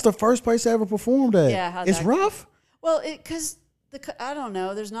 That's the first place I ever performed at. Yeah, how'd it's that rough. Well, because I don't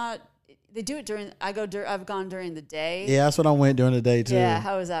know. There's not. They do it during. I've gone during the day. Yeah, that's what I went during the day too. Yeah.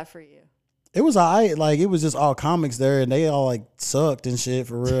 How was that for you? It was alright. Like it was just all comics there, and they all like sucked and shit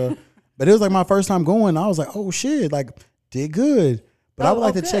for real. But it was like my first time going. I was like, oh shit, like did good. But I would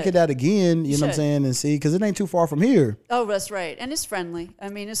like to check good. it out again. You know what I'm should. saying, and see because it ain't too far from here. Oh, that's right. And it's friendly. I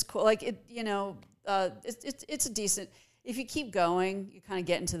mean, it's cool. Like it. It's a decent. If you keep going, you kind of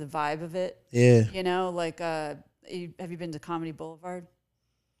get into the vibe of it. Yeah. Have you been to Comedy Boulevard?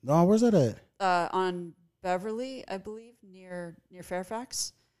 No, where's that at? On Beverly, I believe, near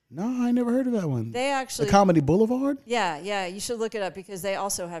Fairfax. No, I ain't never heard of that one. They actually. The Comedy Boulevard? Yeah. You should look it up because they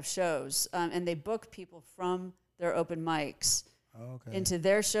also have shows, and they book people from their open mics into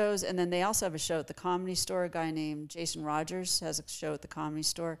their shows, and then they also have a show at the Comedy Store. A guy named Jason Rogers has a show at the Comedy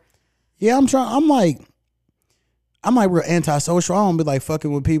Store. Yeah, I'm like real antisocial. I don't be like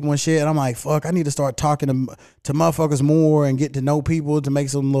fucking with people and shit. And I'm like, fuck, I need to start talking to motherfuckers more and get to know people to make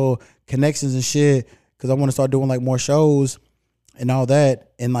some little connections and shit. Cause I want to start doing like more shows and all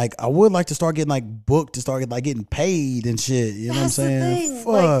that. And like, I would like to start getting like booked to start like getting paid and shit. You know what I'm saying? That's the thing.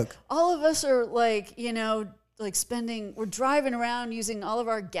 Fuck. Like, all of us are like, like we're driving around using all of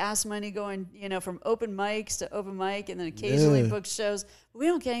our gas money going, from open mics to open mic and then occasionally book shows. We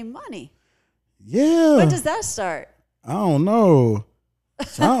don't get any money. Yeah. When does that start? I don't know.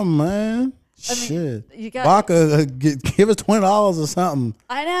 Something, man. Shit. You got Baca, give us $20 or something.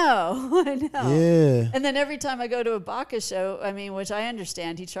 I know. Yeah. And then every time I go to a Baca show, which I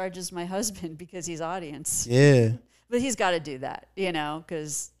understand, he charges my husband because he's audience. Yeah. But he's got to do that,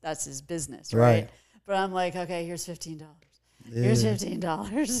 because that's his business, right? But I'm like, okay, here's $15. Yeah. Here's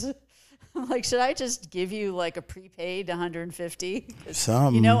 $15. Like, should I just give you like a prepaid 150? 'Cause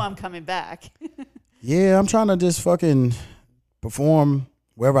Something. you know I'm coming back. Yeah, I'm trying to just fucking perform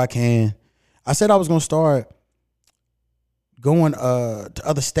wherever I can. I said I was gonna start going to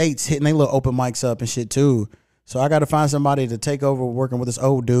other states, hitting their little open mics up and shit too. So I got to find somebody to take over working with this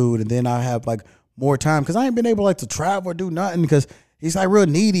old dude, and then I have like more time because I ain't been able like to travel or do nothing because he's like real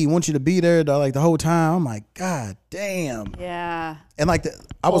needy, wants you to be there like the whole time. I'm like, God damn. Yeah. And like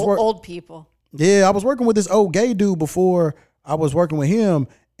I was old people. Yeah, I was working with this old gay dude before I was working with him.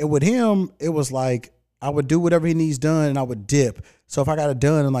 And with him, it was like I would do whatever he needs done and I would dip. So if I got it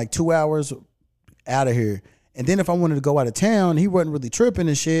done in like 2 hours, out of here. And then if I wanted to go out of town, he wasn't really tripping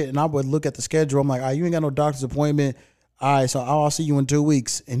and shit. And I would look at the schedule. I'm like, all right, you ain't got no doctor's appointment. All right, so I'll see you in 2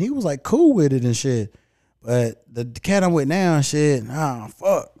 weeks. And he was like cool with it and shit. But the cat I'm with now and shit,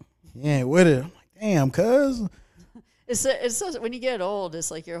 fuck. He ain't with it. I'm like, damn, cuz. It's so, when you get old,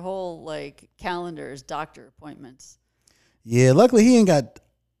 it's like your whole like calendar is doctor appointments. Yeah, luckily he ain't got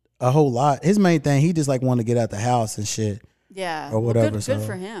a whole lot. His main thing, he just like wanted to get out the house and shit. Yeah. Or whatever. Good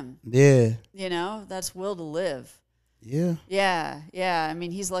for him. Yeah. You know, that's will to live. Yeah. Yeah. Yeah. I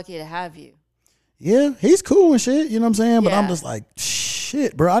mean, he's lucky to have you. Yeah, he's cool and shit, you know what I'm saying? But I'm Yeah. just like,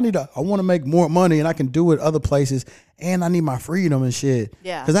 shit, bro, I want to make more money and I can do it other places and I need my freedom and shit.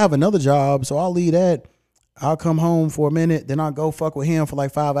 Yeah. Because I have another job, so I'll leave that. I'll come home for a minute, then I'll go fuck with him for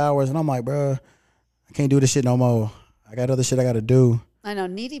like 5 hours and I'm like, bro, I can't do this shit no more. I got other shit I got to do. I know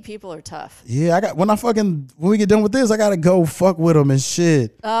needy people are tough. Yeah, when we get done with this, I got to go fuck with him and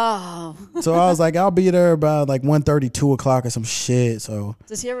shit. Oh. So I was like, I'll be there about like 1:30, 2 o'clock or some shit. So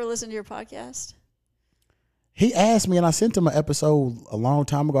Does he ever listen to your podcast? he asked me, and I sent him an episode a long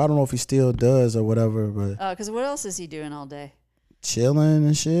time ago. I don't know if he still does or whatever, but Because what else is he doing all day? chilling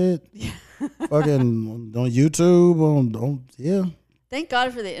and shit. Fucking on YouTube. Yeah. Thank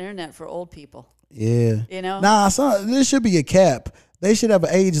God for the internet for old people. Yeah. You know? Nah, there should be a cap. They should have an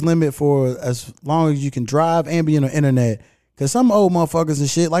age limit for as long as you can drive and be on the internet. Because some old motherfuckers and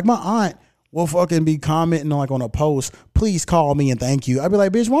shit, like my aunt will fucking be commenting like on a post, please call me and thank you. I'd be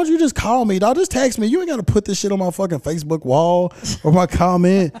like, bitch, why don't you just call me, dog? Just text me. You ain't got to put this shit on my fucking Facebook wall or my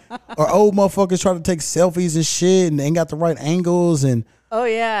comment. Or old motherfuckers try to take selfies and shit and ain't got the right angles and Oh,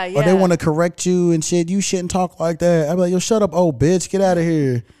 yeah, yeah. or they want to correct you and shit. You shouldn't talk like that. I'd be like, yo, shut up, old bitch. Get out of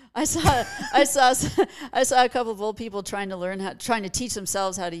here. I saw a couple of old people trying to teach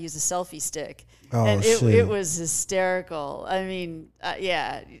themselves how to use a selfie stick. Oh, and shit. it was hysterical. I mean,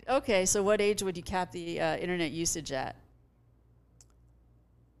 yeah. Okay, so what age would you cap the internet usage at?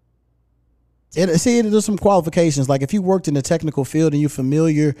 There's some qualifications. Like if you worked in the technical field and you're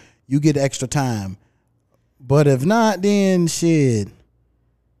familiar, you get extra time. But if not, then shit,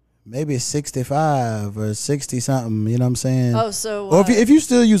 maybe it's 65 or 60 something. You know what I'm saying? Oh, so or if you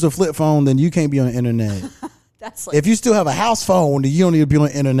still use a flip phone, then you can't be on the internet. that's like If you still have a house phone, then you don't need to be on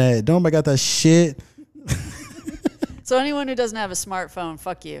the internet. Don't nobody got that shit. so anyone who doesn't have a smartphone,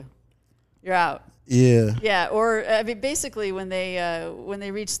 fuck you, you're out. Yeah. Yeah, or I mean, basically when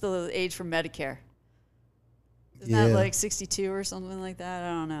they reach the age for Medicare, isn't that Yeah. like 62 or something like that? I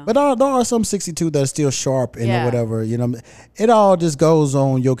don't know. But there are some 62 that are still sharp and Yeah. whatever. You know, it all just goes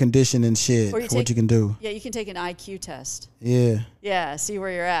on your condition and shit. Or you For what take- you can do. Yeah, you can take an IQ test. Yeah. Yeah, see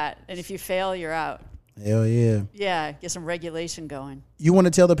where you're at, and if you fail, you're out. Hell yeah. Yeah, get some regulation going. You want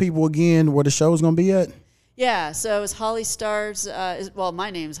to tell the people again where the show's gonna be at? Yeah, so it's Holly Stars. Well, my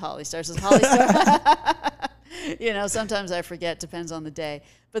name's Holly Stars. It's Holly Stars. You know, sometimes I forget. Depends on the day.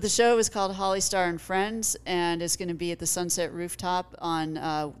 But the show is called Holly Star and Friends, and it's going to be at the Sunset Rooftop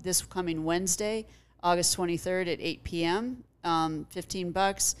on this coming Wednesday, August 23rd at 8 p.m.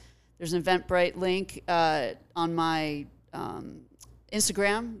 $15. There's an Eventbrite link on my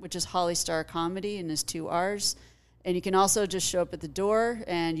Instagram, which is Holly Star Comedy, and there's 2 R's. And you can also just show up at the door,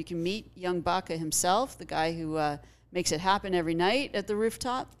 and you can meet Young Baca himself, the guy who makes it happen every night at the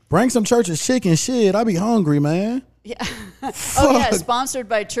rooftop. Bring some Church's chicken. Shit, I be hungry, man. Yeah. Oh, yeah, sponsored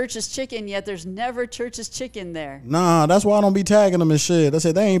by Church's Chicken, yet there's never Church's Chicken there. Nah, that's why I don't be tagging them and shit. I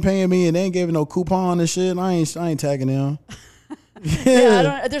said they ain't paying me and they ain't giving no coupon and shit. I ain't tagging them.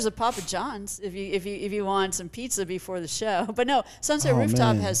 Yeah, there's a Papa John's if you want some pizza before the show. But no, Sunset Oh,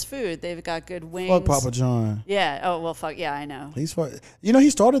 Rooftop man. has food. They've got good wings. Fuck Papa John. Yeah. Oh, well, fuck. Yeah, I know. He's fuck. You know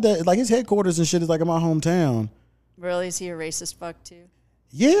he started that like his headquarters and shit is like in my hometown. Really? Is he a racist fuck too?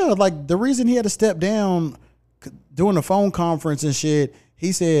 Yeah, like the reason he had to step down during the phone conference and shit,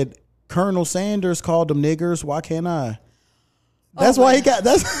 he said Colonel Sanders called them niggers. Why can't I? That's why he got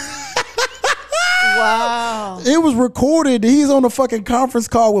that's. Wow. It was recorded. He's on a fucking conference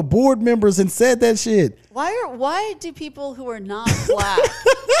call with board members and said that shit. Why do people who are not black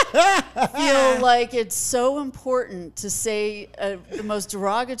feel like it's so important to say the most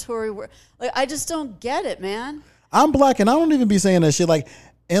derogatory word? Like, I just don't get it, man. I'm black and I don't even be saying that shit. Like,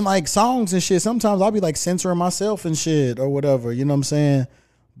 in like songs and shit, sometimes I'll be like censoring myself and shit or whatever. You know what I'm saying?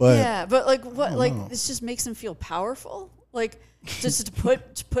 But yeah, but like what? Like this just makes them feel powerful. Like just to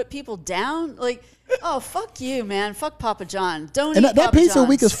put people down. Like, oh, fuck you, man. Fuck Papa John. Don't and eat that Papa pizza John's.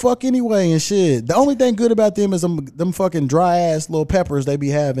 weak as fuck anyway and shit. The only thing good about them is them fucking dry ass little peppers they be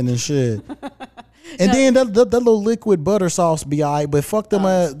having and shit. And then that little liquid butter sauce be alright, but fuck them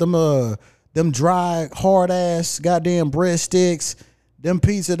them dry hard ass goddamn breadsticks. Them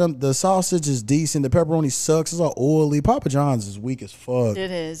pizza, the sausage is decent. The pepperoni sucks. It's all oily. Papa John's is weak as fuck.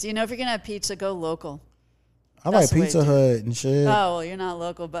 It is. You know, if you're gonna have pizza, go local. I That's like the way Pizza to do Hut and shit. Oh, well, you're not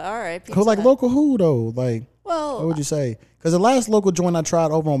local, but all right. Pizza Who like Hut. local who though? Like, Well, what would you say? Because the last local joint I tried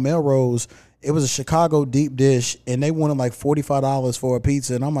over on Melrose, it was a Chicago deep dish, and they wanted like $45 for a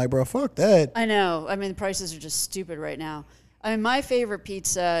pizza, and I'm like, bro, fuck that. I know. I mean, the prices are just stupid right now. I mean, my favorite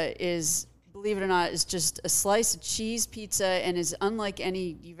pizza is, believe it or not, is just a slice of cheese pizza and is unlike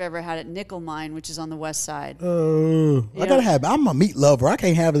any you've ever had at Nickel Mine, which is on the west side. I gotta have. I'm a meat lover. I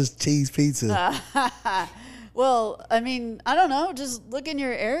can't have this cheese pizza. Well, I mean, I don't know. Just look in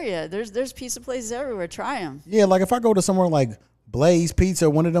your area. There's pizza places everywhere. Try them. Yeah, like if I go to somewhere like Blaze Pizza,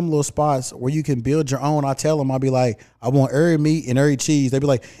 one of them little spots where you can build your own, I tell them, I'll be like, I want every meat and every cheese. They be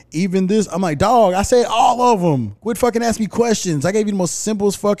like, even this? I'm like, dog, I said all of them. Quit fucking asking me questions. I gave you the most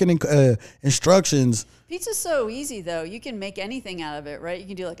simplest fucking instructions. Pizza's so easy, though. You can make anything out of it, right? You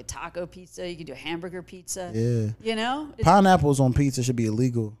can do like a taco pizza. You can do a hamburger pizza. Yeah. You know? Pineapples on pizza should be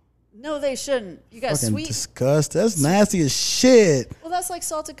illegal. No, they shouldn't. You got Fucking sweet. disgusting. That's nasty as shit. Well, that's like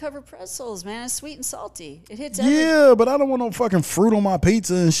salted covered pretzels, man. It's sweet and salty. It hits every. Yeah, but I don't want no fucking fruit on my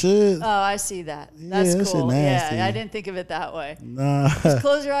pizza and shit. Oh, I see that. That's that shit cool. nasty. Yeah, I didn't think of it that way. Nah. Just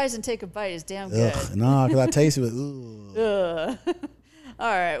close your eyes and take a bite. It's damn good. Ugh, nah, because I taste it. Ugh. Ugh. All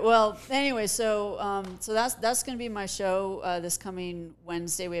right. Well, anyway, so that's going to be my show this coming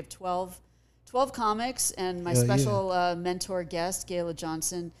Wednesday. We have 12 comics and my Hell special mentor guest, Gayla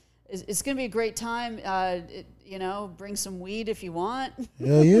Johnson. It's going to be a great time. Bring some weed if you want.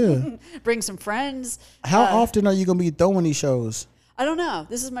 Hell yeah. Bring some friends. How often are you going to be throwing these shows? I don't know.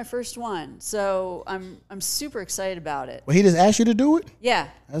 This is my first one, so I'm super excited about it. Well, he just asked you to do it? Yeah.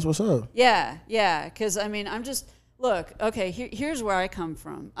 That's what's up. Yeah. Because I mean, I'm just look. Okay, here's where I come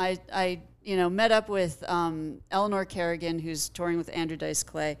from. I met up with Eleanor Kerrigan, who's touring with Andrew Dice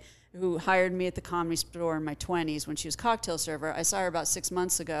Clay, who hired me at the Comedy Store in my 20s when she was cocktail server. I saw her about 6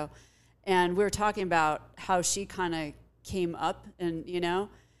 months ago, and we were talking about how she kind of came up, and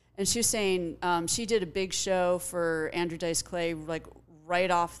she was saying she did a big show for Andrew Dice Clay like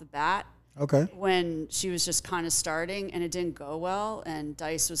right off the bat. Okay. When she was just kind of starting, and it didn't go well, and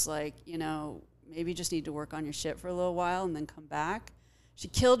Dice was like, maybe you just need to work on your shit for a little while and then come back. She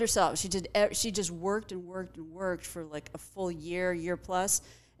killed herself. She just worked and worked and worked for like a full year plus.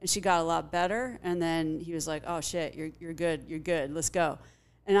 And she got a lot better, and then he was like, "Oh shit, you're good, let's go."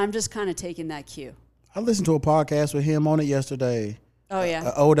 And I'm just kind of taking that cue. I listened to a podcast with him on it yesterday. Oh yeah,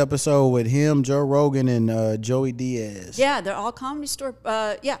 An old episode with him, Joe Rogan, and Joey Diaz. yeah, they're all Comedy Store.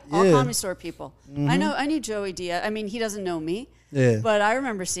 All Comedy Store people. Mm-hmm. I knew Joey Diaz. I mean, he doesn't know me. Yeah. But I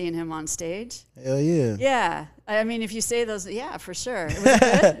remember seeing him on stage. Hell yeah. Yeah, I mean, if you say those, yeah, for sure.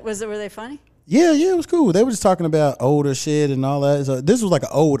 Was it good? Were they funny? Yeah, it was cool. They were just talking about older shit and all that. So this was like an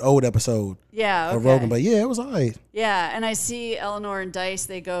old episode. Yeah, okay. Of Rogan, but yeah, it was all right. Yeah, and I see Eleanor and Dice,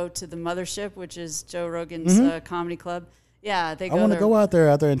 they go to the Mothership, which is Joe Rogan's comedy club. Yeah, they go I want to go out there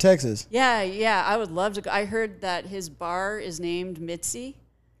in Texas. Yeah, I would love to go. I heard that his bar is named Mitzi.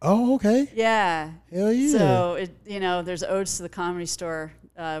 Oh, okay. Yeah. Hell yeah. So, there's odes to the Comedy Store,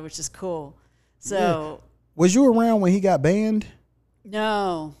 which is cool. So. Yeah. Was you around when he got banned?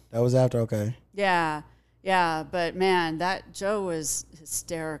 No. That was after, okay. Yeah, but man, that Joe was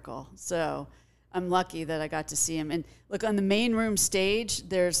hysterical. So I'm lucky that I got to see him. And look, on the main room stage,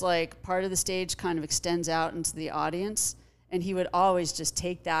 there's like part of the stage kind of extends out into the audience, and he would always just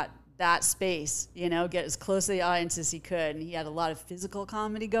take that space, get as close to the audience as he could. And he had a lot of physical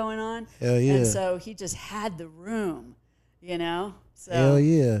comedy going on. Hell yeah. And so he just had the room, So, hell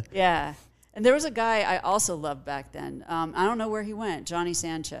yeah. Yeah. And there was a guy I also loved back then. I don't know where he went, Johnny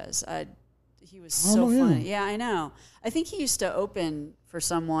Sanchez. He was so funny. Yeah, I know. I think he used to open for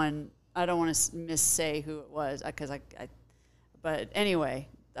someone. I don't want to missay who it was but anyway,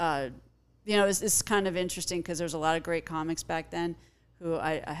 it's kind of interesting because there's a lot of great comics back then who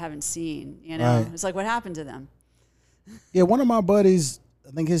I haven't seen. Right. It's like, what happened to them? Yeah, one of my buddies,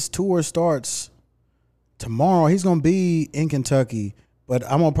 I think his tour starts tomorrow. He's gonna be in Kentucky, but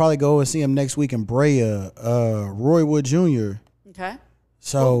I'm gonna probably go and see him next week in Brea. Roy Wood Jr. Okay.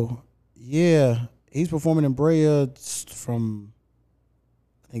 So yeah, he's performing in Brea from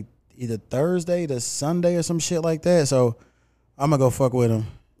I think either Thursday to Sunday or some shit like that. So I'm gonna go fuck with him.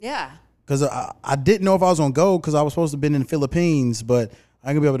 Yeah. Cause I didn't know if I was gonna go because I was supposed to have been in the Philippines, but I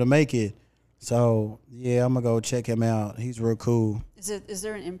ain't gonna be able to make it. So yeah, I'm gonna go check him out. He's real cool. Is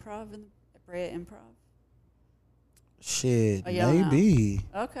there an improv in the Brea Improv? Shit, Oh, you don't maybe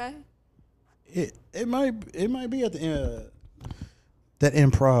Okay. it might be at the that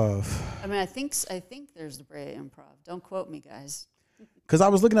improv. I mean, I think there's the Brea Improv. Don't quote me, guys. Cause I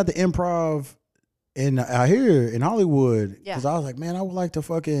was looking at the improv out here in Hollywood. Yeah. Cause I was like, man, I would like to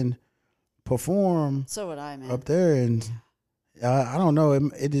fucking perform So would I, man. up there, and I don't know.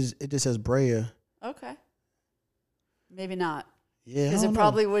 It just says Brea. Okay. Maybe not. Yeah, Because I it don't know.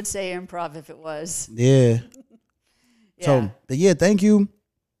 probably would say improv if it was. Yeah. Yeah. So, but yeah, thank you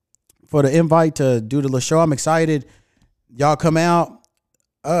for the invite to do the little show. I'm excited. Y'all come out.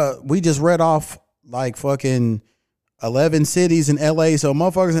 We just read off like fucking 11 cities in LA. So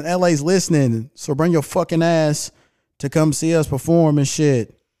motherfuckers in LA's listening. So bring your fucking ass to come see us perform and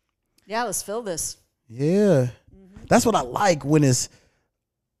shit. Yeah, let's fill this. Yeah. That's what I like when it's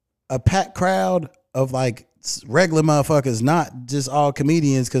a packed crowd of like regular motherfuckers, not just all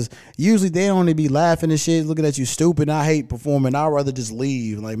comedians, because usually they only be laughing and shit, looking at you stupid. I hate performing. I'd rather just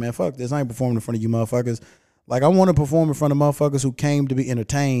leave. Like, man, fuck this. I ain't performing in front of you motherfuckers. Like, I want to perform in front of motherfuckers who came to be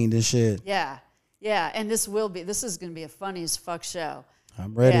entertained and shit. Yeah. Yeah. And this is going to be a funny as fuck show.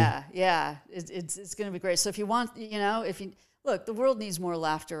 I'm ready. Yeah. Yeah. It's going to be great. So if you want, look, the world needs more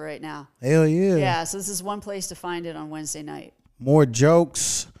laughter right now. Hell yeah. Yeah. So this is one place to find it on Wednesday night. More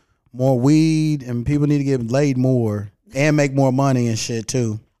jokes, more weed, and people need to get laid more and make more money and shit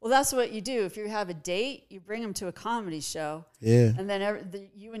too. Well, that's what you do. If you have a date, you bring them to a comedy show. Yeah. And then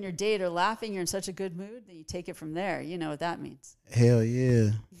you and your date are laughing. You're in such a good mood that you take it from there. You know what that means. Hell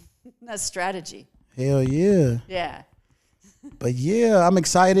yeah. That's strategy. Hell yeah. Yeah. But yeah, I'm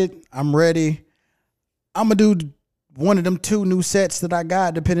excited. I'm ready. I'm going to do one of them 2 new sets that I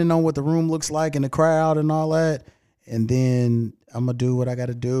got, depending on what the room looks like and the crowd and all that. And then I'm going to do what I got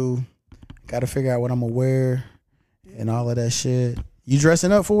to do. Got to figure out what I'm going to wear and all of that shit. You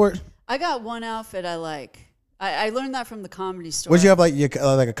dressing up for it? I got one outfit I like. I learned that from the Comedy Store. Would you have like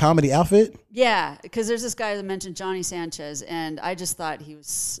like a comedy outfit? Yeah, because there's this guy that mentioned Johnny Sanchez, and I just thought he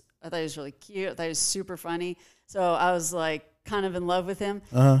was really cute. I thought he was super funny. So I was like kind of in love with him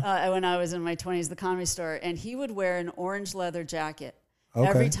when I was in my 20s, the Comedy Store. And he would wear an orange leather jacket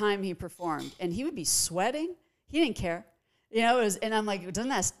every time he performed. And he would be sweating. He didn't care. You know, and I'm like, doesn't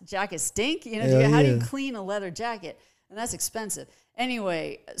that jacket stink? You know, how do you clean a leather jacket? And that's expensive.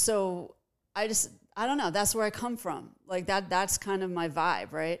 Anyway, so I don't know. That's where I come from. Like that's kind of my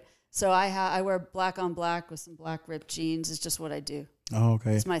vibe, right? So I wear black on black with some black ripped jeans. It's just what I do. Oh,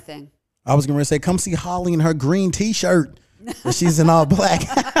 okay. It's my thing. I was going to say, come see Holly in her green T-shirt. She's in all black.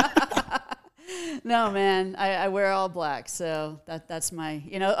 No, man, I wear all black, so that's my,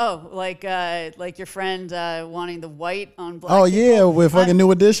 like your friend wanting the white on black. Oh, people. yeah, with fucking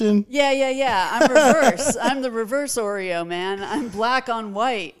New Edition. Yeah. I'm reverse. I'm the reverse Oreo, man. I'm black on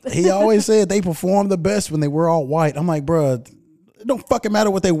white. He always said they perform the best when they wear all white. I'm like, bro, it don't fucking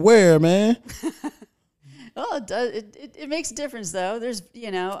matter what they wear, man. Well, it does. It makes a difference, though. There's,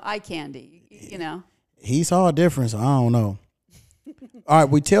 eye candy, He saw a difference. I don't know. All right,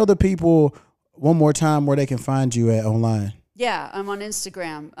 we tell the people one more time where they can find you at online. Yeah, I'm on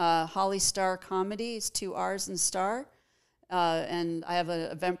Instagram. Holly Star Comedy. It's 2 R's and Star. And I have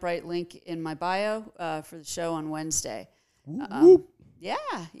an Eventbrite link in my bio for the show on Wednesday. Yeah.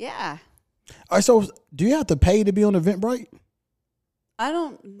 All right, so do you have to pay to be on Eventbrite? I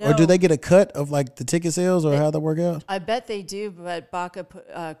don't know. Or do they get a cut of like the ticket sales or how that work out? I bet they do, but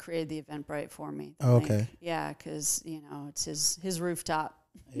Baca created the Eventbrite for me. Okay. Yeah, because, it's his rooftop.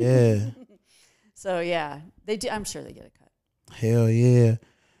 Yeah. So, yeah, they do. I'm sure they get a cut. Hell yeah.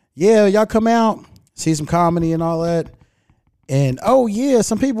 Yeah, y'all come out, see some comedy and all that. And, oh, yeah,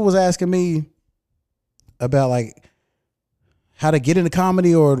 some people was asking me about, like, how to get into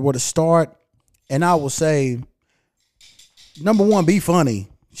comedy or where to start. And I will say, number 1, be funny.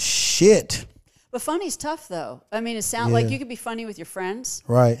 Shit. But funny's tough, though. I mean, it sounds like you could be funny with your friends.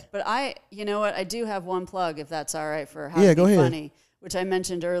 Right. But you know what? I do have one plug, if that's all right, for how to be funny, which I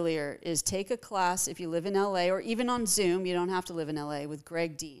mentioned earlier, is take a class if you live in L.A. or even on Zoom. You don't have to live in L.A. with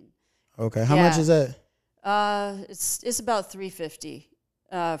Greg Dean. Okay. How much is that? It's about $350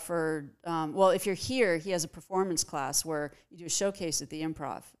 for if you're here, he has a performance class where you do a showcase at the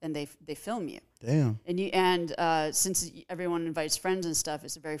Improv and they film you. Damn. And since everyone invites friends and stuff,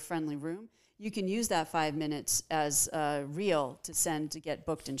 it's a very friendly room. You can use that 5 minutes as a reel to send to get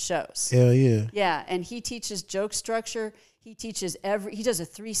booked in shows. Hell yeah. Yeah, and he teaches joke structure. He teaches he does a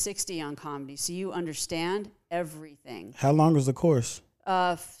 360 on comedy, so you understand everything. How long is the course?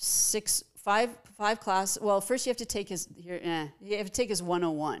 5 class. Well, first you have to take his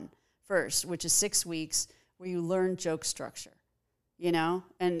 101 first, which is 6 weeks where you learn joke structure. You know,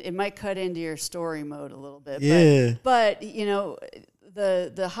 and it might cut into your story mode a little bit. Yeah. But you know,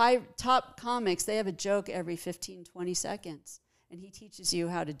 the high top comics, they have a joke every 15, 20 seconds. And he teaches you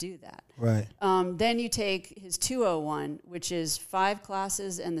how to do that. Right. Then you take his 201, which is 5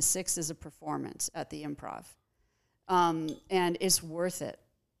 classes, and the 6th is a performance at the Improv. And it's worth it.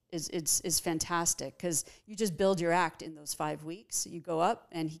 It's fantastic because you just build your act in those 5 weeks. You go up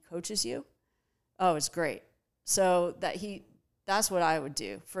and he coaches you. Oh, it's great. So that's what I would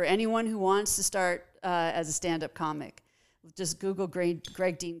do. For anyone who wants to start as a stand-up comic, just Google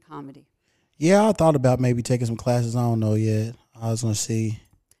Greg Dean comedy. Yeah, I thought about maybe taking some classes. I don't know yet. I was going to see.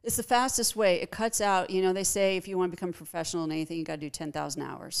 It's the fastest way. It cuts out, they say if you want to become a professional in anything, you got to do 10,000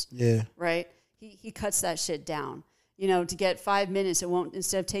 hours. Yeah. Right? He cuts that shit down. To get 5 minutes,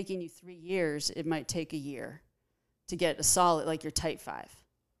 instead of taking you 3 years, it might take a year to get a solid, like your tight 5.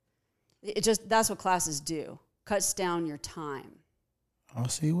 That's what classes do. Cuts down your time. I'll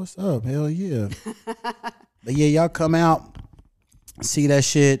see what's up. Hell yeah. But yeah, y'all come out, see that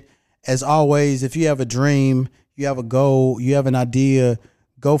shit. As always, if you have a dream, you have a goal, you have an idea,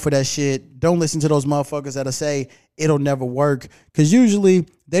 go for that shit. Don't listen to those motherfuckers that'll say it'll never work. Because usually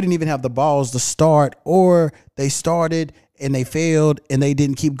they didn't even have the balls to start, or they started and they failed and they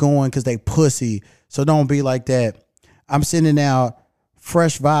didn't keep going because they pussy. So don't be like that. I'm sending out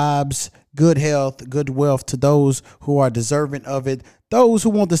fresh vibes, good health, good wealth to those who are deserving of it. Those who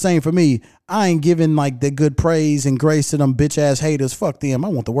want the same for me, I ain't giving like the good praise and grace to them bitch ass haters. Fuck them. I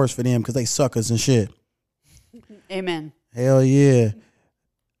want the worst for them because they suckers and shit. Amen. Hell yeah.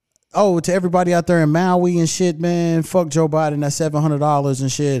 Oh, to everybody out there in Maui and shit, man, fuck Joe Biden, that $700 and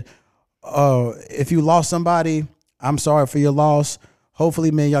shit. If you lost somebody, I'm sorry for your loss.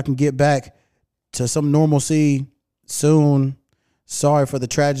 Hopefully, man, y'all can get back to some normalcy soon. Sorry for the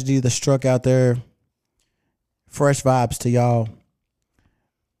tragedy that struck out there. Fresh vibes to y'all.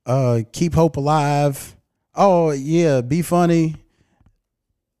 Keep hope alive. Oh, yeah, be funny.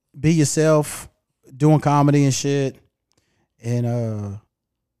 Be yourself. Doing comedy and shit. And,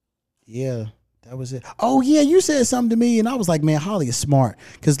 yeah, that was it. Oh, yeah, you said something to me, and I was like, man, Holly is smart.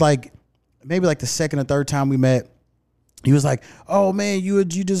 Because, like, maybe like the second or third time we met, he was like, oh, man, you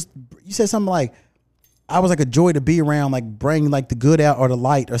said something like, I was like a joy to be around, like bring like the good out or the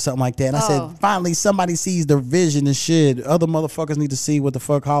light or something like that. And I said, finally, somebody sees the vision and shit. Other motherfuckers need to see what the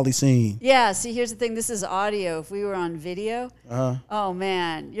fuck Holly seen. Yeah. See, here's the thing. This is audio. If we were on video, oh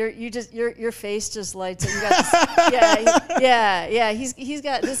man, your face just lights up. You got yeah.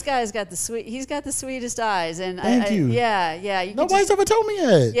 This guy's got the sweetest eyes. And Thank you. Yeah. Nobody's ever told me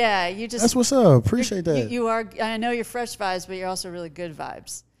that. Yeah, that's what's up. Appreciate that. You are. I know you're fresh vibes, but you're also really good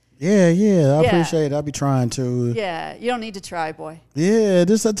vibes. Yeah. I appreciate it. I'll be trying to. Yeah, you don't need to try, boy. Yeah,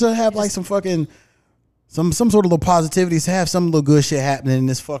 just to have like some fucking, some sort of little positivity, to have some little good shit happening in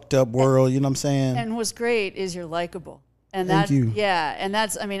this fucked up world, you know what I'm saying? And what's great is you're likable. And Thank you. Yeah, and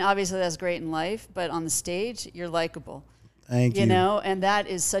that's, I mean, obviously that's great in life, but on the stage, you're likable. Thank you. You know, and that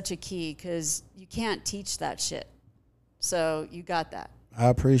is such a key because you can't teach that shit. So you got that. I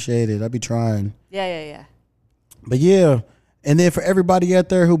appreciate it. I'll be trying. Yeah. But yeah. And then for everybody out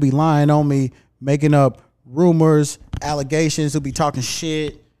there who be lying on me, making up rumors, allegations, who be talking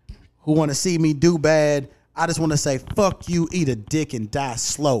shit, who want to see me do bad, I just want to say, fuck you, eat a dick and die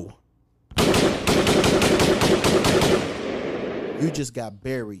slow. You just got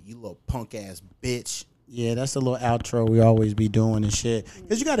buried, you little punk ass bitch. Yeah, that's the little outro we always be doing and shit.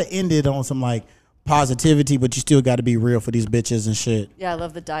 Because you got to end it on some like positivity, but you still got to be real for these bitches and shit. Yeah, I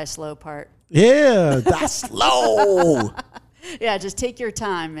love the die slow part. Yeah, die slow. Yeah, just take your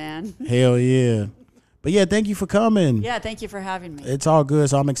time, man. Hell yeah. But yeah, thank you for coming. Yeah, thank you for having me. It's all good.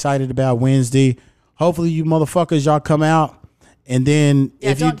 So I'm excited about Wednesday. Hopefully you motherfuckers, y'all come out. And then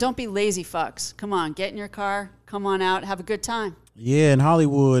don't be lazy fucks. Come on, get in your car, come on out, have a good time. Yeah, in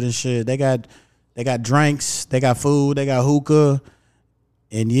Hollywood and shit. They got drinks, they got food, they got hookah.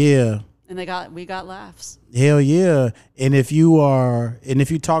 And yeah. And we got laughs. Hell yeah. And if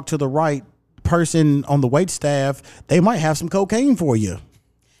you talk to the right person on the wait staff, they might have some cocaine for you.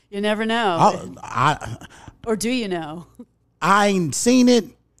 You never know. Or do you know? I ain't seen it,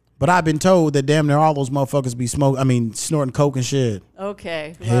 But I've been told that damn near all those motherfuckers be snorting coke and shit.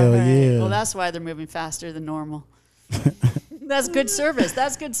 Okay. Hell yeah. Well, that's why they're moving faster than normal. That's good service.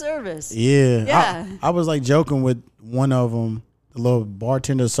 That's good service. Yeah. Yeah. I was like joking with one of them, the little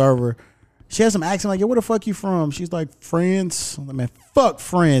bartender server. She had some accent like, yo, where the fuck you from? She's like, France. I'm like, man, fuck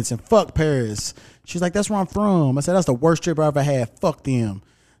France and fuck Paris. She's like, that's where I'm from. I said, that's the worst trip I ever had. Fuck them.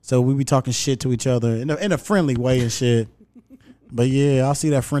 So we be talking shit to each other in a friendly way and shit. But yeah, I'll see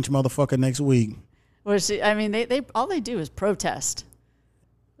that French motherfucker next week. Well, they all they do is protest.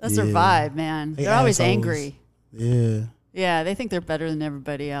 That's their Yeah. vibe, man. They They're always assholes. angry. Yeah. Yeah, they think they're better than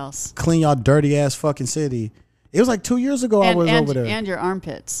everybody else. Clean y'all dirty ass fucking city. It was like 2 years ago I was over there. And your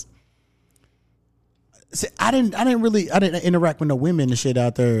armpits. See, I didn't interact with no women and shit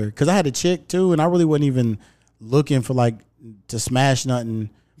out there because I had a chick too, and I really wasn't even looking for like to smash nothing.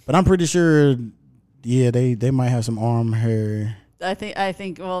 But I'm pretty sure, yeah, they might have some arm hair. I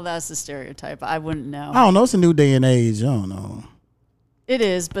think. Well, that's the stereotype. I wouldn't know. I don't know. It's a new day and age. I don't know. It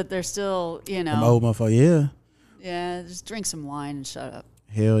is, but they're still, Some old motherfucker. Yeah. Yeah, just drink some wine and shut up.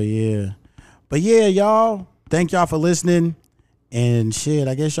 Hell yeah. But yeah, y'all. Thank y'all for listening. And shit,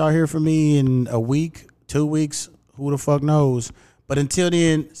 I guess y'all hear from me in a week, 2 weeks. Who the fuck knows? But until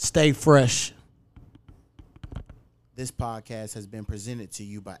then, stay fresh. This podcast has been presented to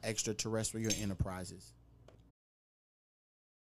you by Extraterrestrial Enterprises.